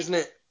being, isn't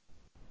it?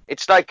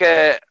 It's like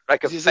a Is it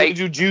fake. something to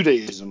do with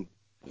Judaism?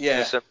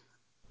 Yeah.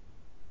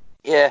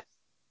 Yeah.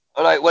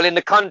 Well, in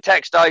the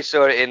context I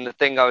saw it in, the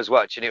thing I was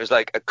watching, it was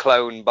like a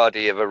clone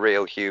body of a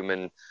real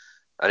human,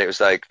 and it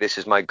was like, this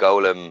is my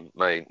golem,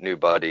 my new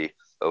body,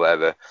 or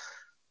whatever.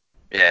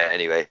 Yeah.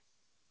 Anyway,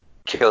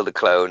 kill the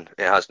clone.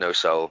 It has no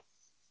soul.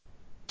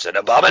 It's an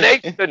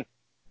abomination.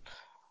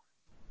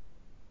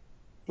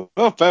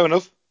 Oh, fair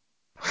enough.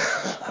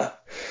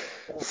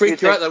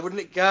 Freak you out though, wouldn't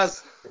it,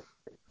 Gaz?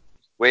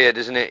 Weird,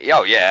 isn't it?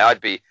 Oh yeah,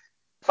 I'd be.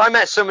 If I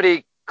met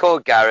somebody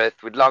called Gareth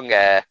with long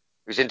hair,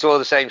 who's into all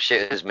the same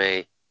shit as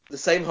me, The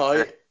same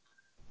height.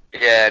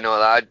 yeah, no,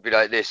 I'd be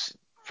like, this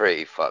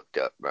pretty fucked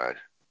up, man.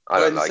 I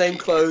Wearing don't the like same it.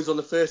 clothes on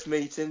the first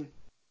meeting.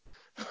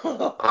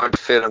 I'm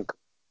feeling.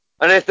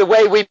 And if the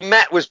way we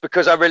met was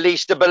because I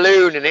released a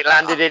balloon and it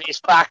landed in his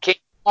fucking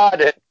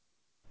garden,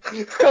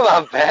 come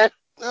on, Ben.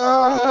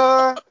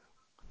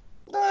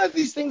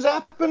 These things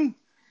happen.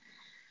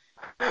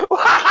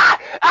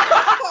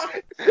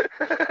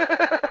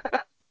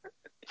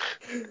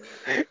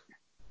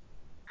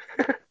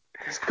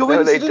 It's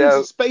coincidence. don't.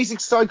 It's basic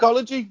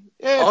psychology.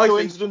 Yeah, it's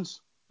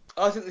coincidence.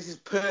 I think this is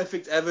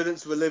perfect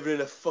evidence we're living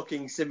in a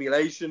fucking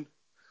simulation.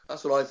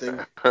 That's what I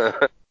think.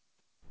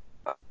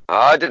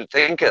 I didn't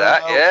think of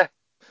that. Well- Yeah,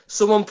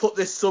 Someone put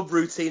this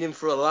subroutine in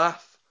for a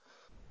laugh.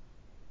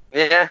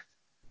 yeah.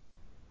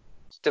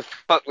 To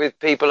fuck with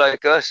people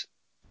like us.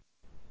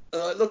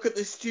 Look at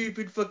this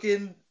stupid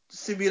fucking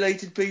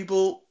simulated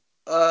people.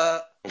 Yeah.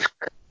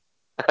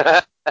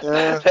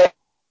 They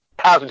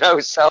have no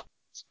souls.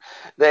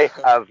 They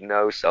have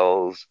no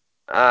souls.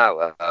 Ah,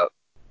 well.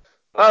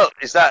 Well,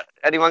 is that,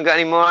 anyone got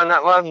any more on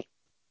that one?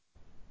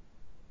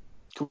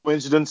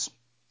 Coincidence.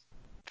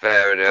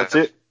 Fair enough.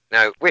 That's it.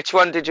 Now, which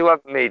one did you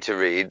want me to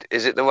read?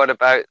 Is it the one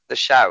about the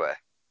shower?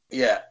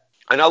 Yeah.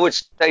 And I would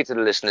say to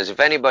the listeners, if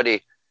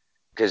anybody,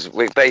 because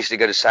we're basically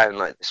going to sound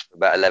like this for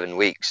about 11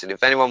 weeks, and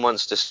if anyone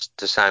wants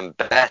to sound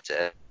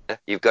better,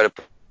 you've got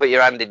to put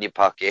your hand in your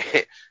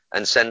pocket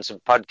and send some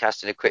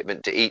podcasting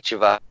equipment to each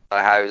of our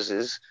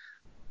houses,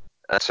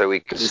 so we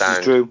can This is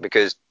sound. true.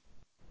 Because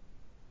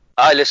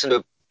I listened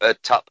to a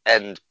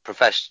top-end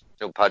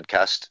professional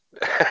podcast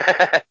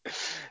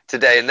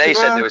today, and they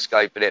said they were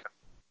Skyping it.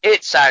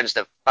 It sounds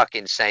the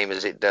fucking same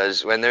as it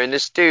does when they're in the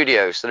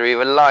studio, so they're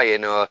either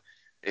lying or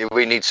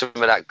we need some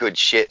of that good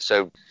shit,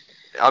 so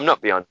I'm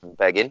not beyond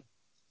begging.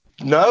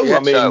 No, Yeah, I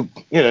mean,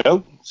 you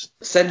know.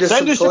 Send us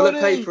Send some us toilet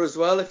money. paper as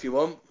well if you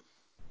want.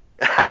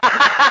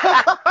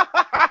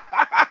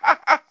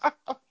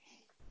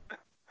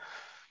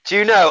 Do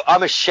you know,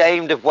 I'm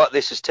ashamed of what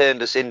this has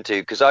turned us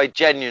into, because I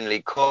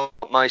genuinely caught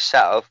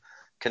myself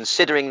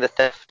considering the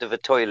theft of a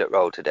toilet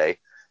roll today,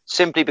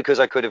 simply because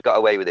I could have got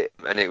away with it,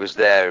 and it was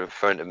there in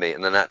front of me,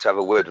 and then I had to have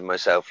a word with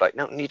myself, like,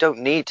 no, you don't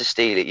need to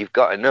steal it, you've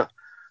got enough.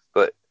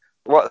 But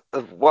what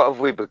have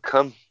we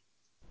become?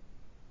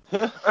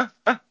 I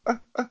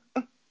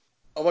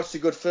watched a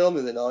good film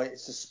the other night.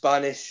 It's a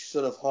Spanish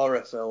sort of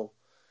horror film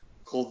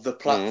called The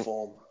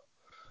Platform.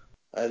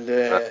 And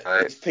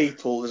Right. these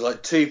people, there's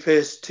like two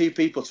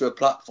people to a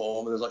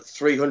platform, and there's like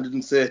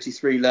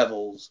 333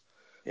 levels.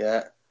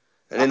 Yeah,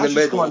 and in the That's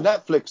just come on middle,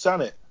 Netflix,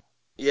 hasn't it?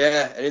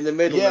 yeah, and in the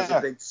middle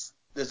Yeah.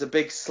 there's a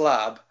big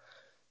slab,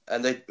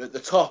 and they at the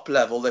top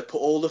level they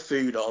put all the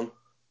food on,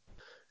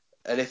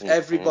 and if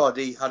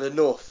everybody had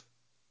enough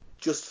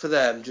just for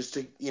them, just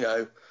to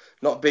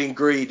not being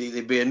greedy,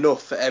 there'd be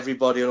enough for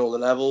everybody on all the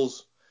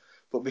levels.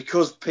 But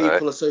because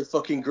people are so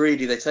fucking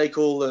greedy, they take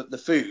all the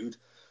food,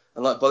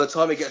 and like by the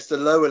time it gets to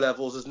lower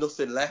levels, there's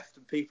nothing left,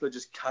 and people are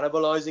just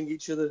cannibalizing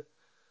each other.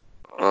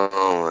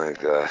 Oh my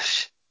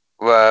gosh.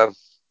 Well,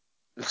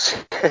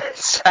 it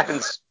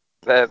sounds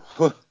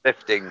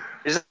uplifting.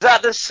 Is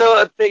that the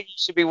sort of thing you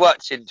should be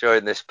watching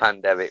during this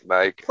pandemic,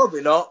 Mike?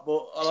 Probably not,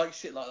 but I like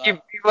shit like that. You'd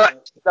be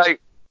watching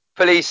like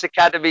Police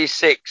Academy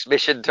 6,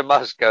 Mission to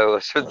Moscow or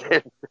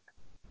something.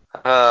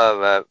 Oh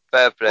man,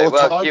 fair play. Or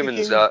Well, Tiger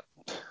humans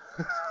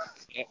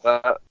King.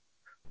 are.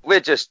 We're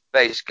just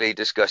basically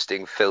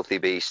disgusting, filthy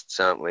beasts,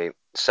 aren't we?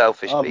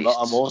 Selfish I'm beasts.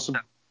 not. I'm awesome.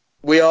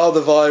 We are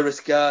the virus,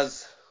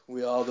 Gaz.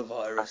 We are the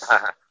virus.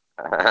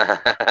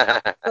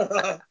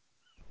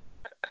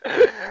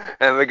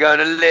 And we're going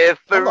to live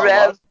Come on,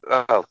 forever.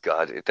 Oh,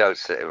 God, it don't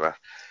sit rough.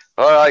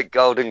 All right,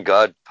 Golden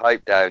God,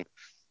 pipe down.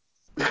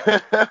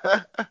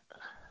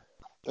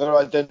 All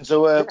right, then.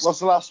 So what's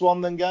the last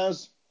one then,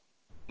 guys?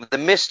 The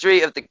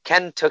mystery of the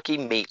Kentucky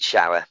meat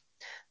shower.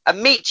 A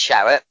meat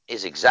shower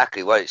is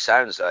exactly what it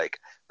sounds like,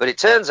 but it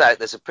turns out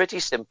there's a pretty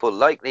simple,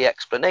 likely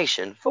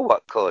explanation for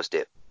what caused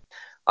it.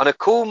 On a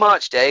cool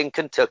March day in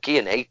Kentucky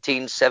in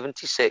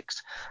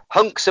 1876,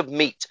 hunks of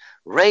meat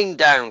rained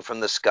down from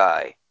the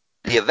sky.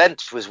 The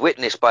event was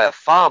witnessed by a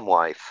farm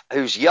wife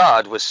whose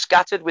yard was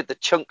scattered with the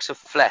chunks of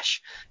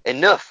flesh,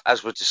 enough,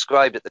 as was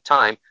described at the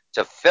time,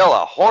 to fill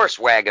a horse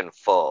wagon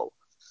full.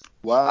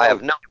 Wow. I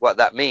have no idea what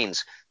that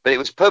means, but it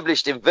was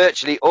published in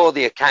virtually all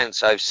the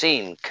accounts I've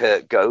seen.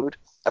 Kurt Goad,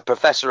 a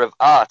professor of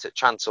art at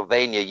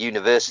Transylvania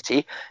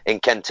University in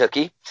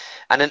Kentucky,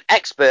 and an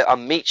expert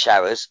on meat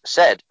showers,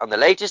 said on the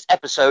latest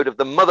episode of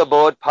the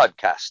Motherboard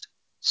podcast,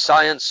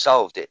 "Science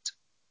solved it."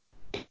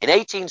 In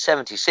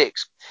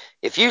 1876,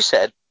 if you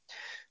said,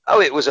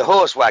 "Oh, it was a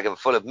horse wagon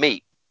full of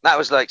meat," that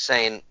was like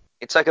saying,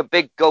 "It's like a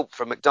big gulp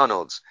from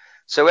McDonald's."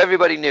 So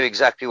everybody knew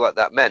exactly what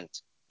that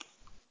meant.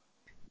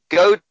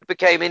 Goad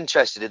became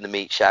interested in the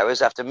meat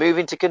showers after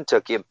moving to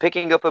Kentucky and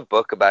picking up a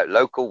book about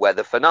local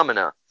weather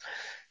phenomena.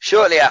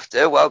 Shortly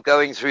after, while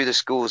going through the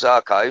school's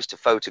archives to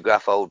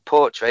photograph old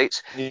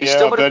portraits, he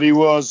I bet he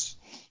was.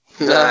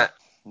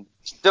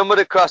 stumbled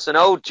across an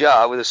old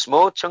jar with a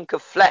small chunk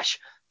of flesh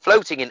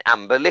floating in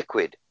amber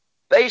liquid.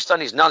 Based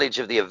on his knowledge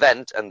of the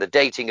event and the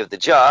dating of the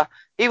jar,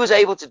 he was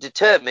able to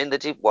determine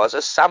that it was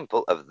a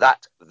sample of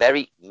that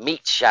very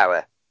meat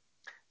shower.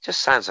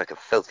 Just sounds like a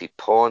filthy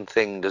porn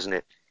thing, doesn't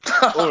it?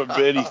 Or a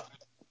really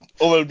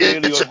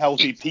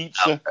unhealthy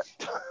pizza.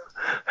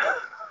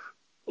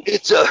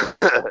 It's a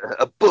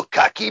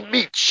bukkake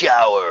meat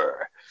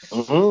shower.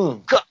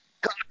 Mm-hmm.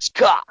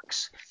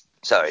 Cocks.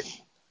 Sorry.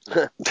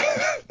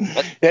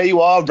 There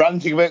you are,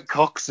 ranting about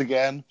cocks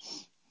again.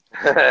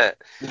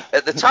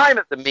 At the time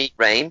of the meat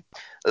rain,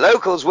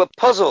 locals were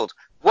puzzled.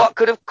 What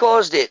could have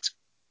caused it?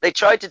 They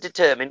tried to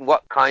determine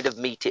what kind of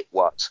meat it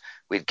was,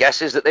 with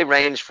guesses that they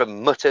ranged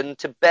from mutton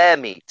to bear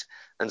meat,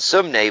 and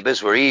some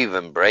neighbours were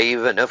even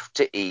brave enough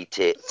to eat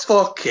it.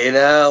 Fucking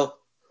hell.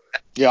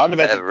 Yeah, I'd have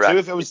had it Right. too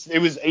if it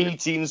was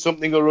 18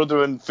 something or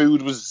other and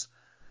food was,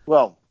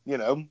 well,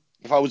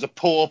 if I was a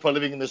pauper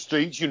living in the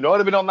streets, I'd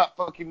have been on that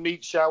fucking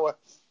meat shower.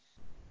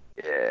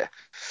 Yeah.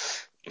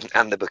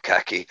 And the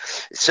bukkake.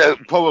 So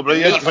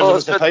Probably, yeah,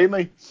 depends if they pay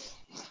me.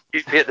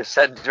 You'd be at the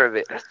centre of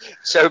it.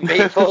 So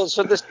meat falls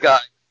from the sky,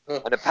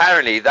 and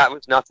apparently that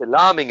was not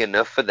alarming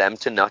enough for them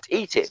to not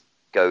eat it,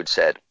 Goad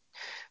said.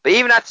 But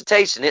even after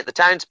tasting it, the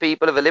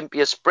townspeople of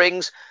Olympia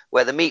Springs,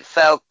 where the meat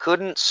fell,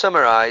 couldn't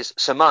surmise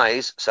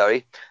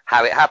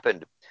how it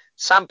happened.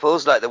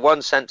 Samples, like the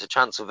one sent to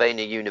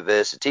Transylvania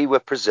University, were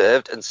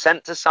preserved and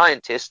sent to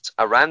scientists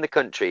around the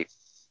country.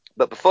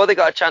 But before they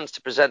got a chance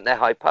to present their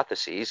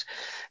hypotheses,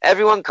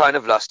 everyone kind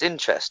of lost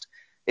interest.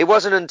 It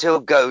wasn't until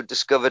Goad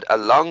discovered a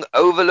long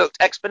overlooked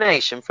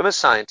explanation from a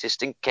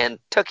scientist in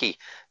Kentucky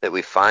that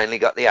we finally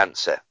got the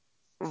answer.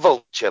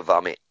 Vulture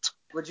vomit.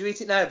 Would you eat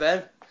it now,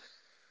 Ben?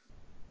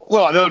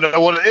 Well, I don't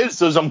know what it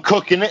is, as I'm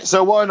cooking it,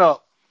 so why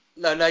not?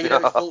 No, you know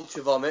it's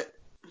vulture vomit.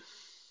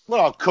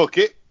 Well, I'll cook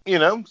it,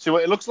 see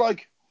what it looks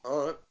like.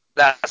 All right.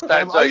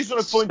 I just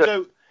want to point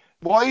out,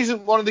 why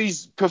isn't one of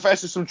these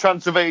professors from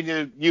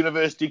Transylvania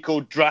University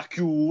called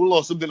Dracul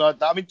or something like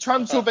that? I mean,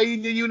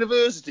 Transylvania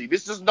University,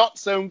 this does not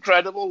sound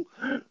credible.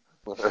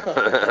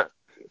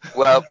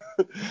 Well,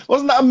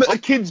 wasn't that a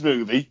kid's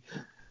movie?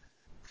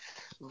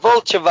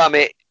 Vulture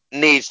vomit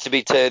needs to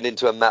be turned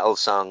into a metal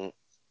song.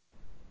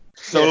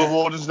 Soul of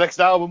Order's next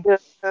album.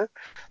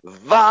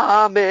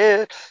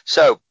 Vomit.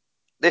 So,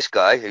 this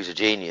guy, who's a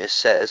genius,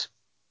 says,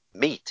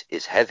 meat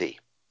is heavy.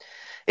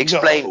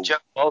 Explained No. Joe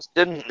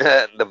Alston,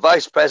 the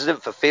Vice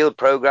President for Field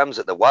Programs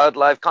at the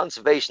Wildlife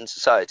Conservation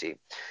Society.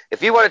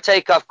 If you want to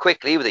take off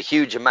quickly with a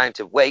huge amount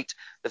of weight,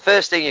 the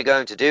first thing you're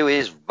going to do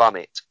is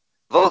vomit.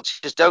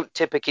 Vultures don't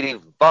typically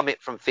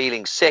vomit from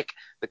feeling sick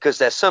because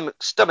their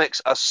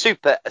stomachs are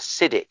super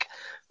acidic,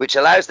 which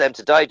allows them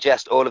to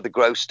digest all of the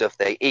gross stuff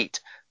they eat,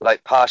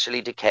 like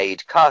partially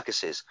decayed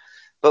carcasses.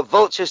 But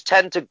vultures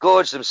tend to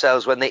gorge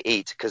themselves when they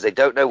eat because they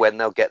don't know when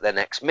they'll get their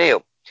next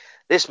meal.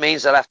 This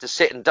means they'll have to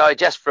sit and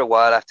digest for a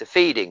while after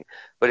feeding,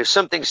 but if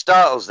something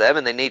startles them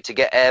and they need to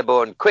get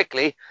airborne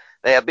quickly,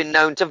 they have been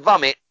known to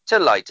vomit to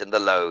lighten the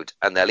load,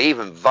 and they'll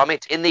even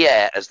vomit in the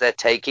air as they're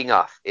taking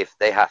off if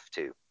they have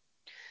to.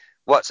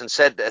 Watson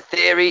said that a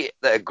theory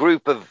that a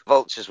group of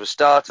vultures were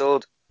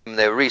startled and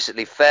they were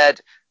recently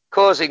fed,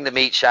 causing the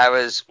meat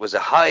showers, was a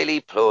highly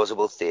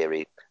plausible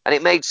theory, and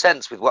it made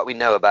sense with what we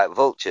know about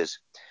vultures.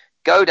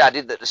 Goad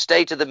added that the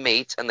state of the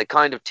meat and the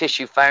kind of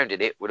tissue found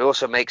in it would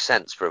also make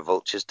sense for a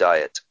vulture's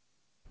diet.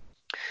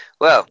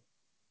 Well,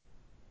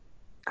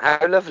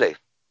 how lovely.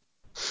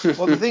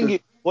 Well, the thing is,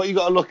 what you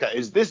got to look at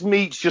is this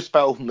meat's just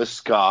fell from the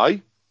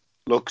sky.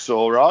 Looks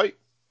all right.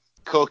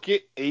 Cook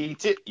it,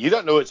 eat it. You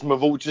don't know it's from a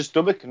vulture's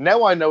stomach.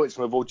 Now I know it's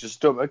from a vulture's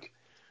stomach.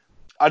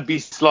 I'd be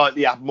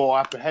slightly more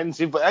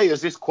apprehensive. But hey,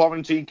 as this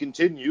quarantine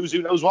continues,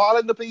 who knows what I'll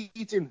end up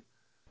eating?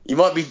 You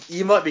might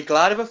be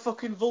glad of a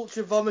fucking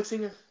vulture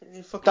vomiting in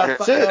your fucking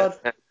That's backyard.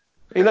 it.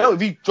 You know,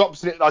 if he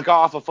drops it like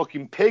half a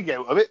fucking pig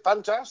out of it,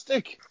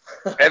 fantastic.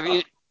 Have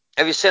you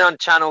seen on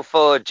Channel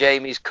 4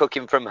 Jamie's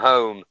cooking from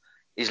home?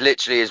 He's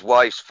literally, his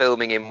wife's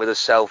filming him with a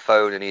cell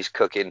phone and he's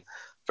cooking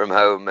from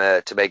home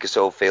to make us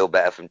all feel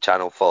better from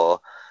Channel 4.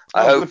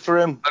 Good for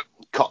him.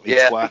 Cockney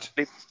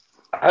twat.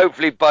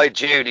 Hopefully by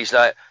June he's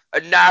like,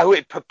 and now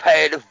we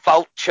prepared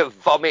vulture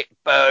vomit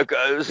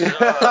burgers.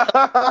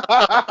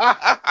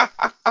 I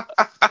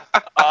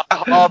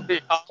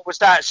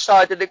was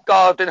outside of the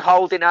garden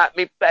holding out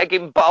my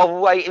begging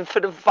bowl waiting for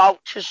the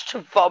vultures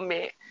to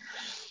vomit.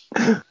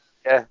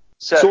 Yeah.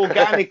 So, it's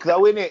organic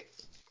though, isn't it?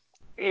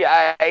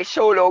 Yeah, it's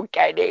all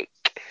organic.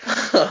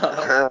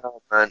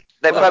 Oh, man.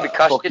 They probably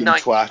cost you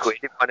 90 quid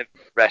in one of the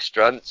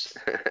restaurants.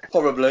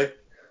 Probably.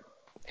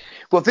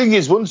 Well, the thing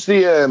is, once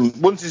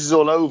this is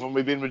all over and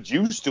we've been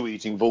reduced to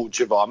eating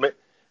vulture vomit,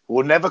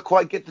 we'll never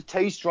quite get the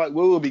taste right.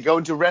 We'll be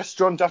going to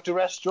restaurant after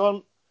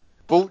restaurant.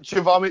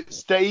 Vulture vomit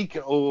steak.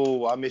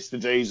 Oh, I miss the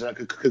days I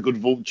could cook a good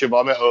vulture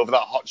vomit over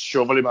that hot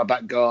shovel in my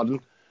back garden.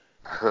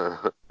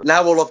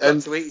 Now all I've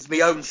got to eat is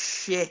my own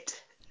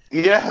shit.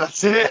 Yeah,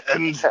 that's it.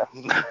 And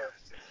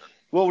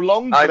we'll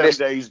long for those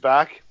days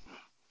back.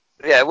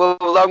 Yeah, we'll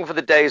long for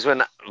the days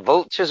when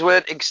vultures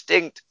weren't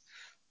extinct.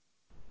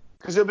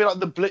 Because it'll be like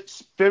the Blitz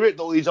spirit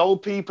that all these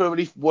old people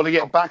really want to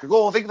get back.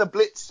 I think of the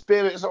Blitz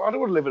spirit. So I don't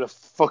want to live in a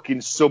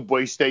fucking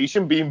subway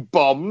station being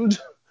bombed.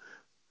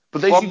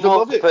 But they seem to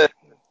love it.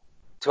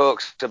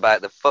 Talks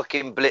about the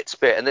fucking Blitz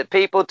spirit, and the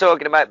people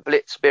talking about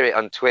Blitz spirit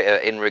on Twitter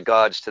in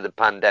regards to the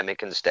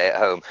pandemic and stay at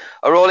home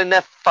are all in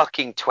their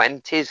fucking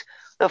 20s.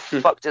 The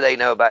fuck do they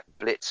know about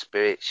Blitz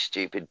spirit,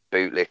 stupid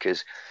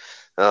bootlickers?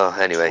 Oh,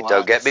 anyway,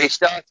 don't get me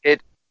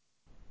started.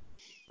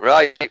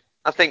 Right,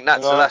 I think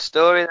that's the last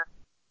story then.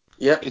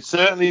 Yeah, it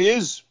certainly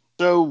is.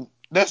 So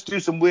let's do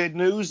some weird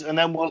news and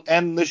then we'll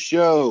end the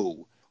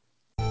show.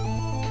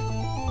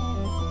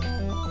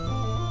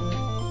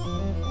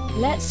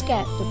 Let's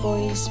get the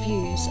boys'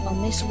 views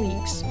on this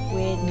week's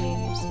weird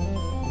news.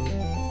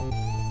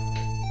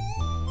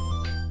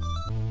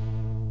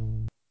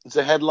 It's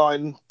a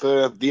headline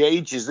for the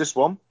ages, this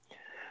one.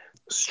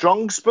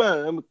 Strong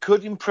sperm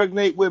could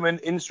impregnate women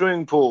in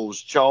swimming pools,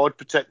 Child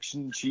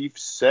Protection Chief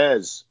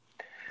says.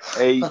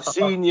 A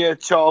senior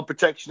child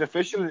protection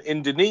official in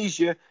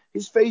Indonesia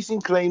is facing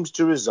claims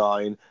to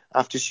resign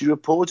after she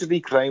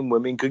reportedly claimed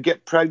women could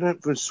get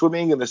pregnant from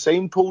swimming in the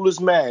same pool as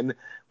men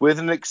with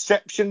an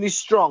exceptionally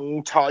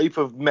strong type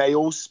of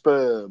male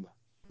sperm.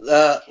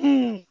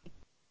 My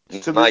type.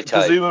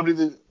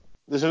 Presumably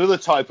there's another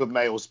type of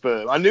male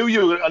sperm. I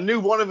knew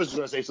one of us was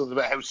going to say something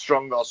about how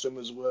strong our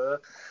swimmers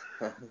were.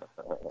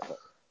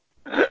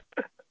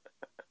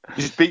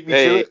 Just beat me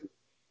to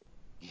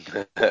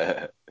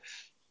it.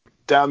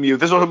 Damn you.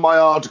 This wasn't my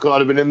article. I'd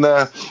have been in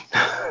there.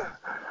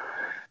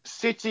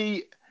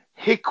 City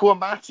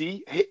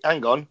Hikmawati.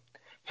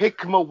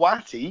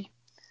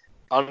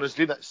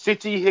 Honestly, that's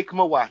City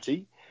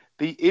Hikmawati.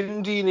 The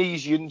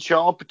Indonesian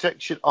child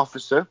protection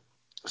officer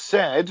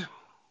said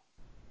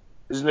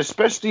there's an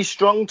especially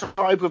strong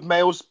type of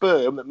male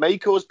sperm that may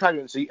cause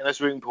pregnancy in a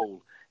swimming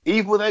pool.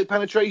 Even without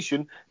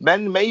penetration,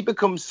 men may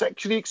become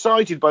sexually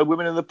excited by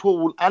women in the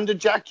pool and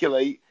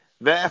ejaculate,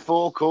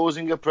 therefore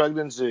causing a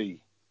pregnancy.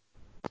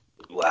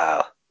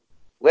 Wow.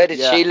 Where did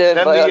she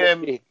learn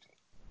biology?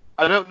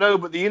 I don't know,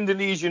 but the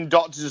Indonesian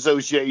Doctors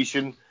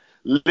Association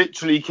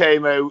literally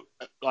came out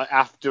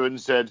after and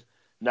said,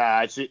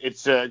 nah,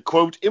 it's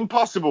quote,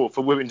 impossible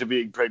for women to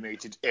be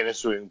impregnated in a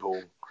swimming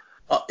pool.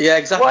 Yeah,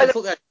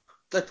 exactly.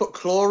 They put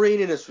chlorine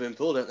in a swimming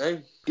pool, don't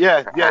they?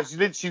 Yeah.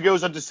 She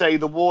goes on to say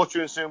the water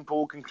in a swimming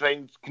pool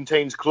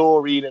contains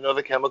chlorine and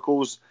other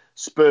chemicals.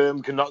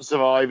 Sperm cannot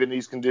survive in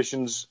these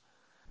conditions.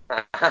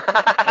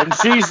 And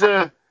she's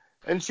a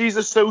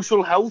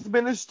social health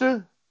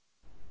minister.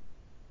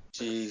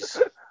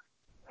 Jeez.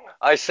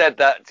 I said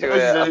that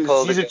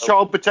to she's a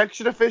child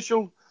protection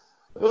official.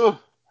 Ugh.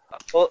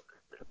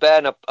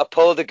 Ben, I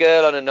pulled a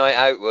girl on a night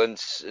out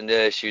once,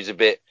 and she was a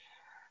bit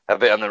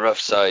on the rough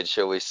side,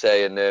 shall we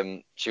say.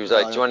 And she was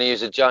like, "Do you want to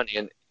use a Johnny?"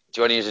 And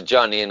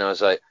I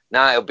was like,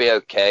 "Nah, it'll be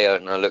okay."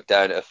 And I looked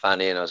down at her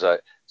fanny, and I was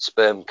like,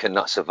 "Sperm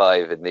cannot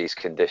survive in these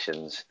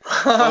conditions."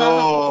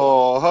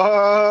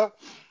 Oh.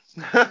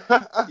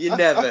 You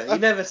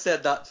never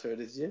said that to her,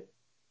 did you?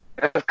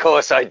 Of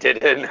course I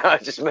didn't. I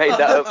just made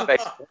that up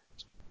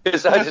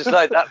because I just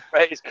like that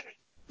phrase.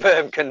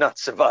 Sperm cannot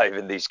survive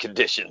in these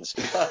conditions.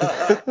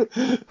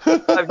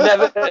 I've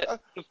never the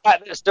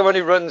fact that someone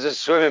who runs a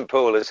swimming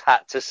pool has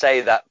had to say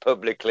that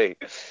publicly.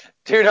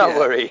 Do not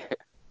worry.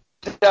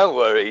 Don't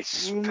worry.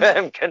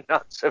 Sperm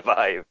cannot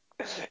survive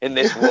in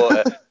this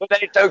water. But then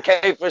it's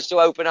okay for us to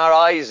open our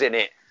eyes in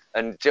it.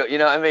 And you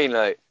know what I mean?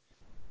 Like,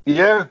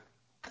 yeah.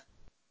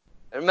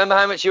 Remember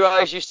how much your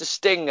eyes used to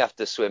sting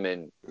after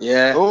swimming?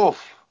 Yeah. Oh.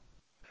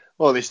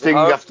 Well, they sting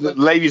after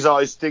ladies'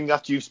 eyes sting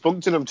after you've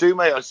spunked in them too,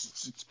 mate.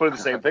 It's probably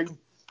the same thing.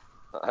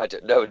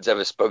 No one's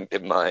ever spunked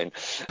in mine.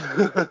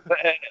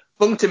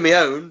 Spunked in my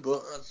own,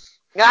 but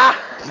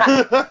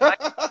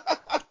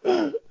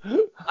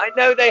I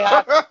know they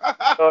have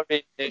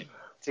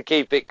to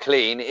keep it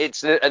clean.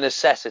 It's a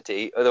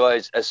necessity.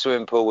 Otherwise, a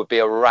swimming pool would be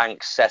a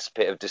rank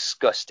cesspit of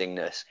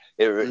disgustingness.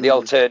 The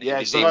alternative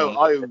is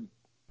even.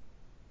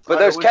 But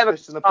those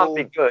chemicals can't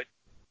be good.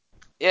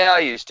 Yeah, I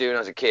used to when I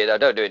was a kid. I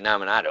don't do it now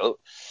I'm an adult.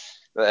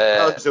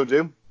 I still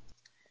do.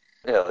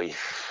 Oh, it's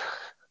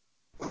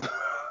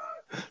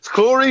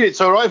chlorine. It's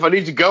all right. If I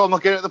need to go, I'm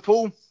not getting at the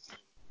pool.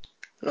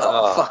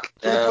 Oh, fuck.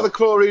 What do you put the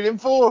chlorine in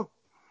for?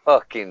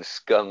 Fucking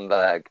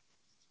scumbag.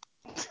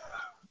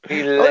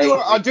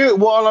 I do it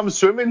while I'm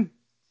swimming.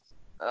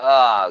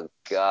 Oh,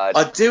 God.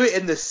 I do it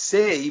in the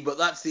sea, but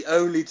that's the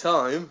only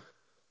time.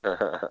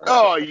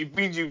 Oh, you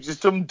mean you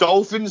just some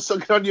dolphin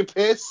sucking on your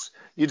piss?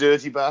 You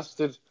dirty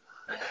bastard.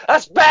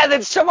 That's better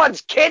than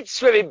someone's kid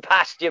swimming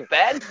past you,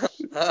 Ben.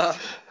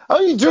 Oh,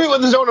 you do it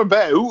when there's on a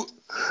boat.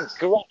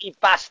 Grotty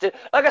bastard.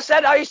 Like I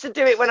said, I used to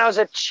do it when I was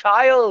a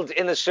child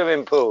in the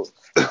swimming pool.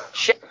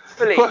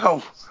 Shamefully.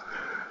 Well,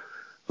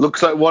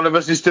 looks like one of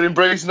us is still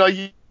embracing our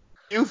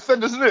youth then,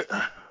 doesn't it?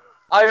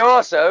 I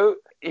also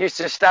used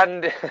to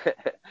stand,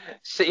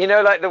 so, you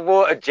know, like the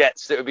water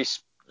jets that would be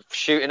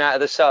shooting out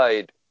of the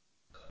side,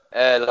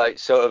 like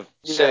sort of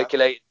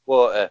circulating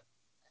water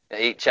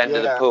at each end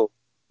of the pool.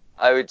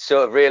 I would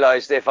sort of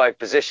realise that if I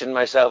positioned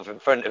myself in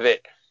front of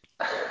it,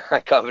 I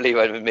can't believe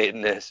I'm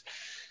admitting this,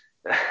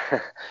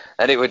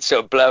 and it would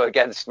sort of blow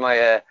against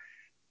my,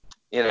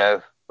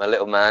 my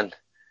little man,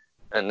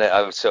 and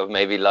I would sort of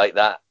maybe like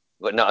that,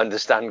 but not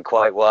understand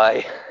quite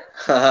why.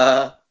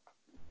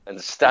 And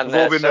stand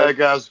there. We've all been there,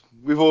 guys.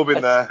 We've all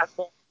been there.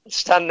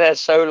 Stand there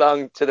so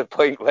long to the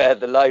point where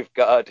the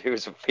lifeguard, who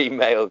was a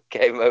female,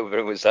 came over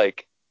and was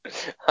like,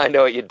 "I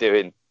know what you're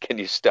doing. Can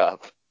you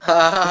stop?"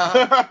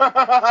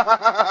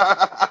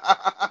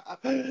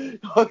 You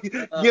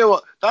know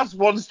what? That's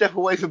one step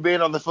away from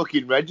being on the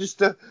fucking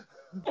register.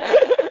 Mate,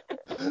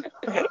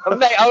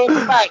 I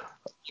was back.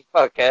 You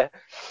fucker.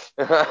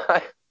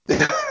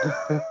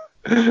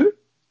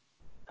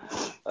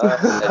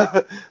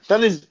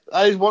 That is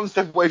one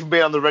step away from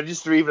being on the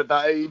register, even at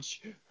that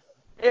age.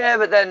 Yeah,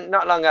 but then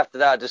not long after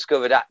that, I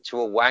discovered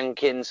actual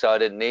wanking, so I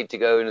didn't need to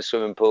go in a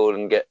swimming pool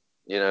and get,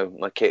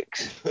 my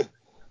kicks.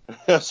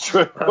 That's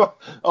true.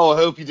 Oh, I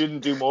hope you didn't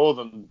do more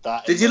than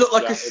that. Did you look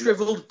like a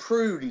shriveled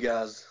prune,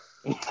 Gaz?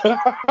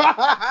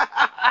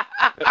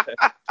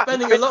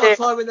 Spending a lot of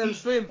time in them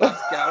swimming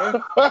baths,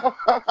 Gareth.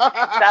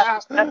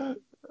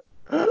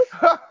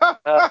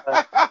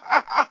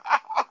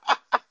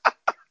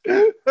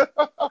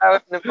 Hour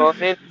in the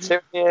morning, 2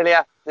 in the early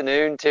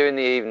afternoon, 2 in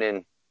the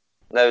evening.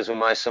 Those were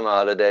my summer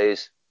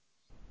holidays.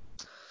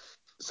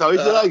 Sorry,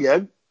 say that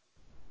again.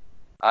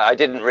 I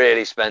didn't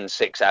really spend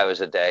 6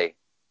 hours a day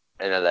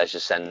in a leisure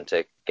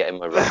centre getting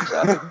my rocks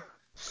out.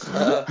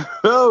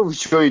 Oh,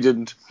 sure you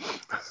didn't.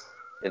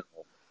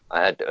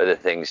 I had other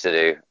things to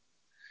do.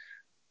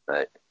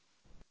 Right.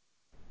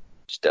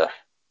 Stuff.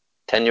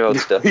 10-year-old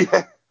stuff.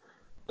 Yeah.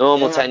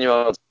 Normal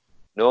 10-year-old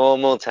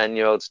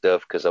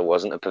stuff, because I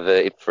wasn't a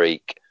perverted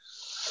freak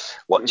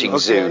watching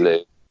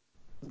Zulu.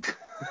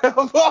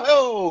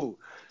 Whoa!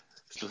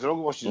 There's nothing wrong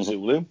with watching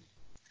Zulu.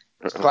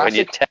 It's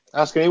classic.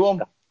 Ask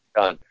anyone.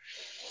 Gone.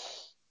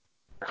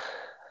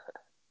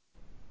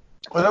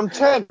 When I'm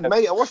 10,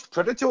 mate, I watched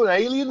Predator and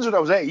Aliens when I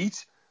was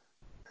 8.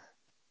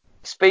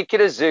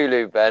 Speaking of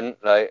Zulu, Ben,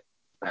 like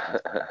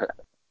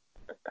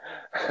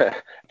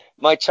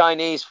my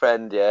Chinese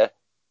friend,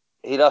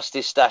 he lost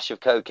his stash of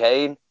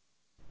cocaine,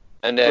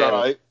 and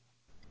Right.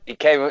 he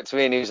came up to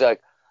me and he was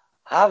like,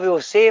 "Have you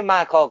seen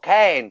my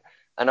cocaine?"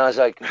 And I was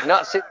like,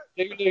 not since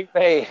Lulu,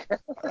 mate.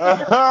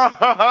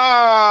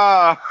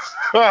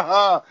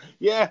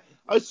 Yeah,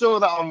 I saw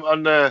that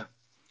on I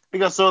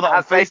think I saw that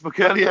on Facebook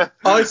earlier.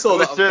 I saw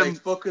that on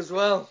Facebook as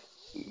well.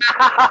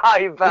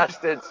 You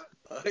bastards.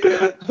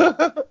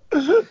 I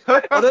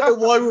don't know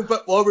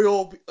why we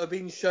all are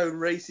being shown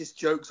racist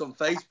jokes on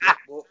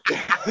Facebook.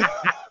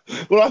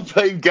 Well, I'm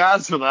paying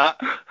gas for that.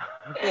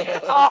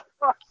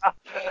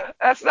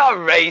 That's not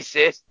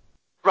racist.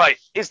 Right,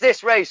 is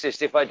this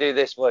racist if I do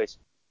this voice?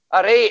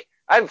 Alright,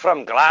 I'm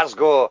from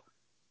Glasgow.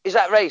 Is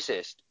that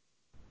racist?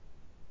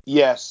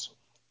 Yes.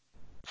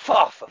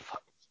 For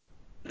fuck.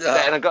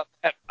 And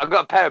I've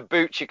got a pair of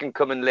boots you can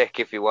come and lick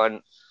if you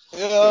want.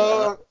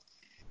 I'm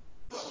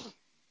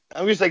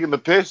just taking the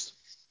piss.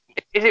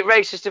 Is it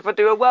racist if I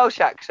do a Welsh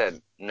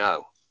accent?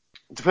 No.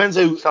 Depends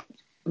how.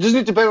 Doesn't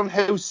it depend on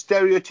how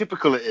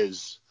stereotypical it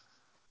is?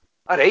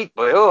 Alright,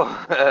 boy.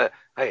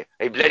 I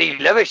bloody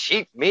love a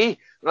sheep, me.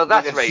 Well,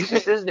 that's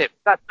racist, isn't it?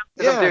 That's not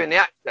because I'm doing the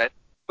accent.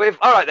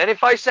 But alright then,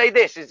 if I say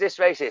this, is this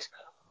racist?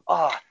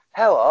 Oh,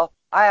 hello,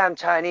 I am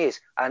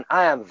Chinese, and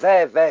I am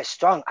very, very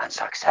strong and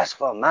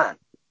successful man.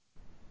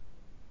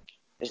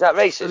 Is that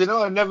racist? I don't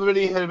know. I've never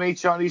really heard many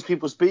Chinese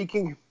people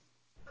speaking.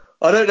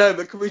 I don't know,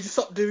 but can we just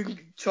stop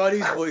doing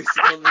Chinese voices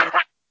on the...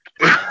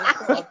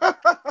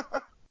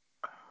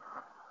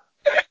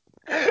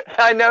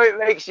 I know it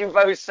makes you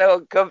both so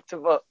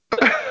uncomfortable.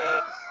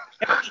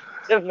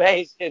 It's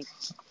amazing.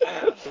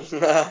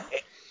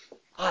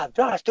 I'm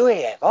trying to do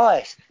it,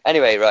 voice.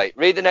 Anyway, right.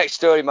 Read the next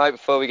story, Mike,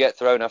 before we get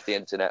thrown off the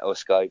internet or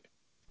Skype.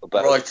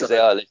 Right. Because they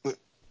are listening.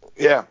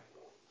 Yeah.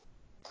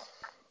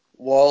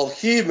 While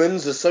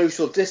humans are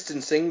social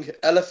distancing,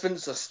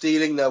 elephants are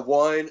stealing their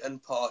wine and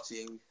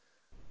partying.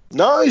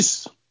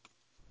 Nice.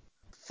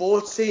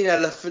 14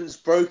 elephants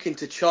broke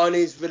into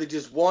Chinese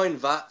villagers' wine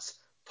vats,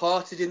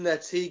 partied in their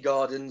tea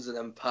gardens, and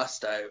then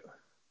passed out.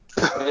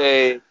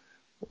 Hey.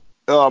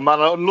 Oh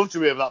man, I'd love to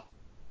be at that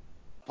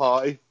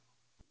party.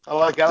 I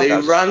like They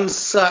elephants.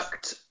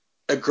 ransacked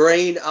a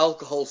grain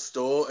alcohol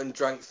store and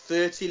drank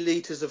 30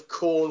 litres of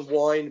corn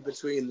wine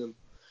between them.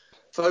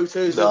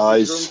 Photos of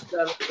the drunk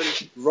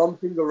elephants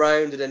romping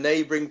around in a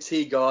neighbouring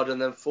tea garden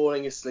and then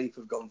falling asleep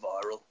have gone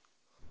viral.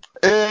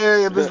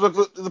 Hey, there's look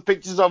at the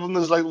pictures of them.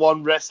 There's like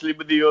one wrestling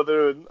with the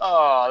other, and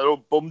they're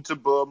all bum to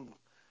bum.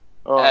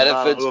 Oh,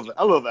 Elephants. man,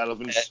 I love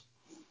elephants.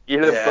 You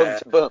look bum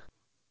to bum.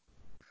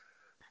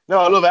 No,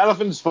 I love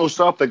elephants. Full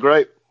stop. They're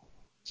great.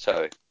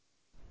 Sorry.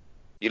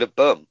 You look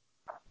bum.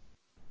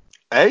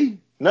 Hey,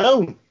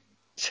 no.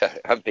 Sorry,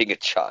 I'm being a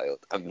child.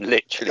 I'm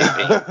literally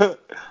being.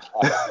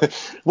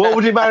 What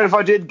would it matter if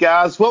I did,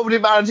 Gaz? What would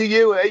it matter to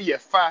you, you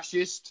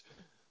fascist?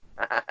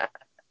 I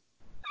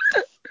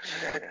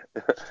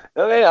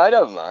mean, I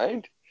don't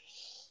mind.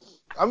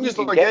 I'm just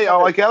like, I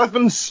like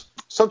elephants.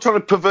 Stop trying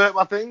to pervert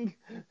my thing.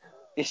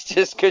 It's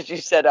just because you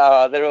said,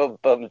 they're all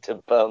bum to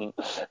bum.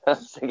 I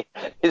was thinking,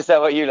 is that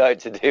what you like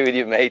to do with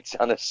your mates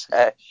on a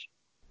sesh?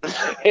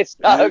 It's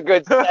not a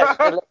good sesh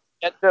to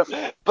get them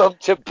bum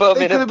to bum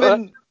in a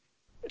butt.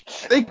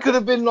 They could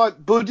have been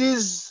like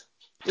buddies.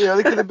 You know,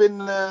 they could have been.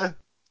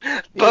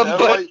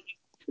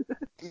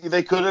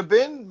 They could have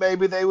been.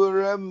 Maybe they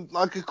were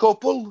like a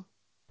couple.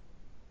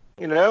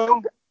 You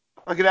know,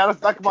 like an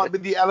elephant. That might be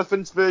the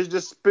elephant's version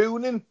of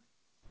spooning.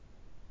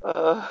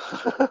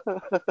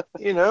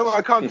 You know,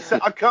 I can't.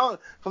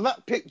 From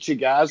that picture,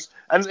 Gaz.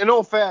 And in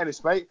all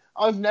fairness, mate,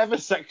 I've never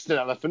sexed an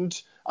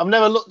elephant. I've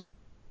never looked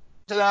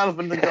at an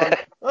elephant and gone,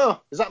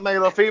 "Oh, is that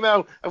male or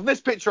female?" From this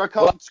picture, I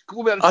can't.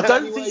 I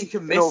don't think you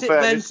can miss it,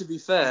 Ben. To be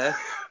fair.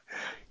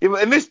 Yeah,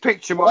 but in this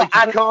picture, Mike,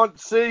 you can't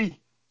see.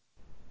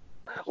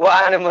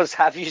 What animals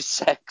have you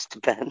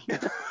sexed, Ben?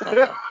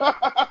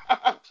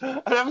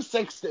 I never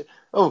sexed it.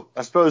 Oh,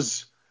 I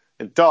suppose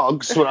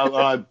dogs when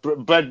I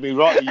bred me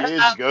right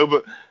years ago,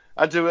 but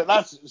I do it.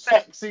 That's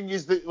sexing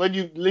is when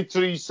you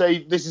literally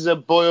say this is a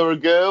boy or a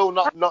girl,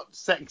 not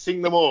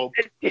sexing them up.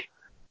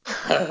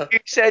 You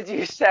said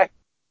you sexed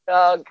a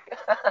dog.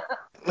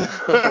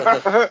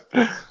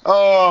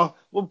 Oh,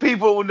 well,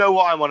 people will know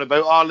what I'm on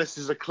about. Our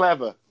listeners are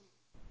clever.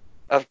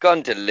 I've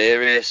gone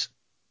delirious.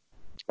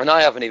 And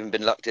I haven't even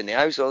been locked in the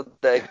house all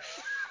day.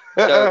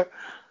 So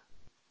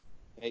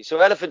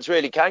elephants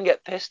really can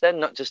get pissed then,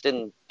 not just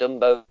in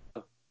Dumbo.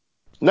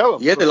 No,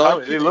 yeah, they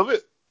like it. They love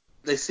it.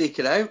 They seek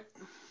it out.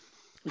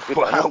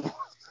 Wow.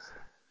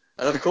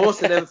 And of course,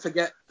 they never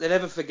forget. They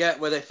never forget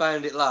where they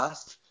found it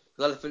last.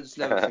 Elephants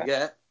never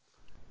forget.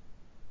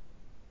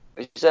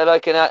 Is that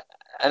like an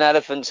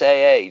elephant's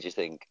AA? Do you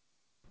think?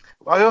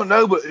 I don't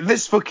know, but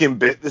this fucking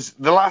bit,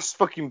 the last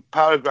fucking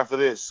paragraph of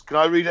this. Can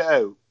I read it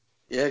out?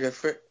 Yeah, go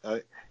for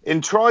it.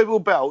 In tribal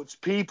belts,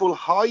 people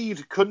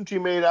hide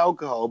country-made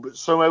alcohol, but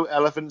somehow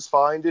elephants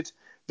find it.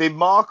 They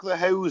mark the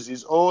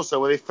houses also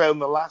where they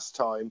found the last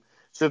time.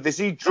 So if they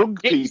see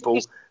drunk people,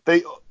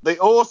 they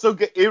also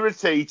get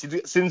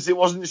irritated since it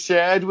wasn't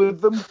shared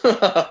with them.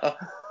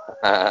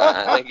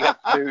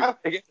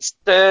 They get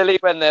surly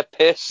when they're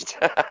pissed.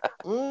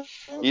 I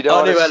knew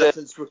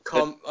elephants were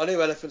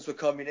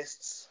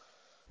communists.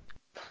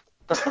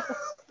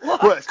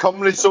 Well,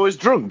 communists always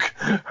drunk.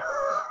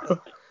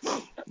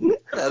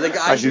 They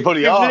got Actually, angry.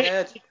 probably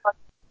are.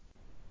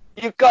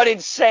 You've got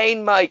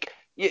insane, Mike.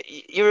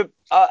 You're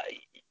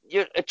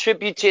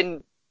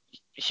attributing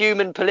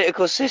human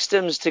political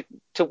systems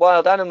to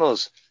wild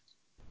animals.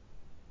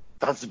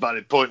 That's a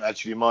valid point,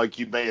 actually, Mike.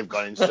 You may have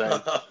gone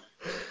insane.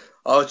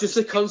 Oh, it's just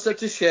a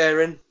concept of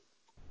sharing.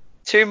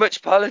 Too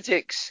much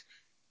politics.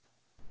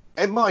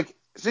 Hey, Mike,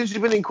 since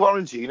you've been in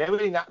quarantine, how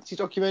many Nazi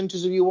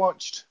documentaries have you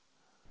watched?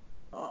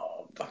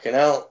 Oh, fucking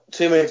hell.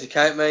 2 minutes to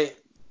count, mate.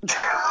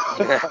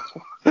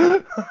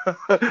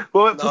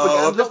 Well,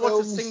 No, I've not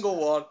watched a single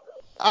one.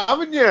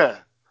 Haven't you?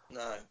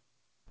 No.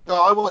 No,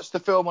 I watched the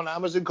film on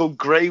Amazon called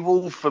Grey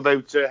Wolf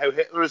about how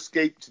Hitler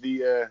escaped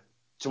to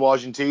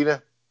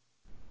Argentina.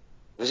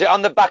 Was it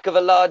on the back of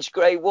a large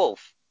grey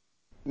wolf?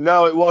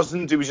 No, it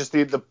wasn't. It was just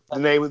the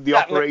name of the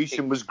That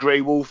operation was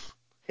Grey Wolf.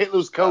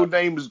 Hitler's code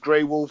name was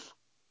Grey Wolf.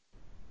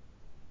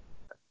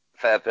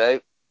 Fair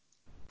play.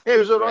 Yeah, it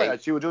was alright, Great.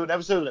 actually. We'll do an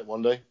episode on it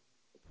one day.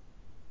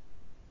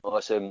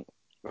 Awesome.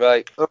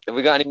 Right. Have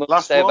we got any more to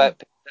Last say one? about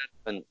pink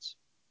elephants?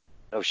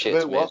 Oh shit,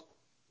 it's About me. what?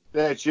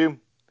 Yeah, it's you.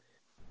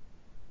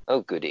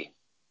 Oh goody.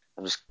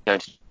 I'm just going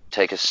to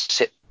take a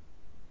sip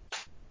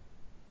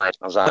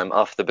as I'm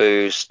off the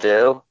booze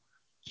still.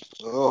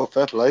 Oh,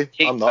 fair play.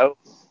 I'm not.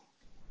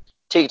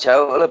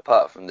 Teetotal,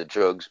 apart from the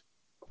drugs.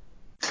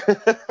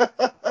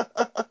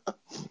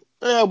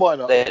 Yeah, why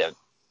not? They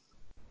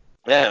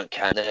don't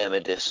count. They're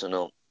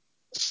medicinal.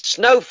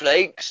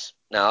 Snowflakes.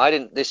 No, I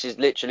didn't. This is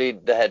literally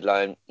the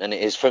headline, and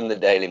it is from the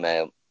Daily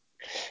Mail.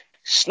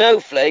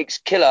 Snowflakes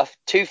kill off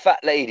 2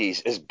 fat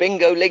ladies as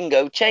Bingo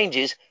Lingo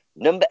changes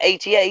number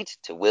 88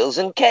 to Wills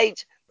and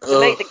Kate to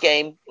make the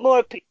game more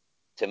appealing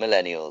to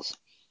millennials.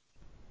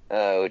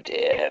 Oh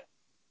dear.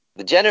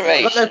 The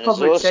generation I've got no has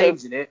problem with also...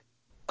 changing it.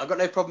 I've got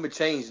no problem with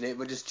changing it,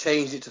 but just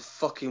change it to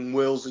fucking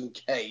Wills and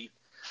Kate.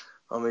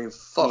 I mean,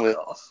 fuck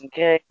off.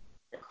 Okay.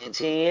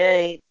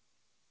 88.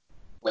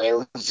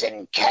 Wills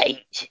and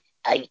Kate.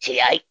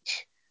 88.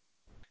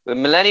 With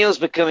millennials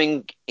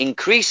becoming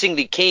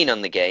increasingly keen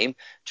on the game,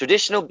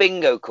 traditional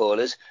bingo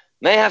callers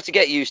may have to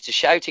get used to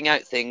shouting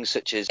out things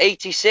such as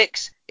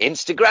 86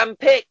 Instagram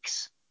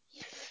pics.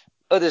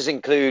 Others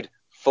include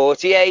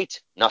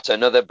 48, not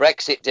another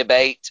Brexit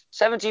debate,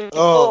 74,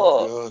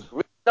 Oh,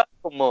 read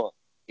more.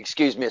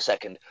 Excuse me a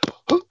second.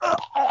 God.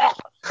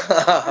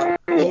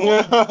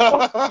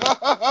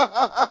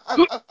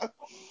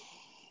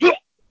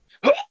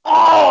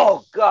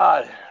 Oh,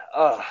 God.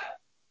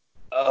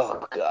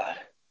 Oh, God.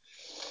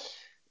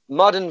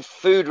 Modern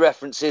food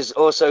references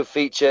also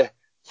feature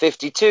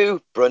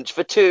 52, brunch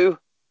for 2,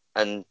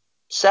 and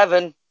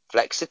 7,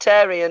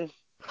 flexitarian.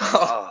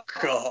 Oh,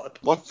 God.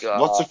 What's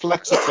a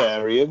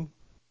flexitarian?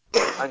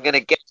 I'm going to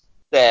get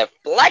there.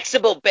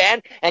 Flexible,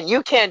 Ben, and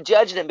you can't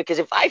judge them because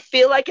if I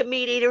feel like a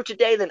meat eater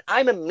today, then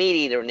I'm a meat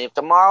eater, and if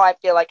tomorrow I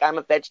feel like I'm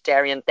a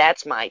vegetarian,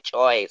 that's my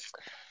choice.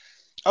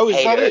 Oh, is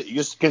that Hater. it? You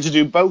just get to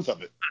do both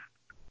of it?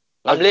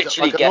 I'm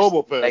literally like a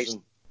normal guessing.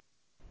 person.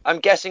 I'm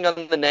guessing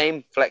on the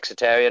name,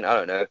 flexitarian. I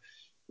don't know.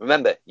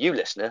 Remember, you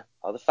listener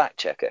are the fact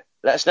checker.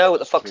 Let us know what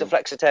the fuck's a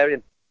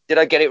flexitarian. Did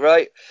I get it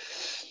right?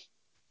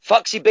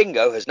 Foxy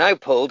Bingo has now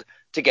pulled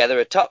together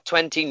a top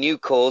 20 new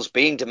calls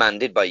being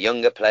demanded by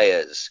younger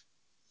players.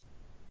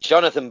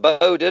 Jonathan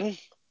Bowden,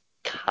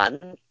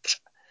 cunt,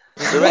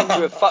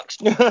 director of Fox.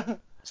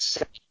 The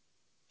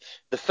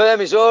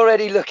firm is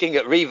already looking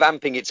at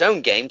revamping its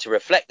own game to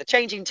reflect the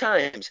changing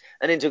times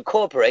and to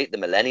incorporate the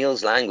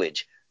millennials'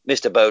 language.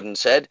 Mr. Bowden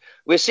said,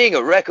 "We're seeing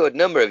a record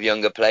number of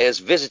younger players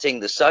visiting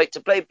the site to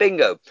play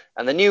bingo,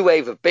 and the new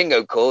wave of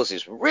bingo calls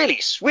is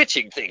really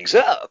switching things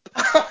up.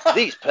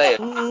 These players...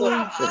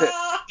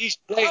 these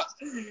players...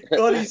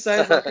 God, he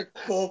sounds like a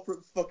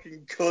corporate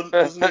fucking cunt,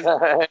 doesn't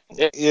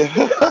he? Yeah.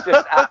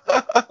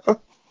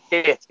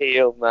 Get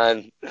heel,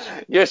 man.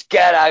 Just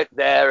get out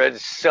there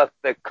and suck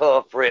the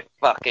corporate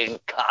fucking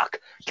cock.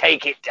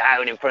 Take it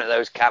down in front of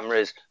those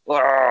cameras. You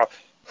Tell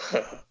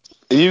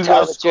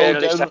guys the scrolled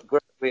journalists down. how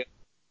great we are.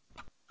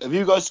 Have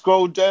you guys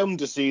scrolled down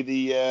to see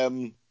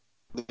the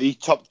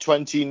top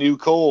 20 new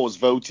calls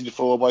voted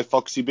for by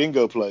Foxy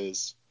Bingo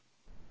players?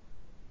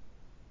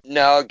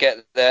 No, I'll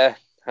get there.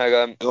 Hang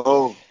on.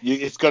 Oh,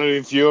 it's going to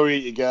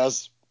infuriate you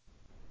guys.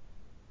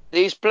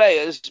 These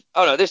players...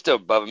 Oh, no, this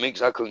don't bother me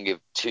because I couldn't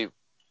give 2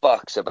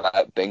 fucks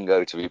about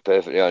bingo, to be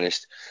perfectly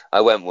honest.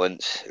 I went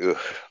once.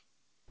 Oof.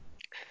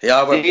 Yeah,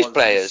 I went These once.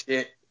 players...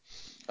 Shit.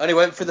 I only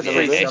went for the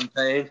free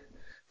champagne.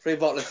 Free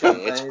bottle of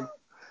champagne.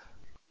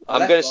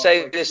 I'm going to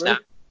say this now.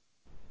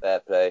 Fair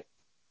play.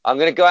 I'm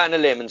going to go out on a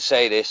limb and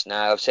say this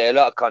now. I say a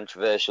lot of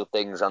controversial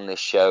things on this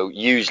show,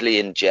 usually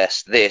in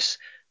jest. This,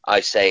 I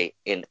say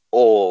in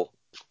all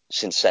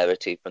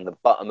sincerity, from the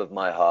bottom of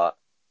my heart.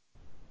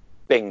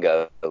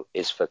 Bingo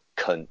is for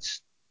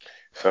cunts.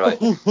 Right.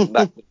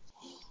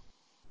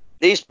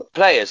 These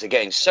players are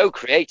getting so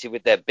creative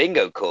with their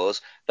bingo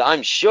calls that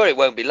I'm sure it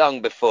won't be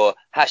long before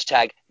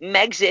hashtag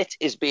Megxit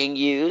is being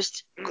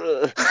used.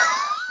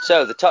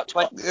 So the top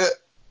 20...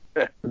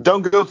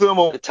 Don't go through them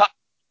all. The top...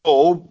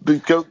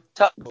 But go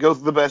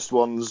through the best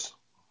ones.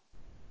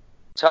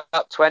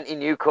 Top 20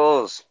 new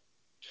calls.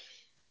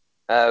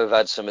 We've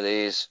had some of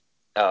these.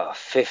 Oh,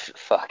 fifth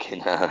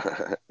fucking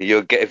hell.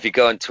 You'll get, if you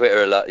go on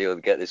Twitter a lot, you'll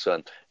get this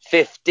one.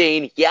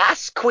 15,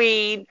 yes,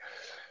 Queen.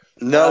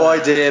 No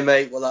idea,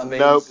 mate, what that means.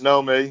 Nope,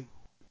 no me.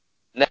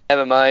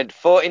 Never mind.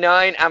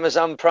 49,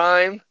 Amazon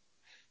Prime.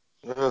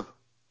 Ugh.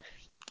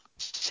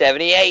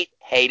 78,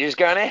 haters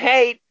gonna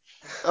hate.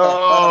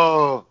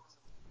 Oh.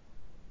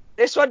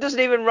 This one doesn't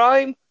even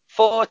rhyme.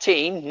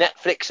 14,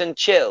 Netflix and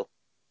chill.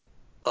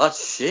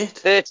 That's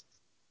shit.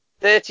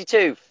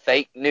 32,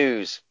 fake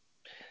news.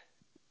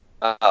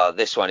 Oh,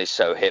 this one is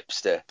so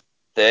hipster.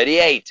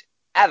 38,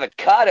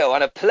 avocado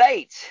on a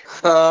plate.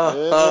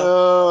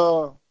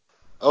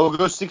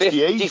 August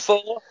 68.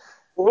 54.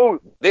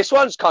 Ooh, this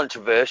one's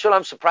controversial.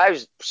 I'm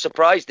surprised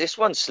this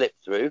one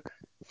slipped through.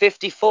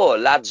 54,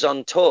 lads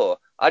on tour.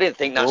 I didn't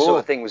think that sort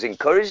of thing was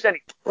encouraged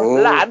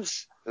anymore.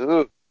 Lads.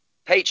 Ooh.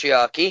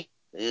 Patriarchy.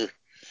 Ugh.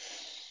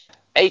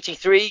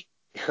 83.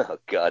 Oh,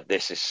 God,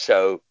 this is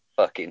so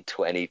fucking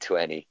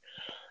 2020.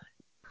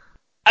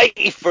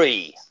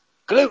 83.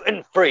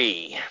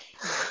 Gluten-free.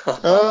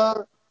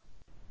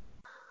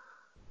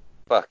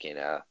 Fucking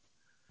hell.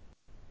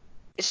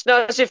 It's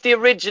not as if the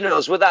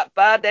originals were that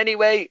bad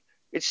anyway.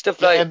 It's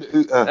stuff like...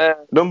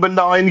 number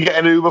 9, get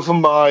an Uber for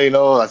mine.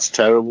 Oh, that's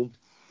terrible.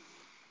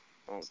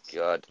 Oh,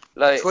 God.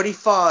 Like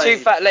 25, Too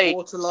Fat Lady.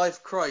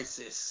 quarter-life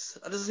crisis.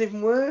 That doesn't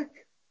even work.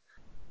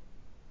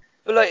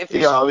 But like, if you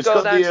It's scroll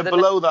got down the to the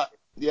below that.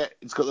 Yeah,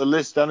 it's got the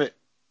list, hasn't it?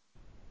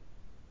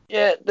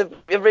 Yeah, the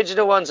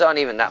original ones aren't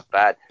even that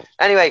bad.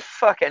 Anyway,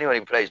 fuck anyone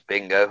who plays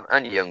bingo,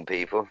 and young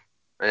people,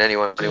 and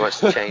anyone who wants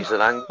to change the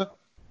language.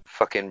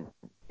 Fucking,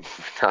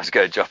 I was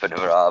going to drop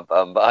another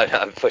R-bomb, but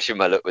I'm pushing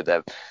my luck with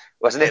them.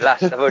 Wasn't it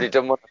last? I've already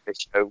done one on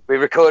this show. We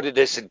recorded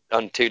this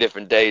on 2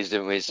 different days,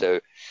 didn't we?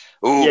 So,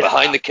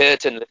 behind the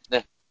curtain,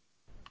 listener.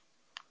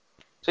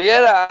 So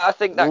yeah, I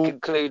think that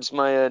concludes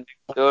my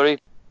story.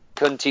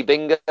 Cunty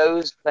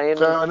bingos playing.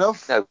 Fair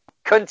enough. No,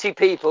 cunty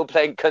people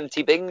playing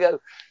cunty bingo.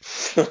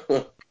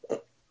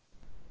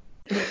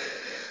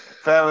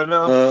 Fair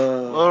enough.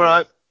 All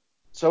right.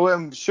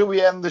 So, should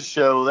we end the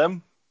show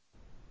then?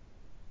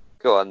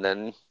 Go on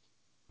then.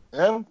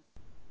 Yeah.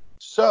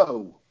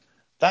 So,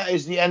 that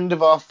is the end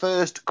of our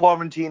first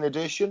quarantine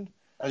edition.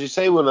 As you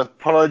say, we'll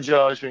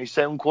apologise for any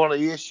sound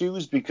quality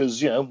issues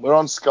because, we're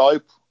on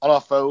Skype, on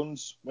our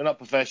phones. We're not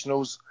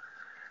professionals.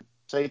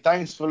 Say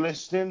thanks for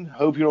listening.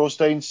 Hope you're all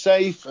staying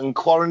safe and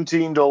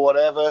quarantined or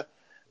whatever.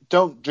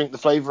 Don't drink the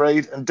Flavour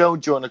Aid and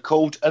don't join a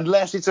cult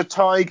unless it's a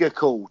tiger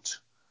cult.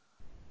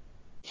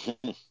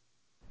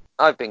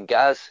 I've been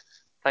Gaz.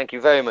 Thank you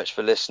very much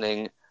for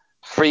listening.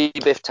 Free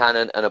Biff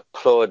Tannen and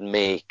applaud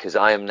me because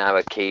I am now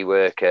a key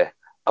worker.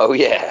 Oh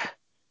yeah.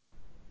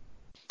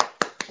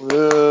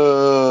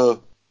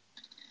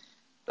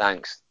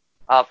 Thanks.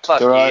 Oh fuck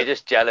you. Right. You're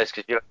just jealous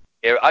because you're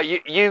a hero.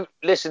 You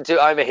listen to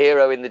I'm a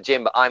hero in the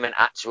gym, but I'm an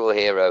actual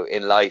hero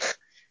in life.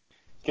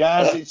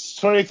 Gaz, it's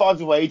 25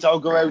 to 8. I'll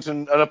go out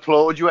and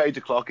applaud you at 8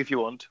 o'clock if you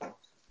want.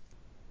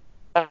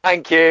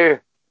 Thank you.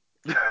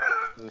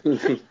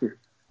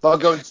 Not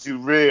going to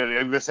really.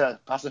 I'm going to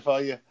pacify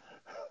you.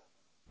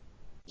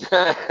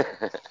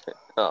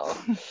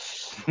 Oh.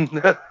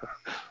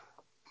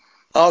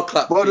 I'll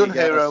clap Well for you, done,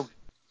 Gaz. hero.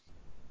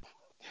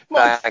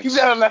 Mike, Thanks. you've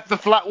never left the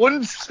flat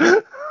once.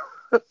 You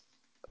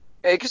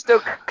can still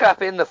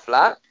clap in the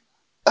flat.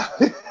 Clap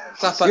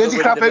out the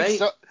window,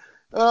 mate.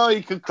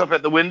 You could clap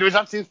out the window. Is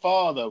that too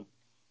far, though?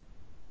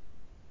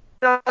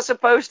 You're not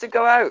supposed to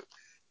go out.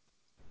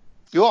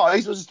 You are.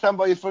 You're supposed to stand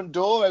by your front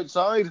door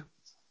outside.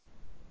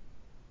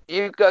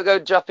 You've got to go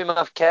drop him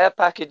off care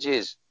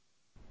packages.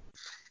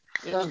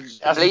 Yeah,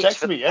 as he Bleach texted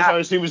for me, yes, I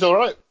assume it's all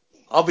right.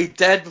 I'll be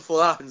dead before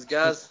that happens,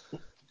 Gaz.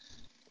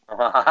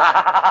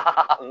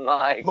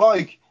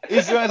 Mike,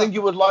 is there anything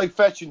you would like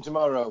fetching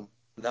tomorrow?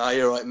 No,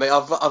 you're right, mate.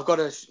 I've got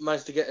to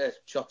manage to get a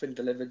shopping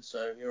delivered,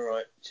 so you're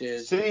right.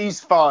 Cheers. See, he's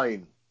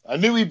fine. I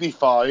knew he'd be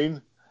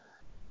fine.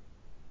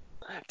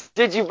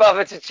 Did you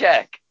bother to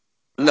check?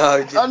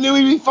 No, I knew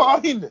he'd be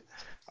fine.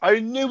 I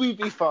knew he'd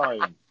be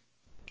fine.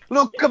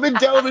 Look, I've been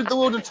delving into the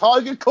world of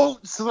tiger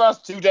cults the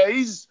last 2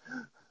 days.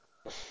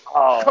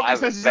 Oh,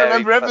 Company says you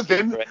remember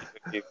everything.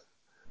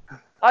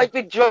 I've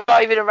been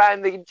driving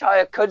around the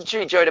entire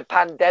country during a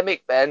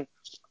pandemic, Ben.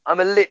 I'm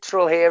a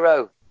literal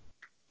hero.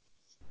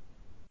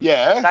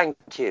 Yeah. Thank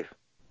you.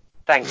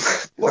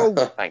 Thanks. Well,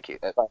 thank you.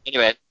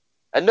 Anyway,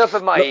 enough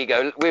of my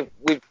ego.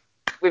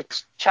 We've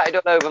chatted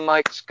all over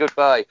Mike's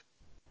goodbye.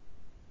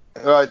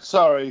 Right,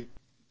 sorry.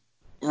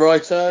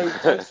 Righto.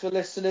 Thanks for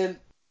listening.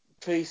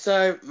 Peace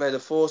out. May the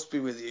force be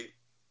with you.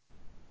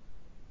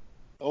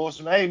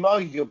 Awesome. Hey,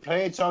 Mike, you got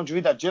plenty of time to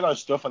read that Jedi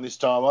stuff on this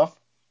time off.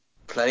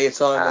 Plenty of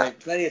time, mate.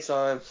 Plenty of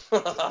time.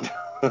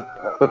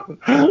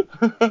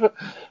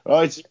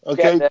 Right.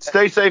 Okay.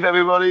 Stay safe,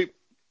 everybody.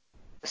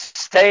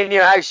 Stay in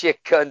your house, you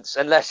cunts,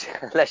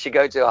 unless you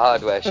go to a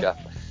hardware shop.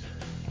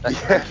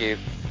 Thank you.